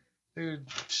 Yeah. Dude.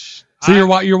 So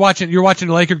you're watching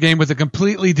a Laker game with a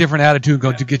completely different attitude,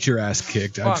 going to get your ass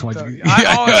kicked. I just want you.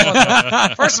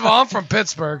 First of all, I'm from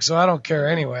Pittsburgh, so I don't care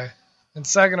anyway. And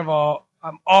second of all,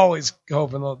 I'm always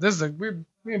hoping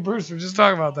me and Bruce were just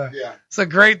talking about that. Yeah. It's a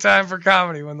great time for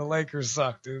comedy when the Lakers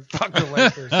suck, dude. Fuck the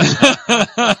Lakers.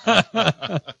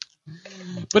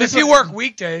 But if you work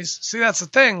weekdays, see, that's the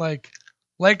thing. Like,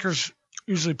 Lakers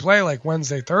usually play like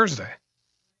Wednesday, Thursday.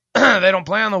 They don't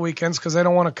play on the weekends because they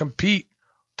don't want to compete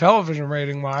television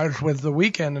rating wise with the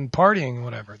weekend and partying and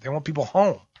whatever. They want people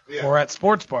home or at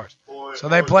sports bars. So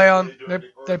they play on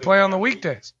the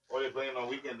weekdays. Or they're playing on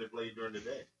weekends, they play during the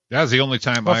day. That was the only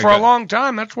time But for a long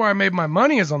time, that's where I made my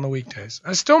money is on the weekdays.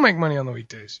 I still make money on the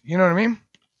weekdays. You know what I mean?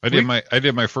 I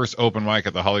did my first open mic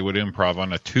at the Hollywood Improv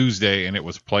on a Tuesday, and it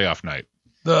was playoff night.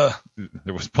 There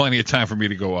was plenty of time for me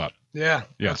to go up. Yeah,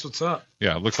 that's what's up.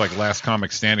 Yeah, it looks like last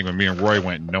comic standing when me and Roy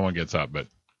went, and no one gets up. But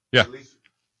yeah,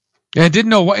 Yeah, didn't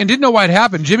know why it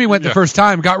happened. Jimmy went the first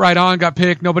time, got right on, got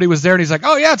picked. Nobody was there, and he's like,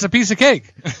 "Oh yeah, it's a piece of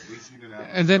cake."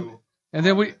 and then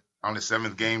we on the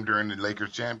 7th game during the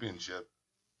Lakers championship.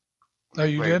 Oh,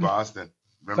 you did? Boston.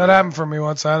 That happened for me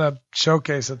once. I had a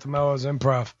showcase at the Melrose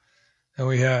Improv,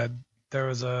 and there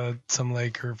was some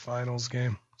Laker finals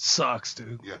game. Sucks,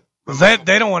 dude. Yeah.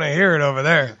 They don't want to hear it over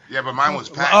there. Yeah, but mine was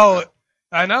packed. Oh,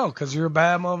 I know, because you're a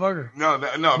bad motherfucker. No.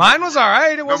 Mine was all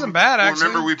right. It wasn't bad, actually.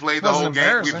 Remember, we played the whole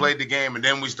game. We played the game, and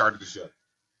then we started the show.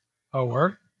 Oh,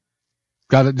 word?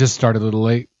 Got it. Just started a little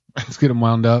late. Let's get him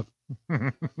wound up.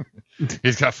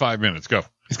 He's got 5 minutes. Go.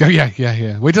 He's got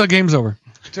yeah. Wait till the game's over.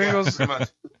 Jingles,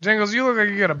 you look like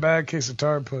you got a bad case of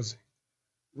tar pussy.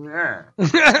 Yeah.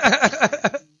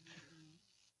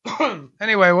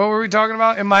 Anyway, what were we talking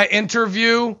about in my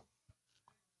interview?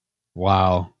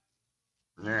 Wow.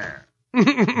 Yeah.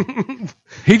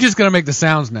 He's just gonna make the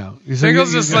sounds now.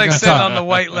 Jingles just like sitting on the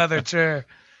white leather chair.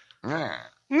 Yeah.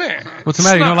 What's the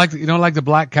matter? You don't like the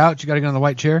black couch? You got to get on the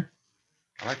white chair.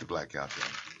 I like the black couch.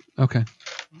 Okay.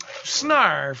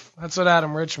 Snarf. That's what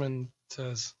Adam Richmond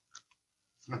says.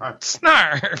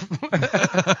 Snarf.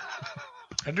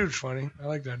 That dude's funny. I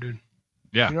like that dude.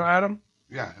 Yeah. You know Adam?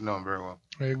 Yeah, I know him very well.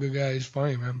 He's a good guy. He's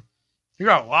funny, man. He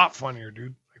got a lot funnier,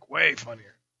 dude. Like way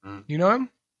funnier. You know him?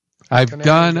 I've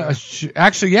done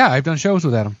I've done shows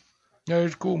with Adam. Yeah,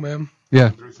 he's cool, man.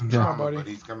 Yeah. Trauma, but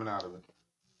he's coming out of it.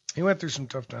 He went through some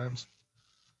tough times.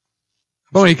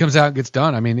 But when he comes out and gets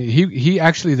done, I mean, he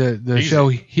actually the show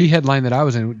he headlined that I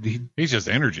was in. He's just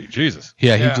energy, Jesus.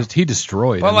 Yeah, he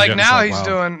destroyed. But like now he's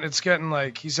doing, it's getting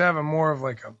like he's having more of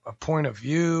like a point of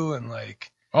view and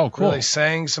like cool, really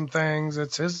saying some things.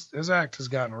 It's his act has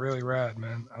gotten really rad,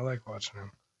 man. I like watching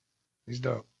him. He's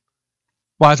dope.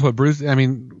 Well, that's what Bruce,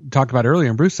 talked about earlier,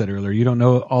 and Bruce said earlier. You don't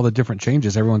know all the different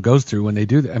changes everyone goes through when they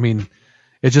do that. I mean,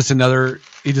 it's just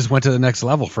he just went to the next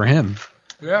level for him.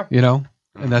 Yeah. You know,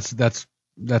 and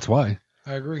that's why.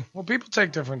 I agree. Well, people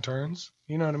take different turns.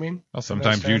 You know what I mean? Well,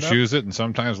 sometimes you choose it, and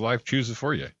sometimes life chooses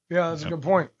for you. Yeah, that's a good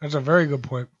point. That's a very good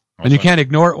point. And you can't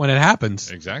ignore it when it happens.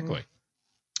 Exactly.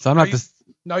 So I'm not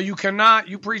No, you cannot.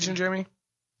 You preaching, Jimmy.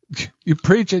 You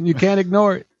preaching. You can't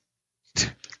ignore it.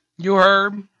 You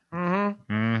heard. Mm-hmm.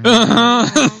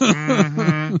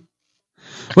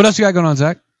 What else you got going on,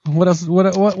 Zach? What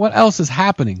else is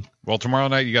happening? Well, tomorrow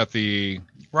night you got the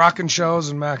rockin' shows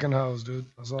and mackin' hoes, dude.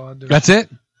 That's all I do. That's it.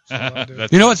 That's all I do.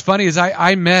 You know what's funny is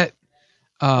I met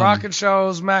rockin'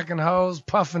 shows, mackin' hoes,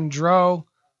 puffin' dro.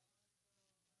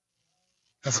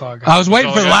 That's all I got. I was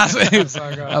waiting for the last one. That's all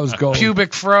I got. That was gold.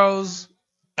 Pubic froze.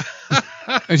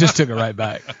 I just took it right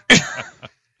back.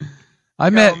 I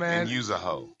met. And use a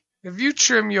hoe. If you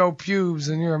trim your pubes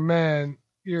and you're a man,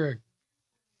 you're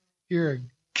a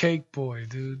cake boy,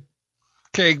 dude.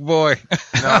 Cake boy.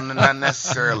 No, not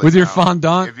necessarily. With your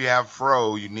fondant? If you have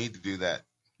fro, you need to do that.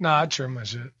 Nah, I trim my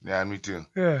shit. Yeah, me too.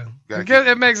 Yeah.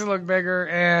 It makes it look bigger,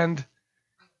 and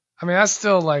I mean, I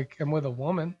still am with a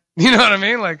woman. You know what I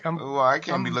mean? Like I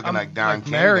can't be looking like Don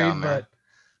King married, down there. But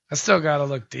I still gotta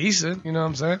look decent. You know what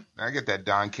I'm saying? I get that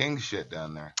Don King shit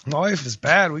down there. My wife is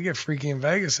bad. We get freaky in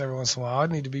Vegas every once in a while. I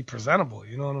need to be presentable.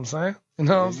 You know what I'm saying? You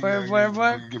know what I'm saying?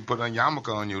 Flair? You can put a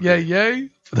yarmulke on your dick. Yeah.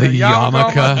 The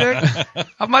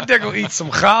yarmulke. My dick will eat some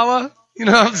challah. You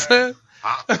know what I'm saying?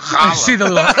 See the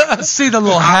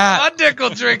little hat. My dick will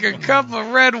drink a cup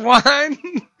of red wine,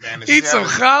 eat some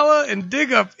challah, and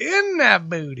dig up in that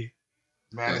booty.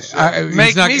 Man,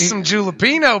 make me some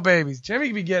jalapeno babies.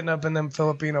 Jimmy be getting up in them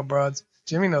Filipino broads.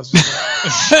 Jimmy knows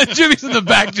what's up. Jimmy's in the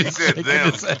back. He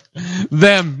said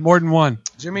them, more than one.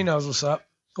 Jimmy knows what's up.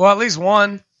 Well, at least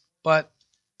one, but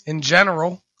in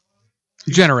general.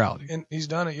 Generality. And he's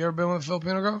done it. You ever been with a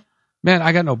Filipino girl? Man,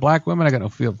 I got no black women. I got no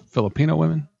Filipino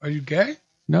women. Are you gay?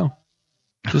 No.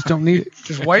 Just don't need it.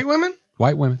 Just white women?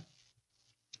 White women.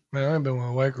 Man, I ain't been with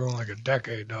a white girl in like a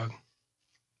decade, dog.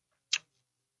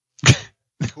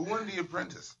 Who won The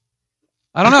Apprentice?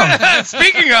 I don't know.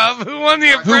 Speaking of, who won The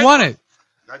Apprentice? Who won it?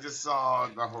 I just saw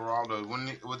the Geraldo.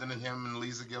 Wasn't it him and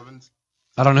Lisa Gibbons?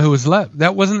 I don't know who was left.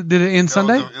 Did it end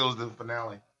Sunday? It was the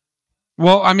finale.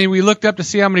 Well, I mean, we looked up to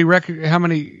see how many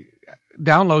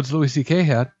downloads Louis C.K.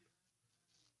 had.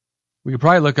 We could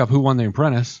probably look up who won The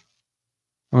Apprentice.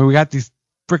 I mean, we got these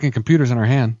freaking computers in our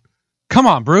hand. Come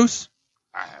on, Bruce.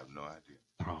 I have no idea.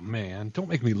 Oh man, don't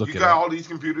make me look it up. You got all these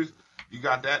computers. You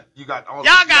got that. You got all.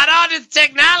 Y'all got all this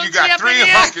technology. You got three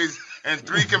and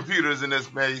 3 computers in this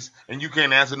space, and you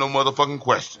can't answer no motherfucking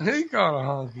questions. He called a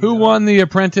honky. Who won The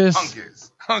Apprentice?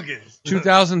 Hunkies.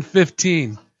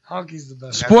 2015. Honky's the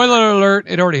best. Spoiler alert,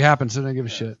 it already happened, so don't give a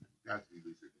shit.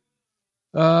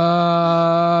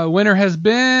 Winner has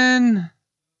been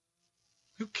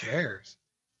Who cares?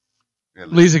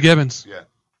 Lisa Gibbons. Yeah.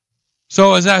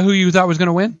 So is that who you thought was going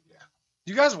to win?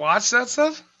 You guys watch that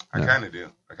stuff? I kind of do.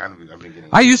 I've been getting.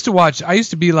 I used to watch. I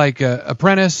used to be like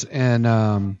Apprentice and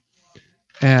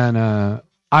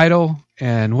Idol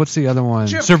and what's the other one?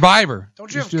 Survivor.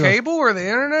 Don't you have cable or the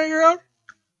internet you're on?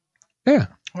 Yeah.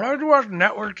 Why would you watch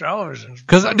network television?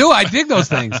 Because I dig those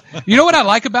things. You know what I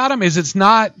like about them is it's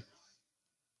not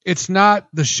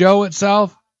the show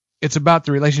itself. It's about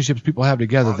the relationships people have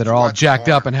together that are all jacked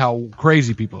up and how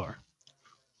crazy people are.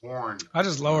 Porn. I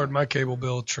just lowered my cable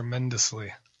bill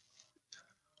tremendously.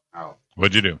 Oh.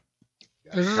 What'd you do?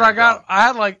 This is I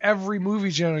had like every movie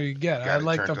channel you get.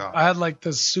 I had like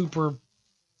the super.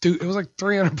 Dude, it was like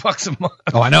 $300 a month.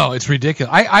 Oh, I know, it's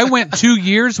ridiculous. I went 2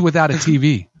 years without a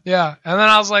TV. Yeah, and then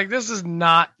I was like, this is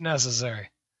not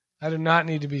necessary. I do not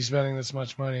need to be spending this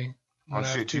much money on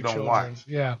shit you don't watch.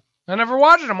 Yeah, I never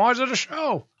watch it. I'm always at a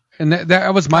show. And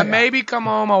that was my. I maybe come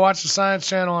home, I watch the Science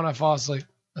Channel, and I fall asleep.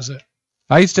 That's it.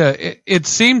 I used to. It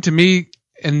seemed to me,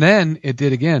 and then it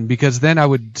did again because then I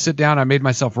would sit down. I made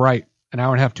myself write an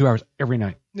hour and a half, 2 hours every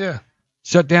night. Yeah.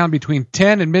 Shut down between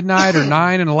 10 and midnight or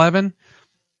 9 and 11.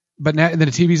 But now, and then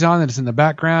the TV's on, and it's in the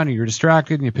background, and you're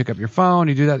distracted, and you pick up your phone,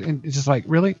 you do that, and it's just like,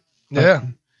 really? Yeah.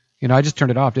 I just turned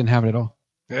it off, didn't have it at all.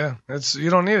 Yeah, you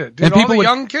don't need it. Dude, and all the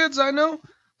young kids I know,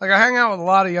 like I hang out with a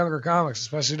lot of younger comics,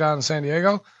 especially down in San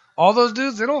Diego. All those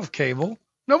dudes, they don't have cable.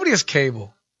 Nobody has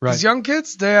cable. Right. These young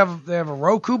kids, they have a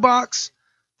Roku box,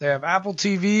 they have Apple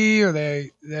TV, or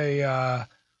they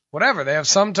whatever. They have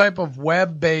some type of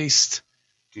web-based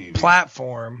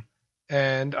platform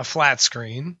and a flat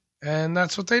screen. And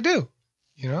that's what they do.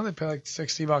 They pay like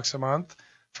 $60 a month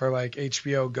for like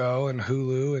HBO Go and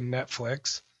Hulu and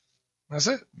Netflix. That's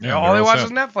it. Yeah, all they watch is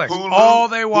Netflix. Hulu? All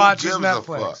they watch is Who gives a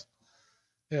Netflix. fuck?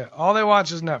 Yeah, all they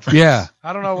watch is Netflix. Yeah.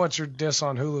 I don't know what your diss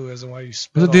on Hulu is and why you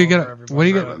spit What do you all get? over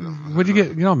everybody. What do you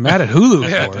get? I'm mad at Hulu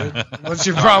Yeah, for it. dude. What's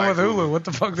your problem with Hulu? What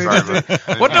the fuck they did?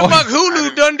 What the fuck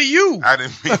Hulu done to you? I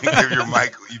didn't mean to give your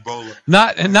mic Ebola.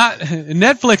 Not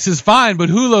Netflix is fine, but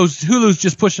Hulu's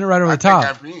just pushing it right over the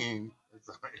top.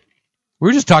 We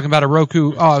were just talking about a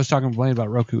Roku. Oh, I was talking to Blaine about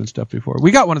Roku and stuff before.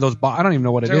 We got one of those. I don't even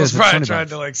know what it is. Jingles probably tried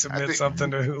to like submit something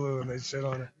to Hulu and they shit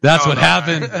on it. That's what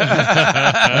happened.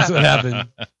 That's what happened.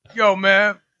 Yo,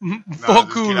 man. Fuck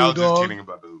Hulu, I was just dog. kidding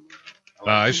about the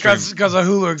Hulu. Because of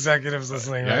Hulu executives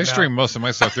listening. Yeah, right I stream most of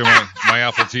my stuff through my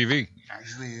Apple TV.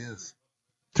 Actually is.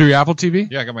 Through your Apple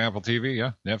TV? Yeah, I got my Apple TV.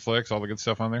 Yeah, Netflix, all the good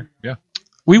stuff on there. Yeah.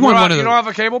 We won one of You those. don't have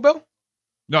a cable bill?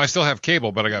 No, I still have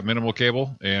cable, but I got minimal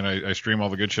cable, and I stream all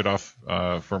the good shit off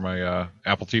for my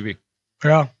Apple TV.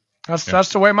 Yeah. That's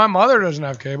the way my mother doesn't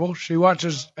have cable. She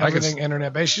watches everything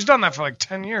internet based. She's done that for like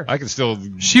 10 years. I can still.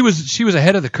 She was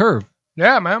ahead of the curve.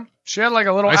 Yeah, man. She had like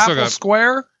a little Apple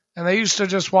Square, and they used to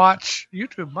just watch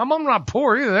YouTube. My mom's not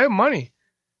poor either. They have money,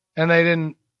 and they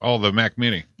didn't. Oh, the Mac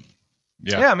Mini.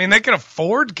 Yeah. Yeah, I mean they can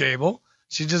afford cable.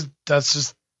 She's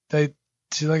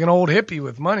like an old hippie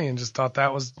with money, and just thought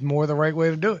that was more the right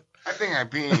way to do it. I think I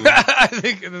being. I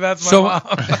think that's my mom.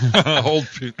 Old.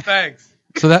 Thanks.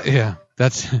 So that's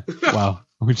wow.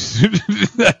 That's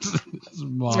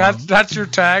your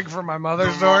tag for my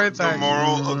mother's story. The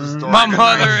moral of the story. My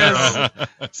mother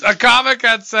is a comic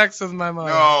had sex with my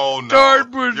mother. No.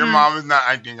 Your mom is not.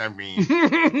 I think I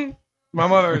mean. My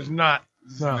mother is not.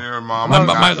 No. Your mom. My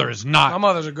mother is not. My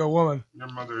mother's a good woman. Your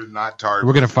mother is not tired.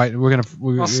 We're gonna fight.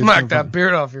 I'll smack that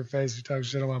beard off your face if you talk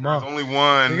shit on my mom. There's only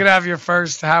one. You're gonna have your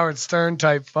first Howard Stern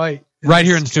type fight. Right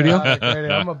here in the studio.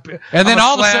 And then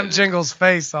all of a sudden, Jingles'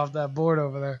 face off that board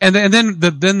over there. And then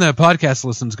the podcast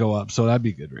listens go up, so that'd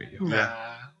be good radio. Yeah.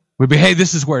 We'd be, hey,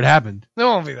 this is where it happened. It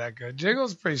won't be that good.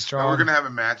 Jingles is pretty strong. We're gonna have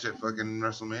a match at fucking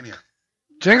WrestleMania.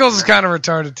 Jingles is kind of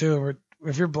retarded too.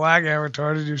 If you're black and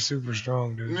retarded, you're super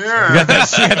strong, dude. Yeah. You got that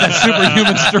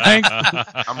superhuman strength.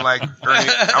 I'm like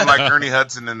Ernie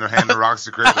Hudson in the Hand of Rocks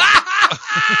the Cradle.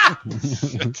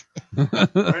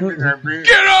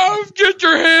 Get off! Get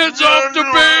your hands off the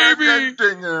baby!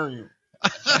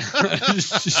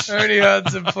 Ernie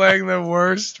Hudson playing the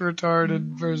worst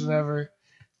retarded person ever.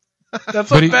 That's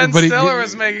what Ben Stiller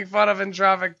was making fun of in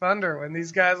Tropic Thunder when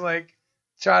these guys like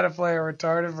try to play a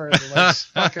retarded version, like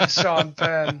fucking Sean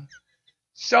Penn.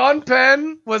 Sean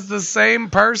Penn was the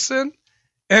same person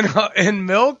in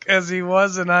Milk as he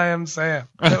was in I Am Sam.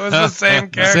 It was the same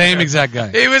character. Same exact guy.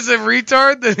 He was a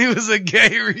retard, then he was a gay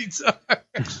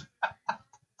retard.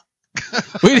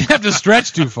 We didn't have to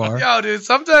stretch too far. Yo, dude,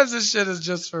 sometimes this shit is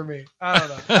just for me. I don't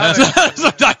know.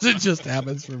 Sometimes it just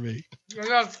happens for me.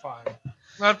 That's fine.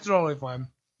 That's totally fine.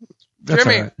 That's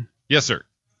Jimmy. all right. Yes, sir.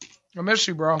 I miss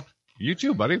you, bro. You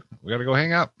too, buddy. We got to go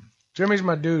hang out. Jimmy's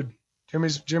my dude.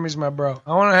 Jimmy's my bro.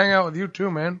 I want to hang out with you too,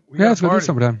 man. Yeah, let's go do it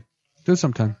sometime. Let's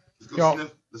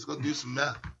go do some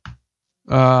math.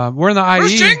 We're in the IE.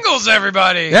 Bruce Jingles,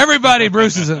 everybody. Everybody,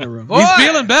 Bruce is in the room. Boy. He's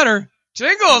feeling better.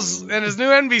 Jingles and his new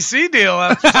NBC deal.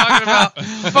 After talking about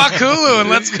fuck Hulu and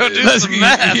let's go do some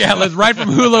math. Yeah, let's right from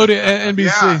Hulu to NBC.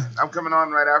 Yeah, I'm coming on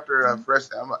right after Fresh.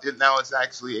 Now it's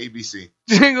actually ABC.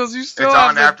 Jingles, you still It's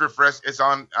have on after Fresh. It's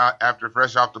on after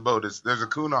Fresh off the boat. There's a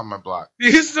coon on my block.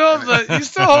 You still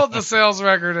hold the sales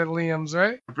record at Liam's,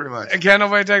 right? Pretty much. I can't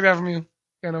nobody take that from you.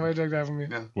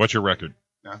 Yeah. What's your record?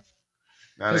 No,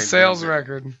 The sales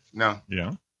record. No.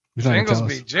 Yeah. Jingles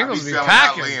be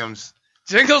packing. Liam's.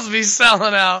 Jingles be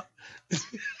selling out.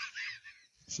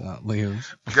 It's not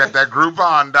Liam's. Got that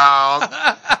Groupon, dog.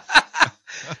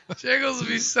 Jingles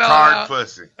be selling Hard out.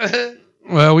 pussy.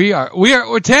 Well,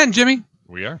 we're 10, Jimmy.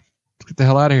 We are. Let's get the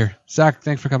hell out of here. Zach,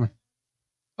 thanks for coming.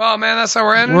 Oh man, that's how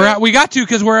we're ending. We got to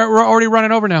because we're already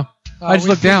running over now. I just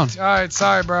looked down. All right,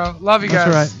 sorry, bro. Love you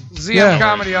guys. That's all right. ZM Yeah.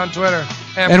 Comedy on Twitter.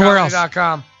 And where else?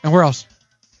 AmComedy.com. And where else?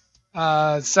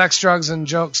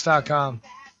 SexDrugsAndJokes.com.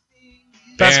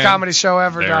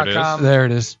 BestComedyShowEver.com. There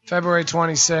it is. February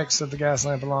 26th at the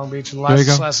Gaslamp in Long Beach. There you Les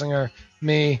go. Schlesinger,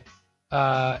 me,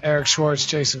 Eric Schwartz,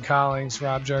 Jason Collins,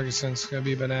 Rob Jurgensen. It's going to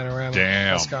be Bananarama.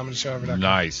 Damn. BestComedyShowEver.com.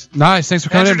 Nice. Thanks for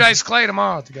coming Andrew in. Dice Clay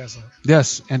tomorrow at the Gaslamp.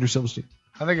 Yes, Andrew Silverstein.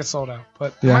 I think it's sold out,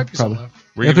 but it Yeah, might be probably. sold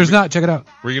out. If there's not, check it out.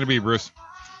 Where are you going to be, Bruce?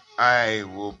 I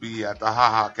will be at the Ha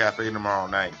Ha Cafe tomorrow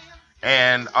night.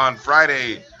 And on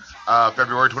Friday,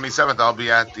 February 27th, I'll be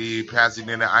at the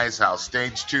Pasadena Ice House,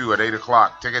 Stage 2 at 8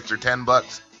 o'clock. Tickets are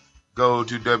 $10. Go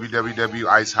to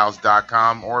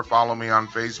www.icehouse.com or follow me on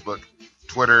Facebook,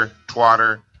 Twitter,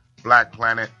 Twatter, Black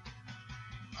Planet,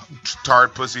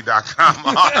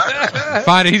 tardpussy.com.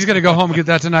 Fine, he's going to go home and get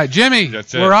that tonight. Jimmy,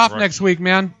 That's it. we're off Right. next week,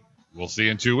 man. We'll see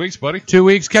you in 2 weeks, buddy. 2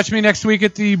 weeks. Catch me next week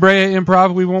at the Brea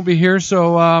Improv. We won't be here,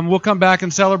 so we'll come back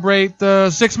and celebrate the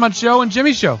 6-month show and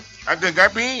Jimmy's show. I think I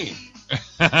mean.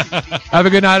 Have a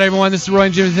good night, everyone. This is Roy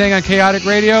and Jimmy Thing on Chaotic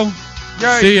Radio.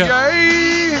 See ya.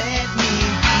 Yay!